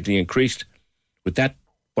have physically increased, what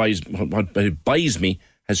it buys me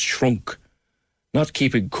has shrunk. Not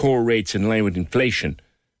keeping core rates in line with inflation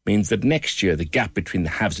means that next year the gap between the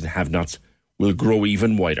haves and have-nots will grow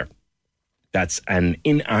even wider. That's an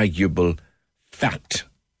inarguable fact.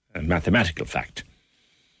 a mathematical fact.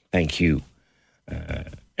 Thank you.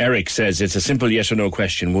 Eric says, it's a simple yes or no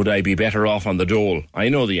question. Would I be better off on the dole? I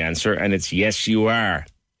know the answer, and it's yes, you are.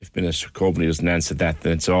 If Minister Coveney doesn't answer that,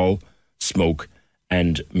 then it's all smoke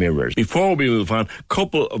and mirrors. Before we move on, a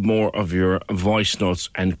couple of more of your voice notes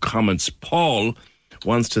and comments. Paul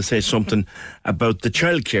wants to say something about the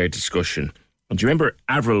childcare discussion. And do you remember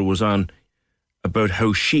Avril was on about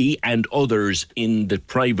how she and others in the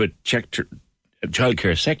private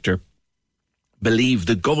childcare sector believe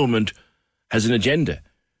the government has an agenda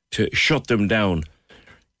to shut them down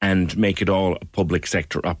and make it all a public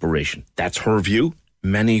sector operation. That's her view.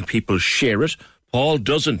 Many people share it. Paul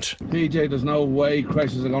doesn't. PJ, there's no way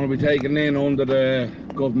creches are going to be taken in under the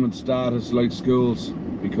government status like schools,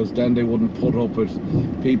 because then they wouldn't put up with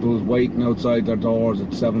people waiting outside their doors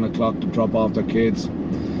at 7 o'clock to drop off their kids,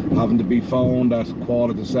 having to be phoned at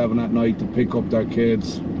 6:15 at night to pick up their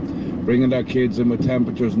kids, bringing their kids in with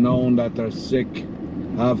temperatures, knowing that they're sick,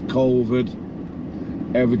 have COVID,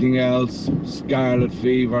 everything else, scarlet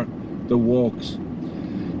fever, the works.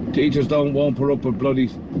 Teachers won't put up with bloody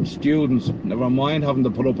students. Never mind having to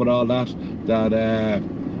put up with all that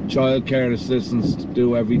childcare assistants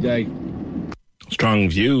do every day. Strong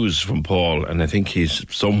views from Paul, and I think he's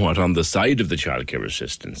somewhat on the side of the childcare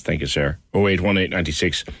assistants. Thank you, sir. 0818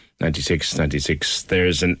 96 96 96.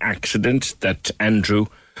 There's an accident that Andrew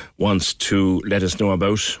wants to let us know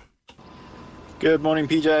about. Good morning,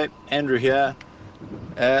 PJ. Andrew here.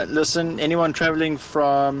 Listen, anyone travelling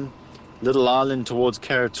from Little Island towards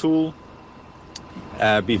Carratool,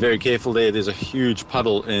 be very careful there. There's a huge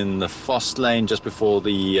puddle in the Foss lane just before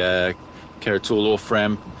the Carratool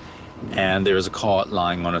off-ramp, and there is a car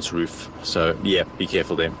lying on its roof. So, yeah, be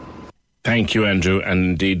careful there. Thank you, Andrew. And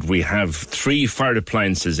indeed, we have 3 fire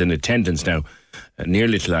appliances in attendance now near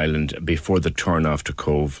Little Island before the turn off to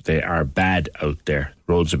Cove. They are bad out there.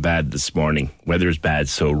 Roads are bad this morning. Weather is bad,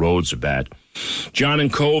 so roads are bad. John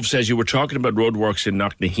in Cove says you were talking about roadworks in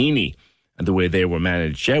Knocknaheeny and the way they were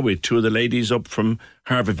managed. Yeah, we had 2 of the ladies up from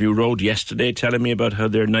Harbourview Road yesterday telling me about how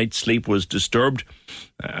their night's sleep was disturbed.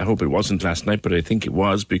 I hope it wasn't last night, but I think it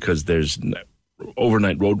was, because there's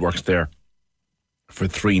overnight roadworks there for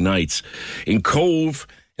 3 nights. In Cove,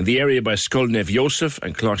 in the area by Skulnev Joseph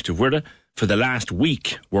and Clark de Wirda, for the last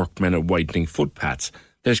week, workmen are widening footpaths.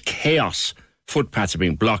 There's chaos. Footpaths are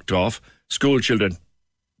being blocked off. School children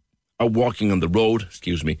are walking on the road.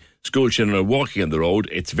 School children are walking on the road.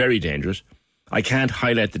 It's very dangerous. I can't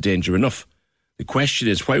highlight the danger enough. The question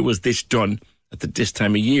is, why was this done at this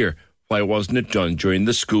time of year? Why wasn't it done during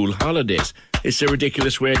the school holidays? It's a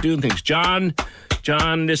ridiculous way of doing things. John,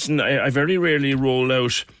 listen, I very rarely roll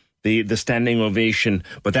out the standing ovation,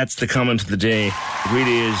 but that's the comment of the day. It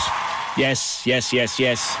really is. Yes.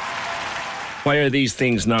 Why are these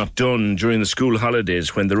things not done during the school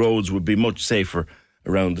holidays when the roads would be much safer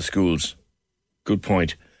around the schools? Good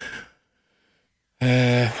point.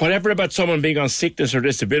 Whatever about someone being on sickness or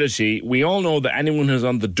disability, we all know that anyone who's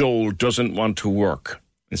on the dole doesn't want to work.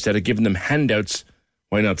 Instead of giving them handouts,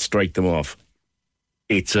 why not strike them off?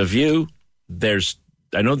 It's a view.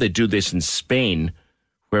 I know they do this in Spain,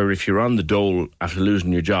 where if you're on the dole after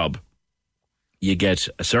losing your job, you get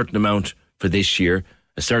a certain amount for this year,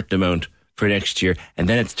 a certain amount for next year, and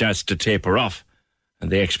then it starts to taper off, and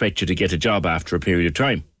they expect you to get a job after a period of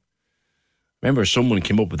time. Remember, someone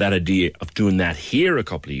came up with that idea of doing that here a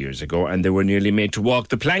couple of years ago, and they were nearly made to walk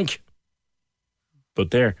the plank.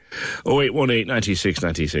 But there, 0818 96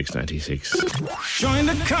 96 96. Join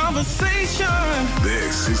the conversation.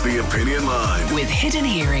 This is the Opinion Line. With Hidden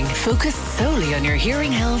Hearing, focused solely on your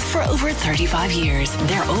hearing health for over 35 years.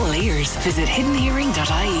 They're all ears. Visit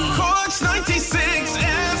hiddenhearing.ie. Cork's 96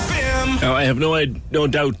 FM. Now, I have no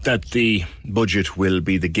doubt that the budget will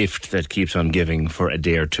be the gift that keeps on giving for a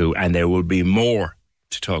day or two, and there will be more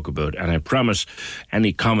to talk about. And I promise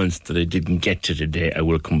any comments that I didn't get to today, I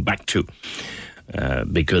will come back to.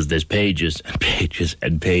 Because there's pages and pages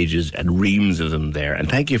and pages and reams of them there. And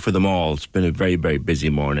thank you for them all. It's been a very, very busy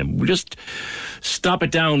morning. We'll just stop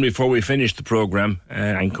it down before we finish the programme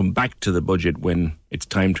and come back to the budget when it's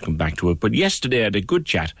time to come back to it. But yesterday I had a good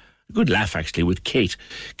chat, a good laugh actually, with Kate.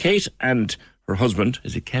 Kate and her husband,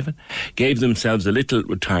 is it Kevin, gave themselves a little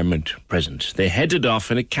retirement present. They headed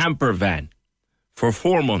off in a camper van for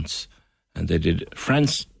 4 months, and they did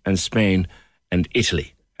France and Spain and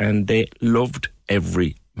Italy. And they loved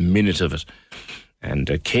every minute of it. And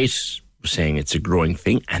Kate was saying it's a growing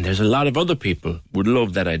thing, and there's a lot of other people would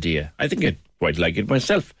love that idea. I think I'd quite like it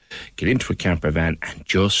myself. Get into a camper van and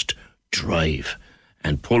just drive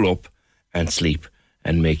and pull up and sleep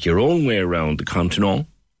and make your own way around the continent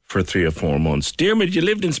for 3 or 4 months. Dermot, you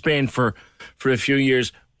lived in Spain for a few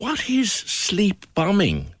years. What is sleep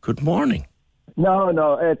bombing? Good morning. No,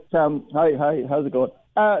 it's hi, how's it going?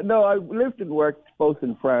 No, I lived and worked both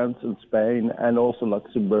in France and Spain and also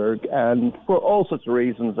Luxembourg, and for all sorts of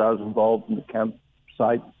reasons I was involved in the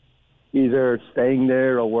campsite, either staying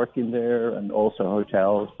there or working there, and also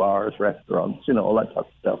hotels, bars, restaurants, all that type of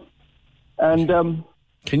stuff. And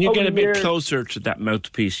can you get a bit closer to that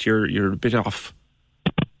mouthpiece? You're a bit off.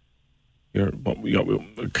 You're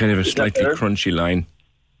kind of a slightly crunchy line.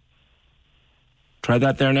 Try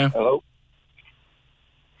that there now. Hello.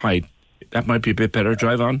 Hi. That might be a bit better.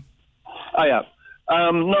 Drive on. Oh, yeah.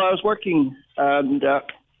 No, I was working, and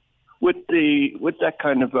with that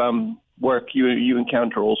kind of work, you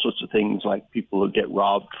encounter all sorts of things, like people who get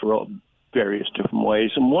robbed for various different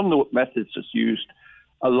ways. And one of the methods that's used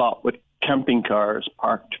a lot with camping cars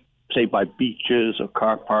parked, say, by beaches or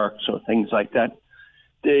car parks or things like that,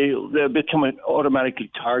 they'll become an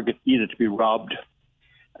automatically target either to be robbed.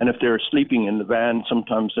 And if they're sleeping in the van,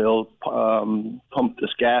 sometimes they'll pump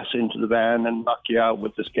this gas into the van and knock you out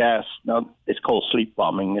with this gas. Now, it's called sleep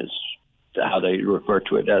bombing, is how they refer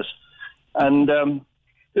to it as. And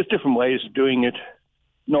there's different ways of doing it.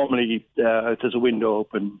 Normally, if there's a window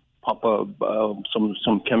open, pop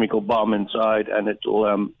some chemical bomb inside, and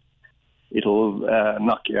it'll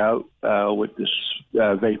knock you out with this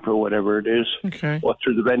vapor, whatever it is, or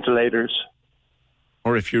through the ventilators.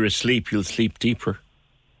 Or if you're asleep, you'll sleep deeper.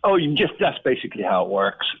 Oh, that's basically how it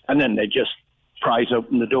works. And then they just prise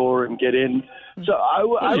open the door and get in. So I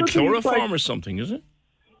would chloroform or something, is it?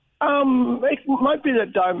 It might be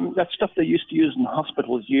that stuff they used to use in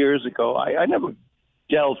hospitals years ago. I never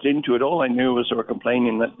delved into it. All I knew was they were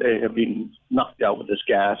complaining that they had been knocked out with this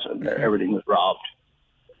gas and everything was robbed.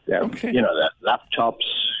 Yeah, laptops,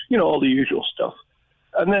 all the usual stuff.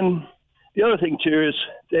 And then the other thing, too, is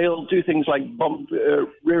they'll do things like bump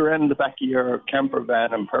rear end the back of your camper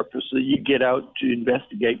van on purpose so you get out to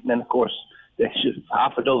investigate. And then, of course, there's just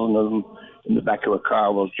half a dozen of them in the back of a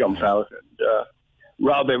car will jump out and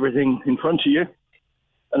rob everything in front of you,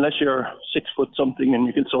 unless you're 6 foot something and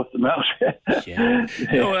you can sort them out. Yeah.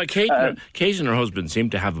 No, Kate and her husband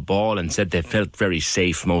seemed to have a ball and said they felt very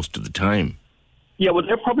safe most of the time. Yeah, well,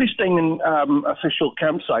 they're probably staying in official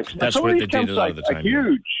campsites. That's where they did a lot of the time. Are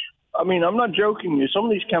huge. I mean, I'm not joking. Some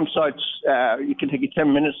of these campsites, you can take you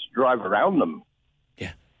 10 minutes to drive around them.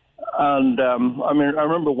 Yeah. And, I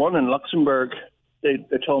remember one in Luxembourg. They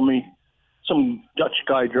told me some Dutch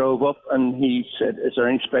guy drove up and he said, "Is there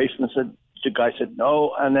any space?" And the guy said,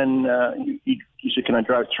 "No." And then he said, "Can I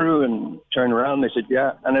drive through and turn around?" They said,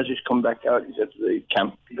 "Yeah." And as he's come back out, he said to the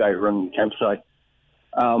guy running the campsite,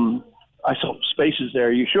 "I saw spaces there.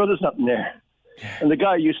 Are you sure there's nothing there?" Yeah. And the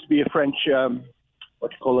guy used to be a French...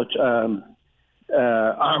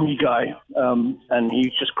 army guy, and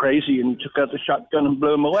he's just crazy, and he took out the shotgun and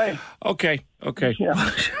blew him away. Okay. Yeah.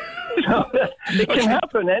 So, it can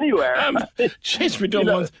happen anywhere. Jeez, we don't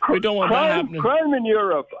want that happening. Crime in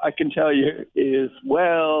Europe, I can tell you, is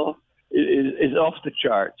off the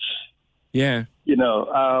charts. Yeah.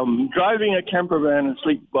 Driving a camper van and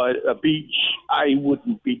sleep by a beach, I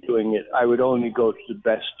wouldn't be doing it. I would only go to the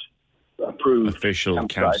best approved official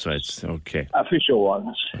campsites. Okay. Official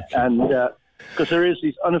ones. Okay. And because there is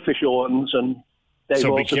these unofficial ones, and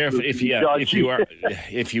so be careful if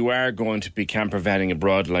you are going to be camper vanning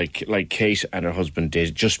abroad like Kate and her husband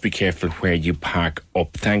did. Just be careful where you park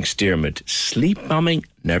up. Thanks, Dermot. Sleep bombing,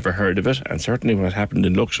 never heard of it, and certainly what happened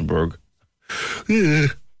in Luxembourg.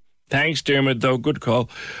 Thanks, Dermot, though. Good call.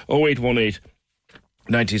 0818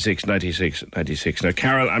 96 96 96. Now,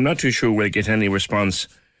 Carol, I'm not too sure we'll get any response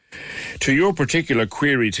to your particular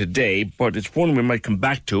query today, but it's one we might come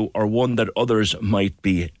back to, or one that others might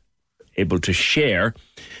be able to share.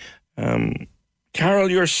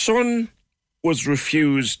 Carol, your son was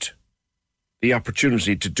refused the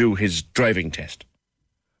opportunity to do his driving test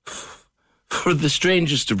for the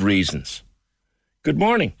strangest of reasons. Good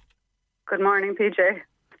morning. Good morning, PJ.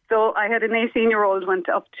 So I had an 18-year-old went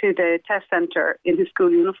up to the test centre in his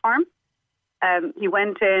school uniform. He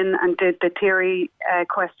went in and did the theory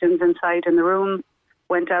questions inside in the room,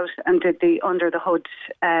 went out and did the under the hood,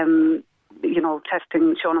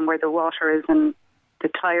 testing, showing him where the water is and the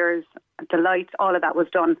tyres, the lights, all of that was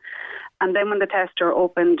done. And then when the tester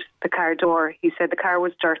opened the car door, he said the car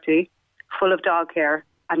was dirty, full of dog hair,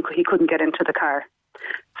 and he couldn't get into the car.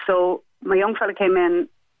 So my young fella came in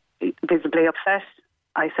visibly upset.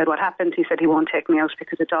 I said, "What happened?" He said he won't take me out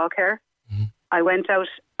because of dog hair. Mm-hmm. I went out,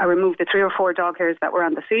 I removed the 3 or 4 dog hairs that were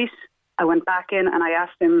on the seat. I went back in and I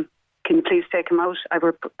asked him, "Can you please take him out?" I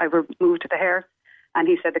removed the hair, and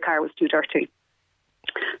he said the car was too dirty.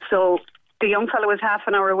 So the young fellow was half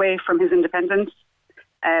an hour away from his independence.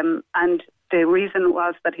 And the reason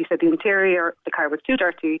was that he said the interior of the car was too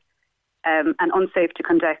dirty and unsafe to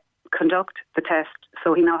conduct the test,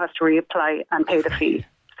 so he now has to reapply and pay the fee.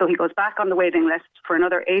 So he goes back on the waiting list for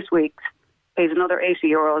another 8 weeks, pays another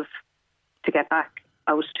 €80 to get back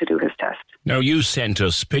out to do his test. Now, you sent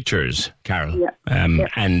us pictures, Carol. Yeah.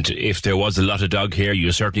 And if there was a lot of dog hair,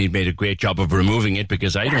 you certainly made a great job of removing it,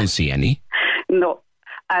 because I don't see any. No.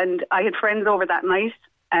 And I had friends over that night,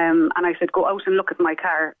 and I said, go out and look at my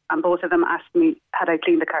car. And both of them asked me, had I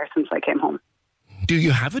cleaned the car since I came home? Do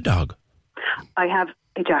you have a dog? I have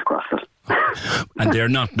a Jack Russell. And they're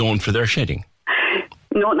not known for their shedding?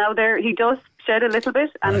 No, now he does shed a little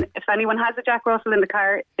bit, and if anyone has a Jack Russell in the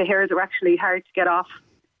car, the hairs are actually hard to get off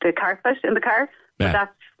the carpet in the car. Yeah. But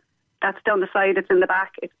that's down the side, it's in the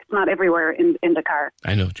back, it's not everywhere in the car.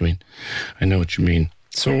 I know what you mean.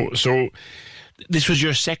 So this was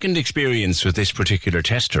your second experience with this particular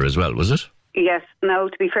tester as well, was it? Yes. Now,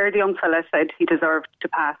 to be fair, the young fella said he deserved to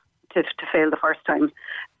pass, to fail the first time.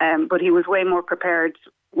 But he was way more prepared.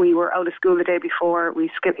 We were out of school the day before. He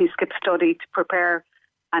skipped study to prepare,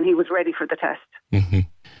 and he was ready for the test. Mm-hmm.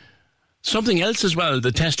 Something else as well,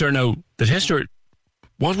 the tester,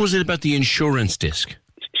 what was it about the insurance disc?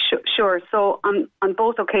 Sure. So on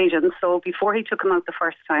both occasions, so before he took him out the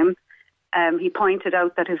first time, he pointed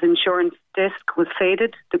out that his insurance disc was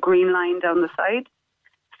faded, the green line down the side.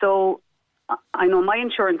 So I know my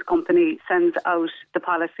insurance company sends out the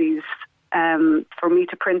policies for me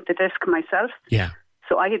to print the disc myself. Yeah.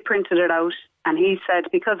 So I had printed it out, and he said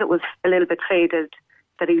because it was a little bit faded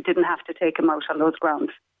that he didn't have to take him out on those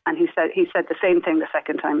grounds. And he said the same thing the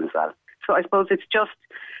second time as well. So I suppose it's just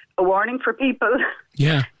a warning for people.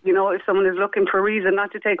 Yeah. If someone is looking for a reason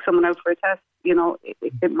not to take someone out for a test,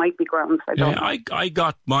 it might be grounds. I don't know. I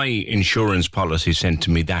got my insurance policy sent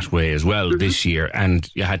to me that way as well this year, and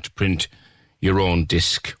you had to print your own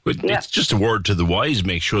disc. It's just a word to the wise,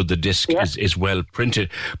 make sure the disc is well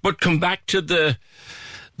printed. But come back to the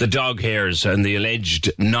dog hairs and the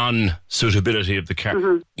alleged non-suitability of the car.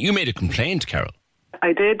 Mm-hmm. You made a complaint, Carol.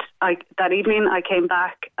 I did. That evening I came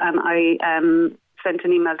back and I sent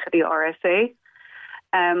an email to the RSA.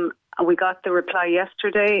 And we got the reply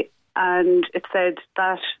yesterday, and it said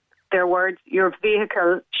that their words, your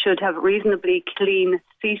vehicle should have reasonably clean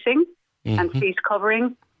seating and seat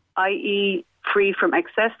covering, i.e. free from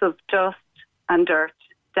excessive dust and dirt,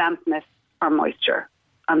 dampness or moisture.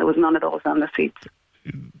 And there was none of those on the seats.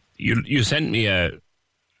 You sent me an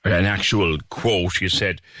actual quote. You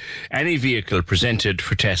said, any vehicle presented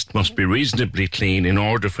for test must be reasonably clean in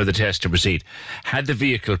order for the test to proceed. Had the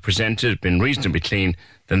vehicle presented been reasonably clean,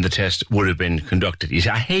 then the test would have been conducted. You see,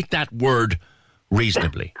 I hate that word,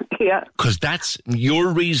 reasonably. Yeah. Because that's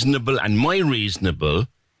your reasonable and my reasonable,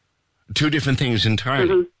 two different things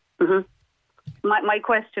entirely. Mm-hmm. Mm-hmm. My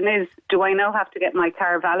question is, do I now have to get my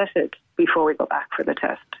car validated before we go back for the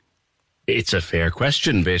test? It's a fair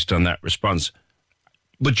question based on that response.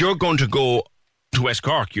 But you're going to go to West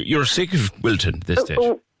Cork. You're sick of Wilton at this stage.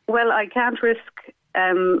 Well, I can't risk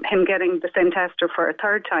him getting the same tester for a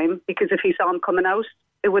third time, because if he saw him coming out,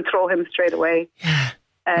 it would throw him straight away. Yeah.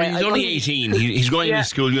 He's only 18. He's going into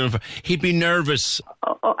school uniform. He'd be nervous.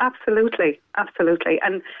 Oh, absolutely. Absolutely.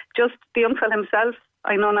 And just the young fella himself,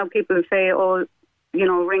 I know now people say,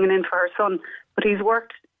 ringing in for her son, but he's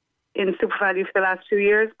worked in SuperValu for the last 2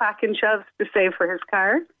 years, packing shelves to save for his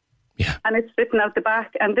car. Yeah. And it's sitting out the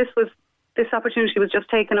back, and this opportunity was just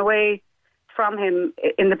taken away from him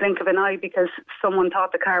in the blink of an eye because someone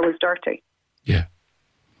thought the car was dirty. Yeah.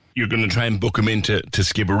 You're going to try and book him into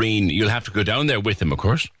Skibbereen. You'll have to go down there with him, of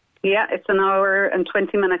course. Yeah, it's an hour and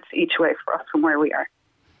 20 minutes each way for us from where we are.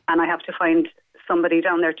 And I have to find somebody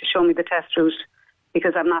down there to show me the test route,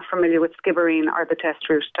 because I'm not familiar with Skibbereen or the test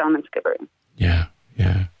route down in Skibbereen. Yeah,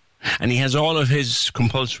 yeah. And he has all of his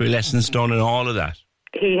compulsory lessons done and all of that?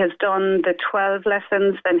 He has done the 12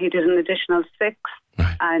 lessons, then he did an additional 6,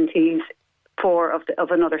 and he's 4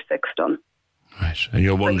 of another 6 done. Right, and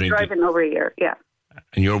you're wondering... So he's driving over a year, yeah.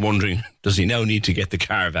 And you're wondering, does he now need to get the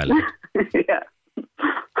car valid? Yeah.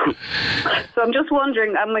 So I'm just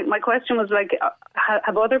wondering, my question was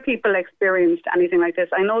have other people experienced anything like this?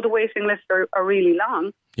 I know the waiting lists are really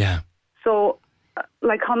long. Yeah. So,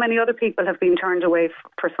 how many other people have been turned away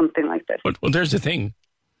for something like this? Well, there's the thing.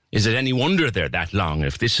 Is it any wonder they're that long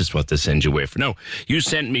if this is what they send you away for? No, you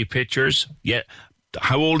sent me pictures. Yeah.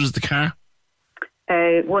 How old is the car?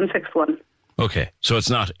 161. Okay, so it's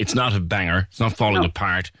not a banger. It's not falling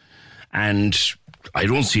apart. And I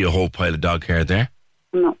don't see a whole pile of dog hair there.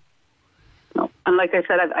 No. And like I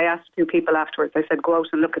said, I asked a few people afterwards. I said, go out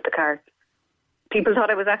and look at the car. people thought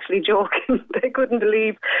I was actually joking. They couldn't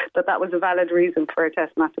believe that was a valid reason for a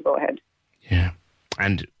test not to go ahead. Yeah.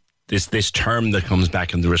 And this term that comes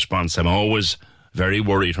back in the response, I'm always very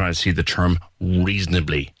worried when I see the term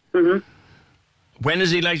reasonably. Mm-hmm. When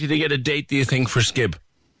is he likely to get a date, do you think, for Skib?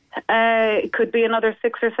 It could be another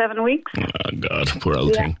 6 or 7 weeks. Oh, God, poor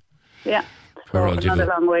old thing. Yeah. Poor So old another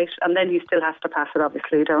devil. long wait. And then he still has to pass it,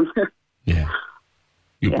 obviously, down.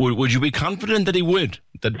 Would you be confident that he would?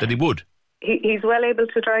 That he would? He's well able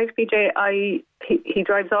to drive, PJ. He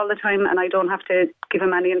drives all the time, and I don't have to give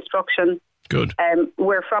him any instruction. Good.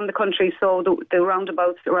 We're from the country, so the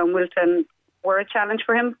roundabouts around Wilton were a challenge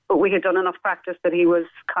for him, but we had done enough practice that he was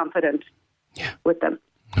confident with them.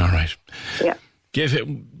 All right. Yeah. Give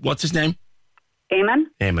him, what's his name?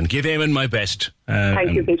 Eamon. Give Eamon my best.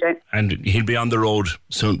 Thank you, PJ. And he'll be on the road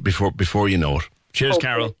soon before you know it. Cheers,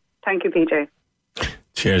 Hopefully. Carol. Thank you, PJ.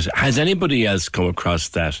 Cheers. Has anybody else come across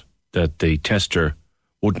that the tester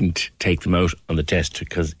wouldn't take them out on the test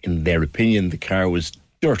because, in their opinion, the car was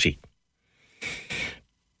dirty?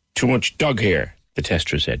 Too much dog hair, the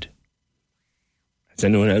tester said. Has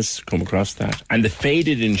anyone else come across that? And the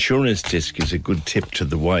faded insurance disc is a good tip to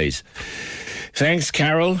the wise. Thanks,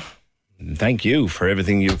 Carol. Thank you for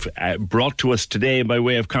everything you've brought to us today by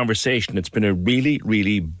way of conversation. It's been a really,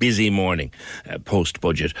 really busy morning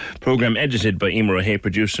post-budget. Programme edited by Emer O'Hay,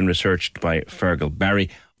 produced and researched by Fergal Barry.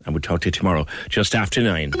 And we'll talk to you tomorrow, just after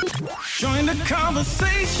 9. Join the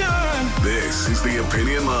conversation. This is the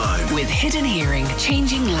Opinion Line. With Hidden Hearing,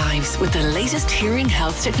 changing lives with the latest hearing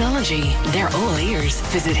health technology. They're all ears.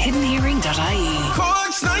 Visit hiddenhearing.ie.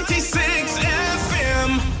 Cork's 96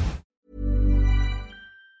 FM.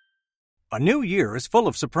 A new year is full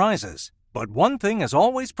of surprises, but one thing is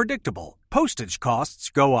always predictable. Postage costs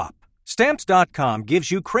go up. Stamps.com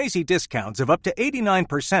gives you crazy discounts of up to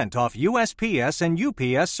 89% off USPS and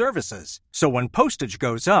UPS services. So when postage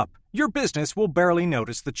goes up, your business will barely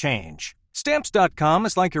notice the change. Stamps.com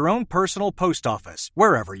is like your own personal post office,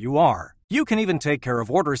 wherever you are. You can even take care of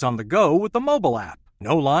orders on the go with the mobile app.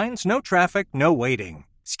 No lines, no traffic, no waiting.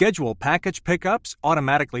 Schedule package pickups,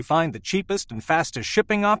 automatically find the cheapest and fastest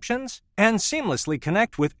shipping options, and seamlessly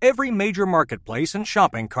connect with every major marketplace and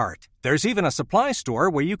shopping cart. There's even a supply store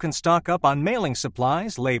where you can stock up on mailing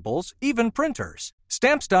supplies, labels, even printers.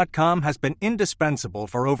 Stamps.com has been indispensable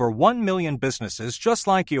for over 1 million businesses just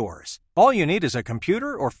like yours. All you need is a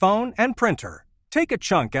computer or phone and printer. Take a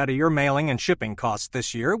chunk out of your mailing and shipping costs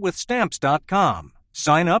this year with Stamps.com.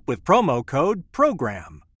 Sign up with promo code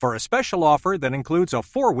PROGRAM for a special offer that includes a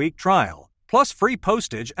 4-week trial, plus free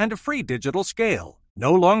postage and a free digital scale.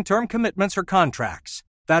 No long-term commitments or contracts.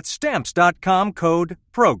 That's Stamps.com code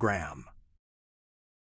PROGRAM.